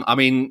 I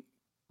mean,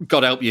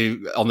 God help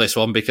you on this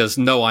one, because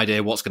no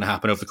idea what's going to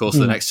happen over the course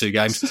of the next 2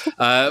 games.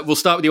 We'll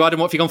start with you, Adam.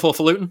 What have you gone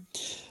for Luton?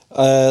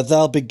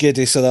 They'll be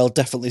giddy, so they'll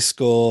definitely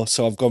score.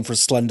 So I've gone for a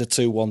slender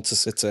 2-1 to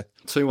City.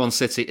 2-1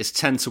 City is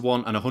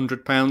 10-1 and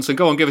 £100. And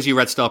go on, give us your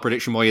Red Star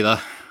prediction while you're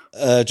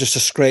there. Just a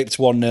scraped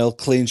 1-0,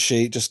 clean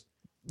sheet. Just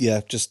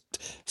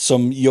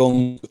some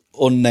young,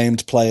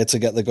 unnamed player to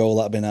get the goal.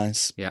 That'd be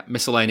nice. Yeah,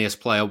 miscellaneous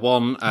player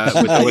 1 with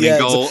the winning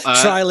goal.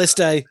 Trialist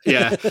day.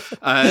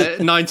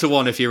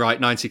 9-1 if you're right,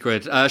 90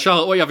 quid.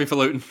 Charlotte, what are you having for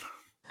Luton?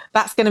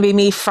 That's going to be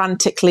me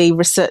frantically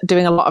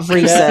doing a lot of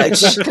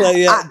research.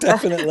 Definitely.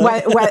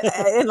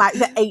 In like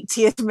the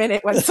 80th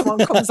minute when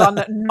someone comes on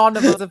that none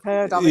of us have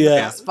heard of in the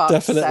press box.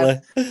 Definitely.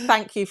 So,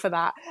 thank you for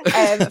that.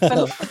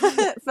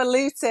 For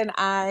Luton,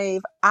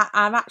 I'm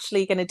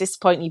actually going to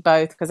disappoint you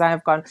both, because I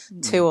have gone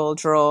 2-2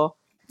 draw.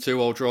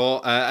 2-2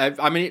 draw.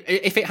 I mean,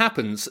 if it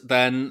happens,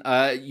 then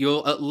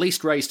you'll at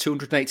least raise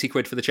 280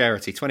 quid for the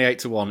charity.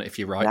 28-1 if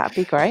you're right. That'd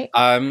be great.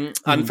 And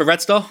for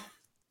Red Star?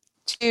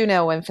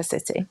 2-0 win for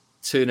City.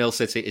 2-0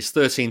 City is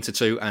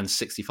 13-2 and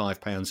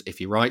 £65 if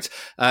you're right.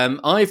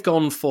 I've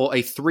gone for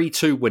a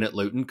 3-2 win at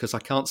Luton, because I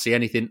can't see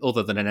anything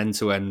other than an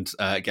end-to-end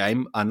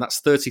game, and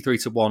that's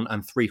 33-1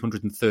 and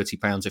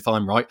 £330 if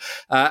I'm right.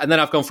 And then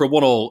I've gone for a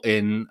 1-1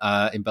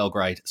 in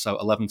Belgrade, so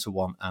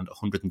 11-1 and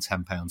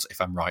 £110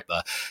 if I'm right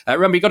there.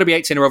 Remember, you've got to be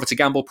 18 or over to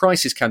gamble.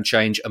 Prices can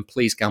change, and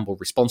please gamble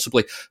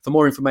responsibly. For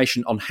more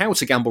information on how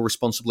to gamble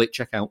responsibly,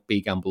 check out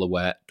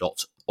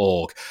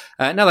begambleaware.org.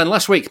 Now then,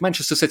 last week,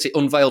 Manchester City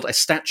unveiled a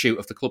statue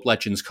of the club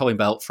legends Colin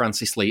Bell,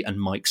 Francis Lee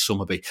and Mike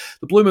Summerbee.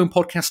 The Blue Moon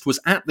podcast was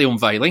at the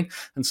unveiling,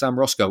 and Sam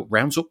Roscoe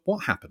rounds up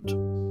what happened.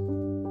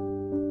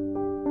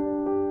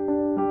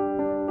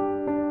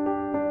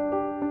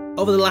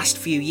 Over the last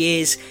few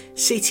years,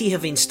 City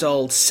have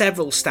installed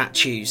several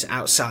statues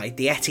outside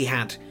the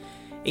Etihad.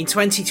 In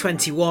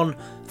 2021,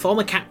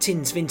 former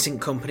captains Vincent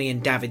Kompany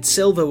and David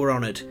Silva were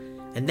honoured,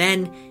 and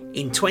then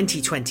in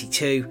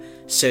 2022,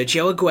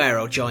 Sergio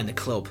Aguero joined the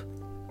club.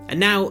 And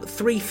now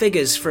 3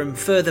 figures from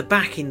further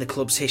back in the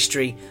club's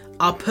history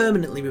are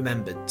permanently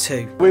remembered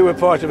too. We were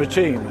part of a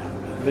team,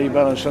 Lee,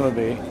 Bell and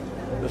Summerbee.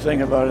 The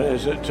thing about it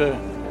is that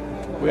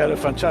we had a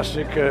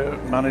fantastic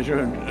manager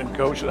and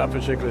coach at that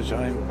particular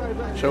time,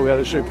 so we had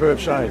a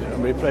superb side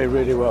and we played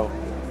really well.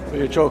 But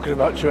you're talking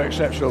about 2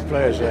 exceptional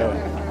players there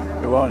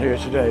who aren't here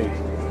today,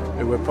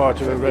 who were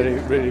part of a really,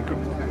 really good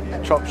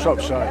top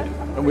side.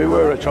 And we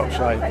were a top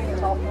side.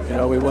 You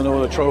know, we won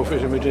all the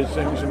trophies and we did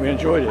things and we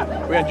enjoyed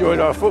it. We enjoyed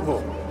our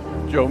football.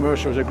 Joe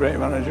Mercer was a great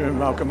manager and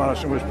Malcolm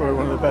Allison was probably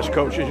one of the best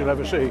coaches you'll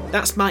ever see.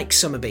 That's Mike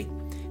Summerbee.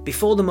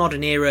 Before the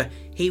modern era,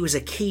 he was a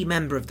key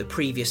member of the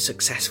previous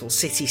successful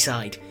City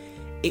side.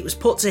 It was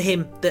put to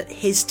him that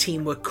his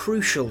team were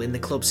crucial in the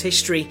club's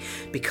history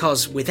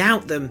because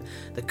without them,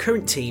 the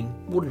current team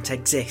wouldn't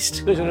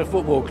exist. This is a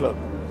football club,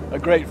 a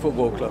great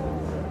football club.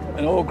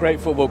 And all great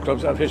football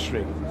clubs have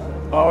history.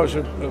 Ours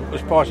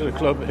was part of the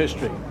club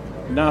history.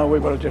 Now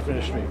we've got a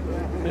different history.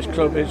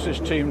 This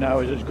team now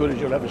is as good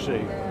as you'll ever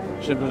see.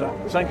 Simple as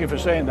that. Thank you for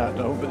saying that,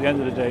 though. But at the end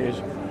of the day,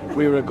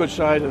 we were a good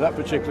side at that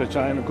particular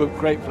time,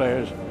 great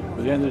players. But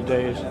at the end of the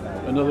day,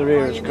 another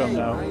era's come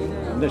now,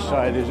 and this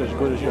side is as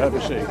good as you'll ever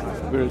see.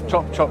 We're a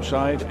top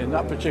side in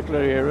that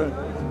particular era.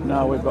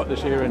 Now we've got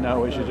this era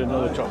now, which is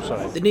another top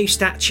side. The new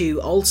statue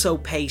also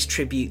pays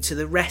tribute to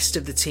the rest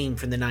of the team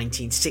from the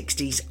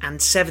 1960s and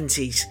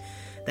 70s.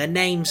 Their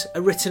names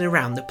are written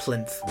around the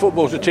plinth.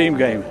 Football's a team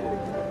game,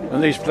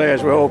 and these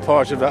players were all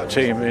part of that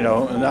team, you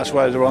know, and that's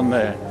why they're on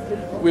there.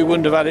 We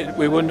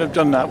wouldn't have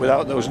done that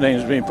without those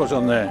names being put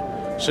on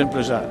there. Simple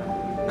as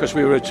that. Because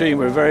we were a team,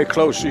 we were very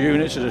close to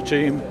units as a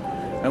team,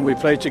 and we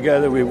played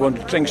together, we won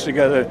things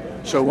together,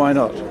 so why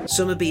not?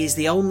 Summerbee is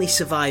the only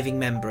surviving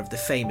member of the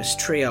famous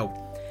trio.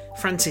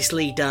 Francis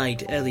Lee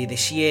died earlier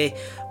this year,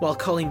 while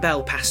Colin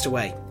Bell passed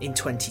away in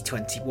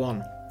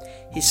 2021.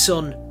 His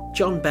son,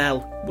 John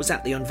Bell, was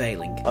at the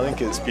unveiling. I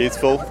think it's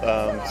beautiful,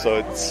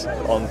 so it's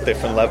on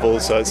different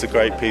levels, so it's a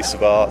great piece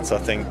of art. I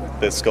think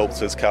the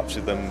sculptors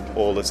captured them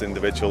all as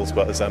individuals,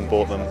 but has then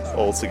brought them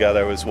all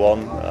together as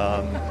one.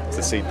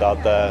 To see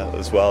Dad there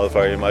as well,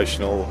 very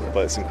emotional,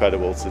 but it's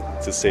incredible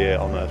to see it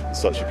on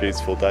such a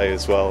beautiful day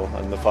as well.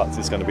 And the fact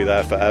it's going to be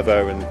there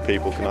forever and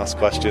people can ask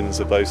questions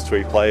of those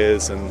 3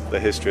 players and the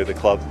history of the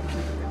club.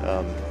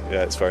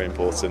 Yeah, it's very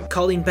important.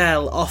 Colin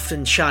Bell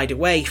often shied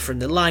away from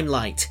the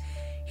limelight.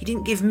 He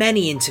didn't give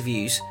many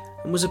interviews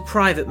and was a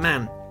private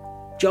man.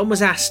 John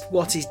was asked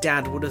what his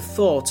dad would have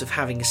thought of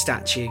having a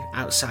statue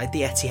outside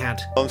the Etihad.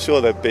 I'm sure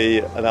there'd be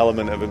an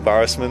element of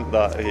embarrassment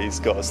that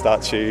he's got a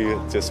statue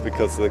just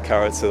because of the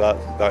character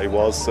that he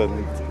was,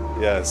 and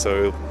yeah,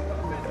 so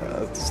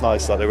it's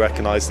nice that they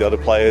recognise the other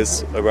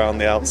players around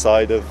the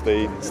outside of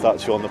the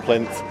statue on the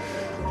plinth.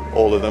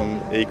 All of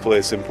them equally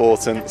as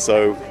important,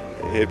 so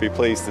he'd be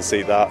pleased to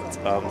see that.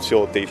 I'm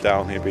sure deep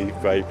down he'd be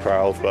very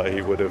proud, but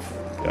he would have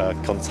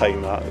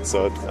contained that,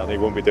 and he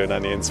wouldn't be doing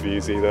any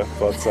interviews either.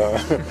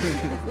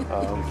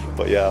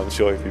 But yeah, I'm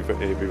sure he'd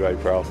be very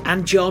proud.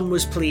 And John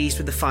was pleased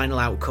with the final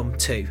outcome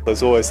too.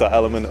 There's always that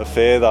element of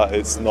fear that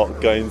it's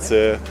not going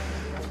to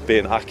be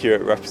an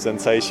accurate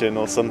representation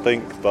or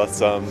something, but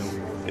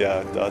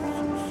yeah,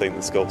 I think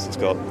the sculptor's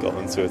got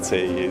them to a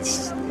T.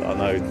 I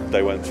know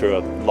they went through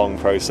a long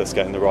process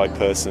getting the right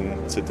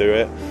person to do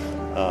it,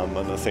 and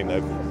I think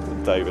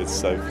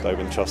they've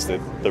entrusted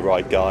the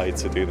right guy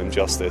to do them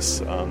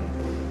justice.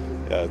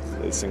 Yeah,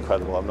 it's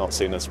incredible. I've not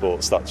seen a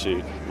sports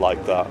statue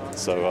like that,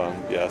 so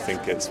yeah, I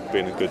think it's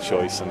been a good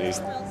choice, and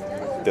he's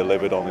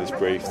delivered on his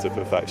brief to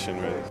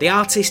perfection, really. The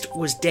artist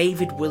was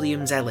David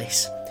Williams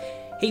Ellis.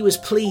 He was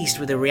pleased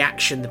with the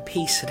reaction the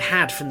piece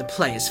had from the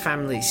players'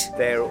 families.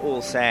 They're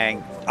all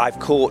saying, I've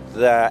caught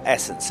the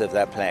essence of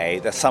their play,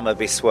 the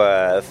Summerby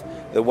swerve,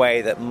 the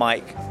way that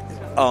Mike's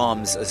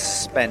arms are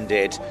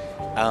suspended,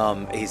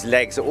 his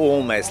legs are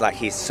almost like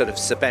he's sort of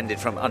suspended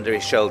from under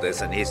his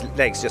shoulders, and his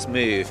legs just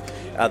move.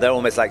 They're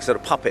almost like sort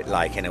of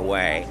puppet-like in a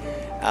way.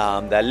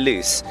 They're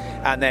loose.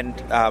 And then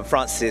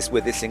Francis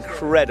with this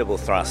incredible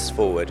thrust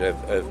forward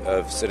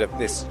of sort of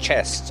this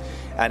chest.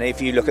 And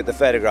if you look at the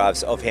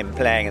photographs of him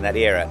playing in that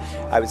era,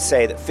 I would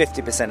say that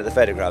 50% of the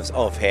photographs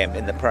of him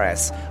in the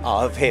press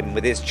are of him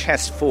with his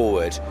chest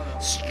forward,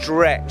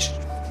 stretched,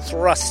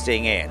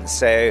 thrusting in.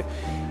 So,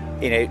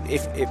 you know,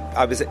 if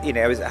I was, you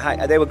know,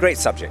 they were great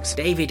subjects.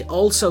 David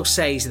also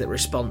says that the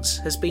response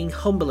has been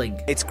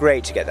humbling. It's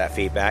great to get that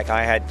feedback.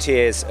 I had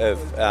tears of,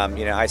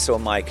 you know, I saw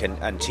Mike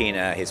and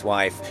Tina, his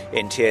wife,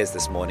 in tears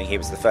this morning. He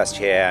was the first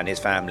here, and his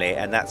family,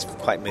 and that's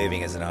quite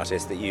moving as an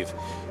artist, that you've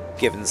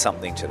given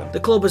something to them. The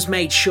club has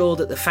made sure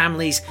that the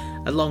families,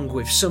 along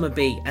with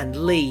Summerby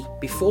and Lee,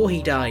 before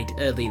he died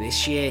early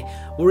this year,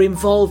 were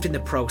involved in the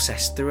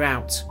process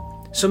throughout.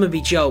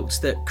 Summerby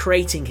joked that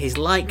creating his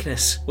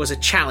likeness was a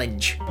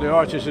challenge. The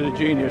artist is a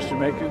genius to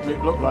make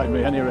it look like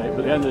me, anyway. But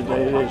at the end of the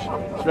day,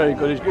 it's very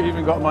good. He's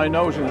even got my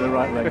nose in the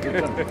right length.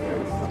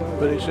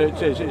 But it's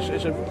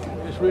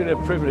really a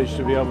privilege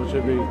to be able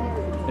to be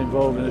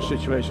involved in a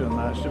situation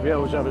like that. To be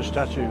able to have a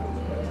statue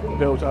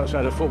built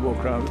outside a football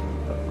ground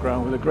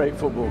with a great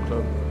football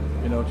club.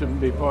 You know, to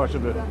be part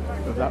of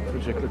that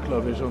particular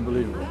club is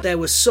unbelievable. There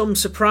were some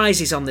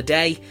surprises on the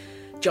day.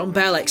 John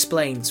Bell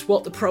explains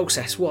what the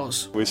process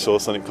was. We saw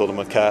something called a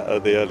maquette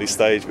at the early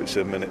stage, which is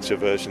a miniature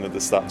version of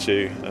the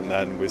statue, and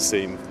then we've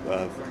seen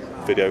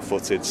video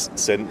footage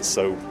since,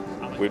 so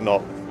we've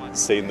not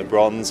seen the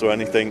bronze or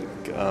anything.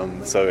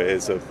 So it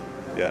is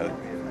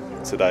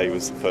today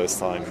was the first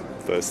time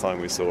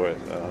we saw it.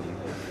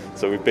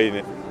 So we've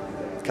been.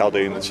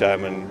 Khaldoon, the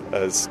chairman,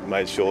 has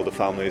made sure the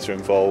families are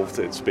involved.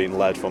 It's been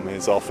led from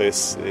his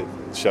office. It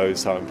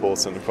shows how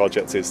important the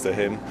project is to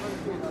him.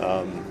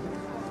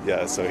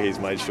 So he's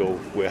made sure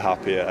we're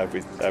happy at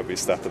every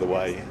step of the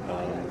way.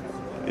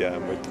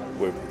 And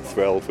we're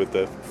thrilled with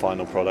the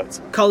final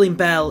product. Colin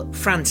Bell,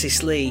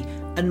 Francis Lee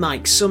and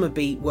Mike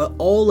Summerby were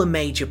all a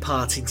major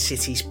part in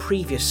City's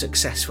previous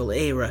successful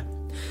era.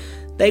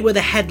 They were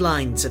the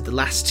headlines of the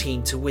last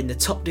team to win the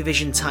top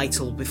division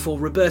title before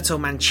Roberto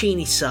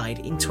Mancini's side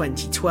in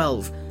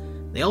 2012.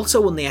 They also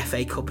won the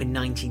FA Cup in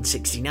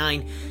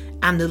 1969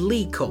 and the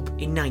League Cup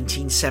in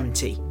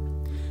 1970.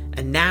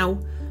 And now,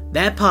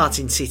 their part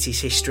in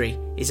City's history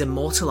is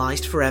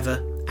immortalised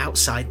forever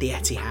outside the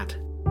Etihad.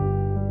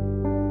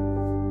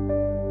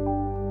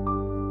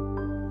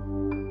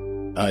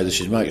 Hi, this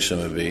is Mike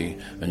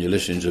Summerby, and you're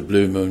listening to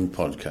Blue Moon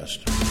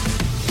Podcast.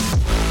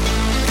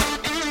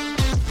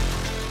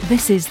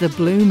 This is the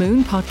Blue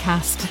Moon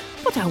Podcast.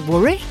 But don't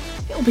worry,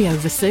 it'll be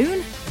over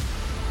soon.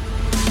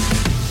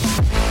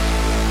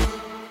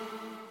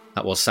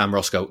 That was Sam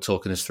Roscoe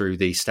talking us through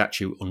the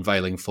statue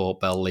unveiling for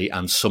Bell, Lee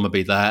and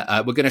Summerby there.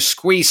 We're going to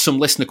squeeze some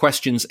listener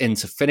questions in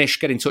to finish.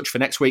 Get in touch for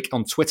next week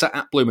on Twitter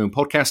at Blue Moon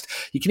Podcast.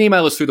 You can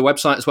email us through the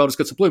website as well. Just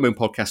go to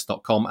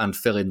bluemoonpodcast.com and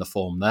fill in the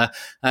form there.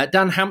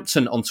 Dan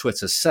Hampton on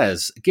Twitter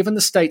says, given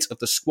the state of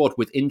the squad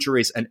with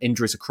injuries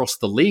across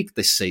the league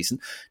this season,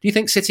 do you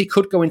think City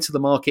could go into the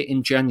market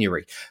in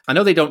January? I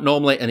know they don't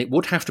normally, and it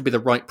would have to be the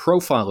right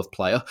profile of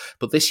player,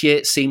 but this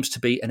year seems to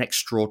be an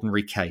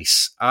extraordinary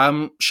case.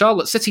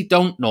 Charlotte, City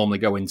don't normally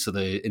go into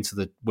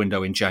the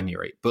window in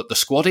January, but the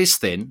squad is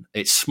thin.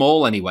 It's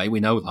small anyway. We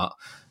know that.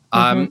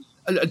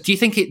 Do you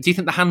think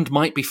the hand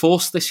might be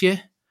forced this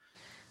year?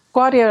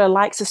 Guardiola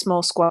likes a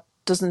small squad,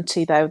 doesn't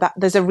he? Though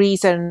there's a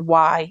reason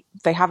why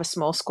they have a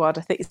small squad.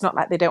 I think it's not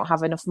like they don't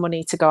have enough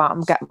money to go out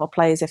and get more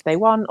players if they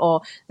want, or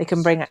they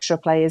can bring extra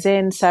players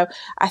in. So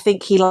I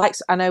think he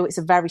likes. I know it's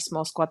a very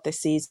small squad this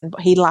season,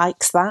 but he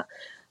likes that.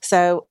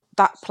 So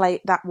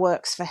that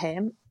works for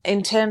him.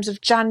 In terms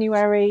of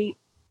January,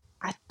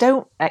 I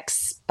don't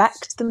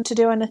expect them to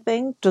do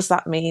anything. Does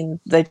that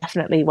mean they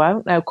definitely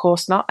won't? No, of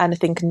course not.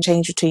 Anything can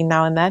change between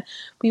now and then.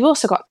 But you've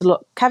also got to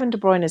look, Kevin De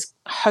Bruyne is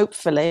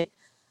hopefully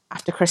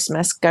after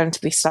Christmas, going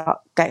to be start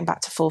getting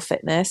back to full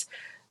fitness.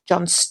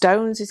 John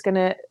Stones is going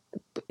to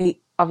be,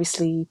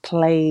 obviously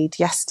played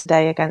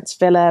yesterday against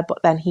Villa, but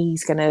then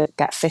he's going to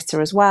get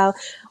fitter as well.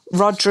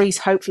 Rodri's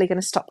hopefully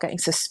going to stop getting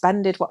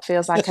suspended, what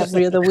feels like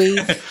every other week.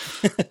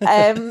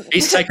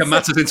 He's taken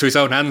matters into his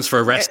own hands for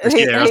a rest this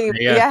year, hasn't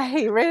he? Yeah,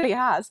 he really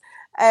has.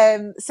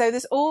 So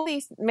there's all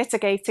these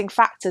mitigating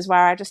factors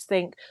where I just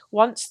think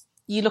once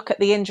you look at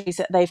the injuries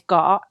that they've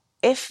got,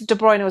 if De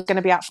Bruyne was going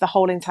to be out for the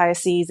whole entire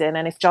season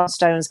and if John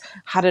Stones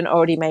hadn't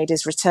already made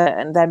his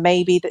return, then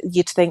maybe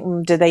you'd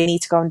think, do they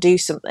need to go and do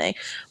something?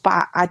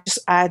 But I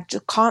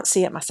just can't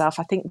see it myself.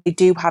 I think they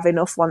do have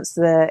enough once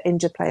the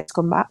injured players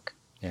come back.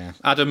 Yeah,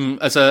 Adam,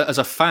 as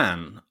a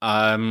fan,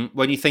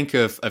 when you think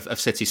of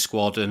City's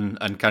squad and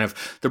kind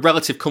of the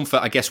relative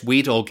comfort, I guess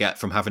we'd all get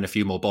from having a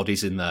few more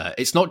bodies in there.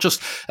 It's not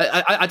just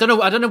I don't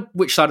know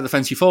which side of the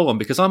fence you fall on,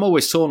 because I'm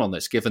always torn on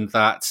this. Given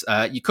that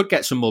you could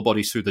get some more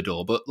bodies through the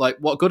door, but like,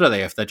 what good are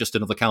they if they're just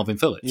another Calvin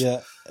Phillips?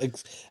 Yeah,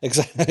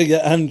 exactly.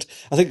 Yeah, and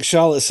I think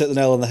Charlotte's hit the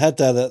nail on the head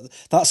there.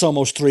 That's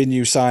almost 3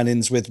 new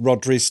signings with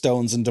Rodri,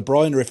 Stones, and De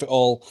Bruyne if it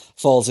all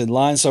falls in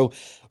line. So.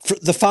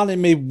 The fan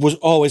in me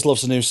always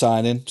loves a new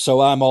signing,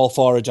 so I'm all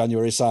for a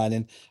January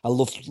signing. I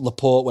loved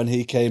Laporte when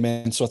he came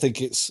in, so I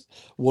think it's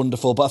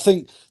wonderful. But I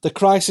think the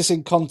crisis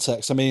in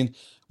context, I mean,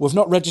 we've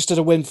not registered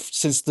a win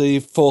since the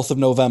 4th of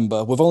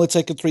November. We've only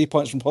taken 3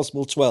 points from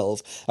possible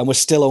 12, and we're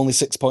still only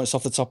 6 points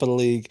off the top of the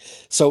league.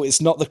 So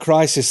it's not the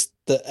crisis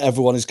that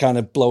everyone is kind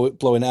of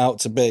blowing up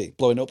to be.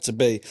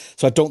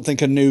 So I don't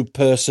think a new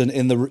person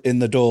in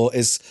the door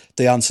is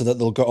the answer that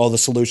they'll go, or the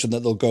solution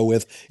that they'll go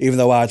with, even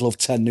though I'd love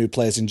 10 new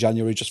players in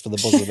January just for the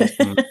buzz of it.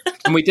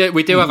 And we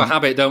do have a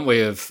habit, don't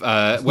we, of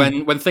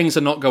when things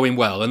are not going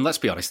well, and let's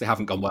be honest, they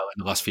haven't gone well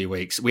in the last few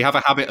weeks. We have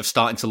a habit of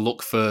starting to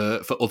look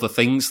for other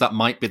things that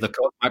might be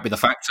the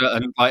factor.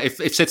 And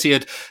if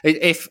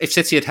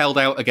City had held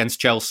out against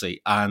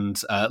Chelsea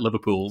and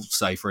Liverpool,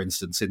 say for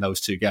instance, in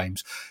those 2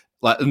 games,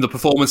 and the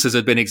performances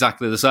had been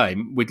exactly the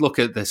same, we'd look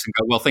at this and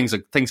go, well, things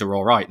are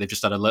all right. They've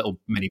just had a little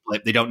mini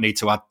blip. They don't need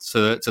to add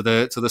to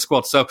the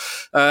squad. So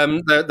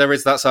there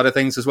is that side of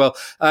things as well.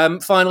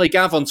 Finally,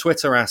 Gav on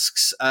Twitter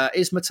asks,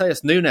 is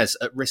Matheus Nunes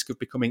at risk of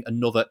becoming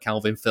another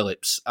Calvin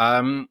Phillips?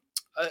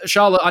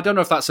 Charlotte, I don't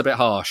know if that's a bit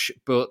harsh,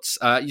 but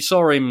you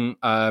saw him,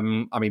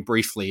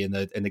 briefly in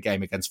the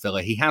game against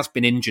Villa. He has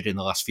been injured in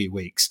the last few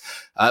weeks,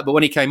 but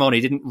when he came on,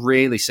 he didn't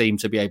really seem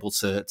to be able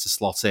to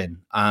slot in.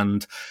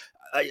 And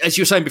as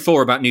you were saying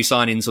before about new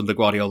signings under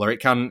Guardiola,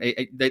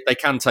 they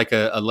can take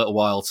a little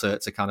while to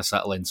kind of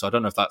settle in. So I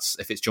don't know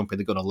if it's jumping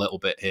the gun a little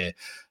bit here,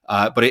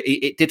 but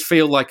it did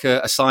feel like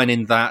a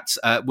signing that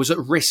was at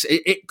risk.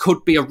 It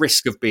could be a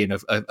risk of being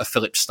a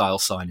Phillips style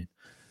signing.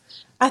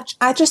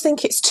 I just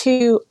think it's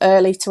too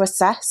early to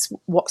assess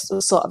what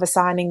sort of a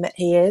signing that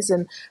he is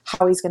and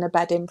how he's going to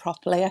bed in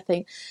properly.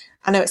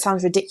 I know it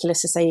sounds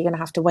ridiculous to say you're going to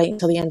have to wait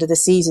until the end of the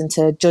season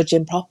to judge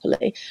him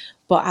properly,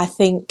 but I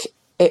think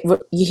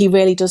he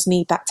really does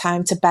need that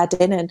time to bed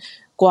in, and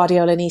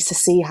Guardiola needs to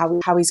see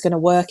how he's going to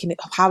work and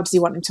how does he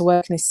want him to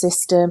work in his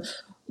system.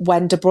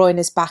 When De Bruyne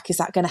is back, is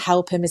that going to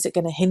help him? Is it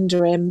going to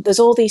hinder him? There's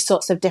all these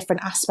sorts of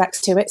different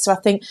aspects to it. So I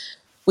think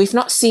we've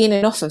not seen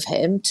enough of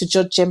him to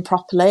judge him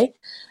properly.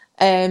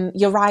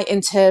 You're right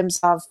in terms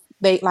of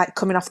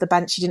coming off the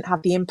bench, he didn't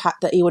have the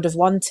impact that he would have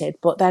wanted.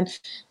 But then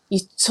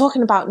you're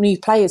talking about new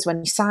players when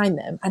you sign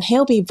them, and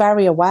he'll be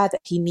very aware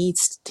that he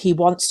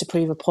wants to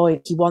prove a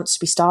point. He wants to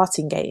be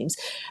starting games.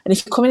 And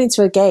if you're coming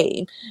into a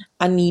game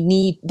and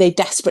they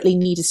desperately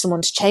needed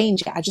someone to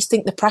change it, I just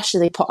think the pressure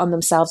they put on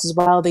themselves as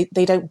well,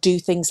 they don't do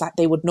things like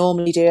they would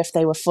normally do if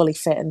they were fully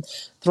fit and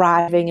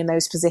thriving in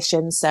those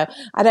positions. So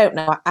I don't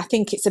know. I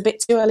think it's a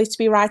bit too early to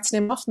be writing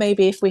him off.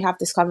 Maybe if we have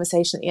this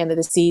conversation at the end of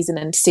the season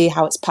and see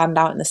how it's panned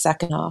out in the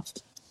second half.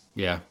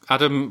 Yeah,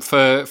 Adam,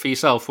 for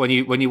yourself, when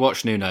you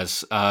watch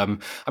Nunes,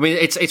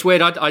 it's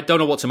weird. I don't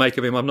know what to make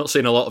of him. I've not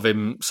seen a lot of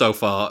him so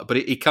far, but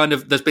he kind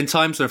of. There's been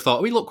times when I've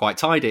thought, he looked quite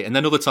tidy, and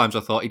then other times I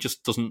thought he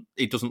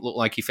doesn't look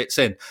like he fits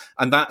in,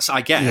 and that's,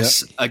 I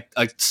guess, a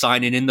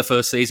signing in the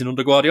first season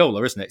under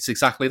Guardiola, isn't it? It's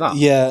exactly that.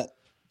 Yeah.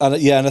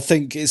 And I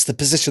think it's the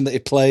position that he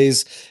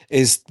plays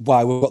is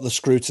why we've got the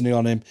scrutiny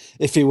on him.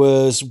 If he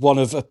was one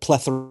of a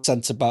plethora of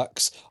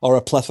centre-backs or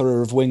a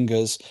plethora of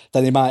wingers,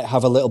 then he might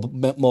have a little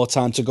bit more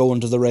time to go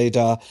under the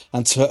radar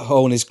and to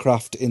hone his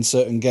craft in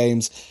certain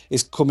games.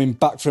 He's coming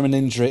back from an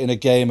injury in a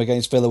game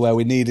against Villa where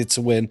we needed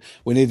to win.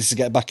 We needed to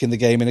get back in the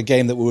game, in a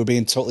game that we were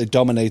being totally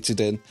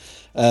dominated in.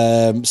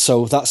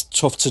 So that's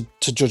tough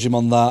to judge him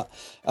on that.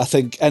 I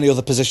think any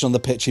other position on the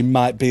pitch, he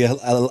might be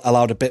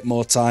allowed a bit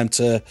more time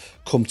to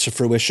come to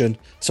fruition.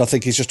 So I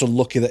think he's just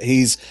unlucky that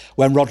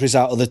when Rodri's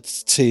out of the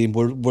team,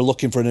 we're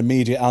looking for an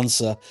immediate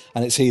answer,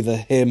 and it's either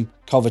him,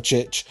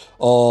 Kovacic,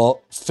 or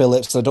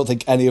Phillips. I don't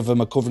think any of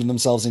them are covering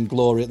themselves in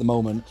glory at the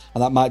moment,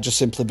 and that might just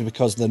simply be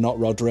because they're not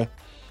Rodri.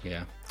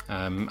 Yeah.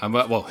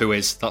 Who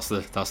is? That's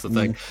the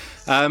thing.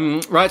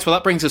 Right, well,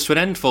 that brings us to an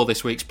end for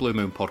this week's Blue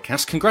Moon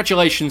podcast.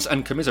 Congratulations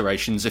and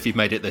commiserations if you've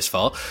made it this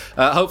far.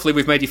 Hopefully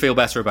we've made you feel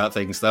better about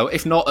things, though.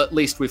 If not, at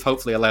least we've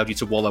hopefully allowed you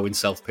to wallow in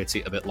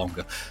self-pity a bit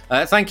longer.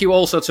 Thank you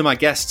also to my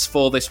guests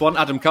for this one,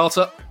 Adam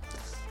Carter.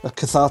 A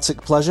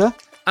cathartic pleasure.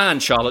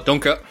 And Charlotte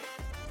Dunker.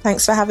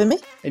 Thanks for having me.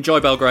 Enjoy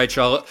Belgrade,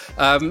 Charlotte.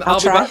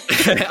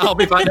 I'll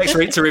be back next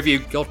week to review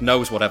God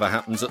knows whatever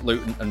happens at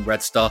Luton and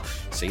Red Star.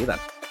 See you then.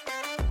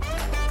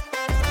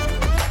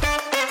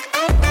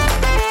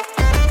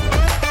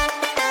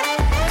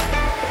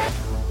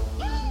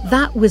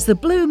 That was the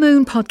Blue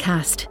Moon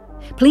podcast.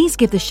 Please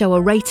give the show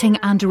a rating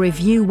and a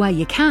review where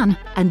you can.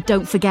 And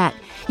don't forget,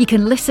 you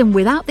can listen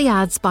without the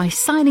ads by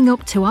signing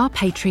up to our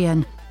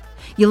Patreon.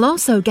 You'll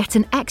also get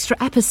an extra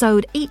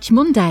episode each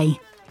Monday.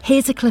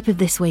 Here's a clip of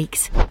this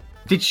week's.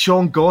 Did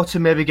Sean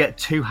Gorton maybe get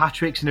 2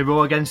 hat-tricks in a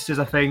row against us,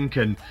 I think?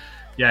 And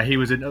yeah, it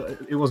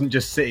wasn't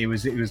just City, it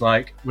was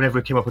like whenever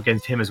we came up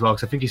against him as well,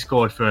 because I think he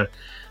scored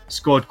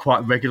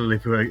quite regularly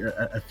for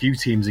a few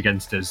teams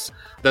against us.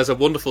 There's a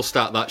wonderful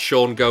stat that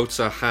Sean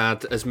Goater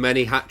had as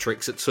many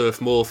hat-tricks at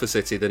Turf Moor for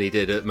City than he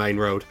did at Main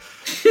Road.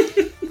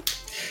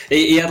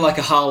 He had like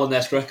a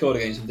Haaland-esque record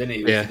against him, didn't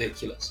he? It was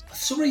ridiculous. For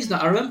some reason,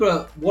 I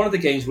remember one of the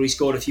games where he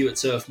scored a few at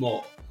Turf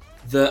Moor,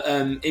 that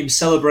him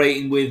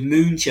celebrating with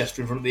Moonchester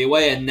in front of the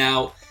away end.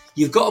 Now,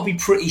 you've got to be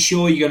pretty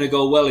sure you're going to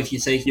go well if you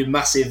take your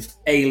massive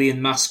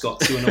alien mascot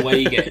to an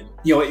away game.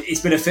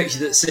 It's been a fixture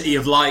that City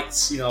have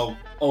liked,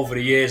 over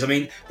the years. I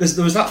mean,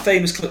 there was that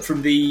famous clip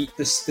from the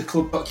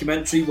club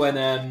documentary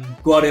when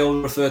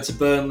Guardiola referred to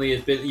Burnley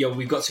as being,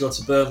 we've got to go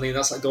to Burnley, and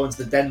that's like going to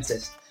the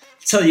dentist.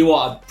 Tell you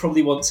what, I'd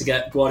probably want to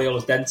get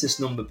Guardiola's dentist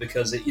number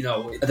because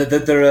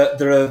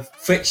there are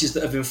fixtures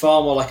that have been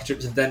far more like a trip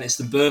to the dentist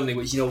than Burnley,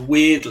 which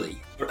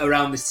weirdly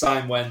around this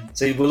time we're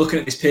looking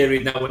at this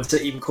period now when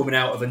City even coming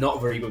out of a not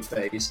very good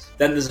phase.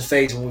 Then there's a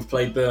phase when we've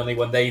played Burnley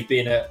when they've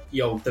been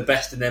the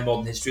best in their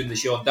modern history under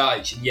Sean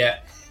Dyche, and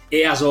yet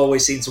it has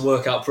always seemed to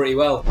work out pretty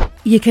well.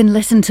 You can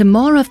listen to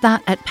more of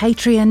that at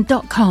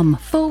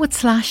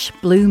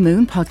patreon.com/Blue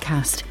Moon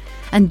Podcast.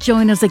 And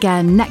join us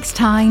again next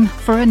time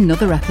for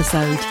another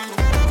episode.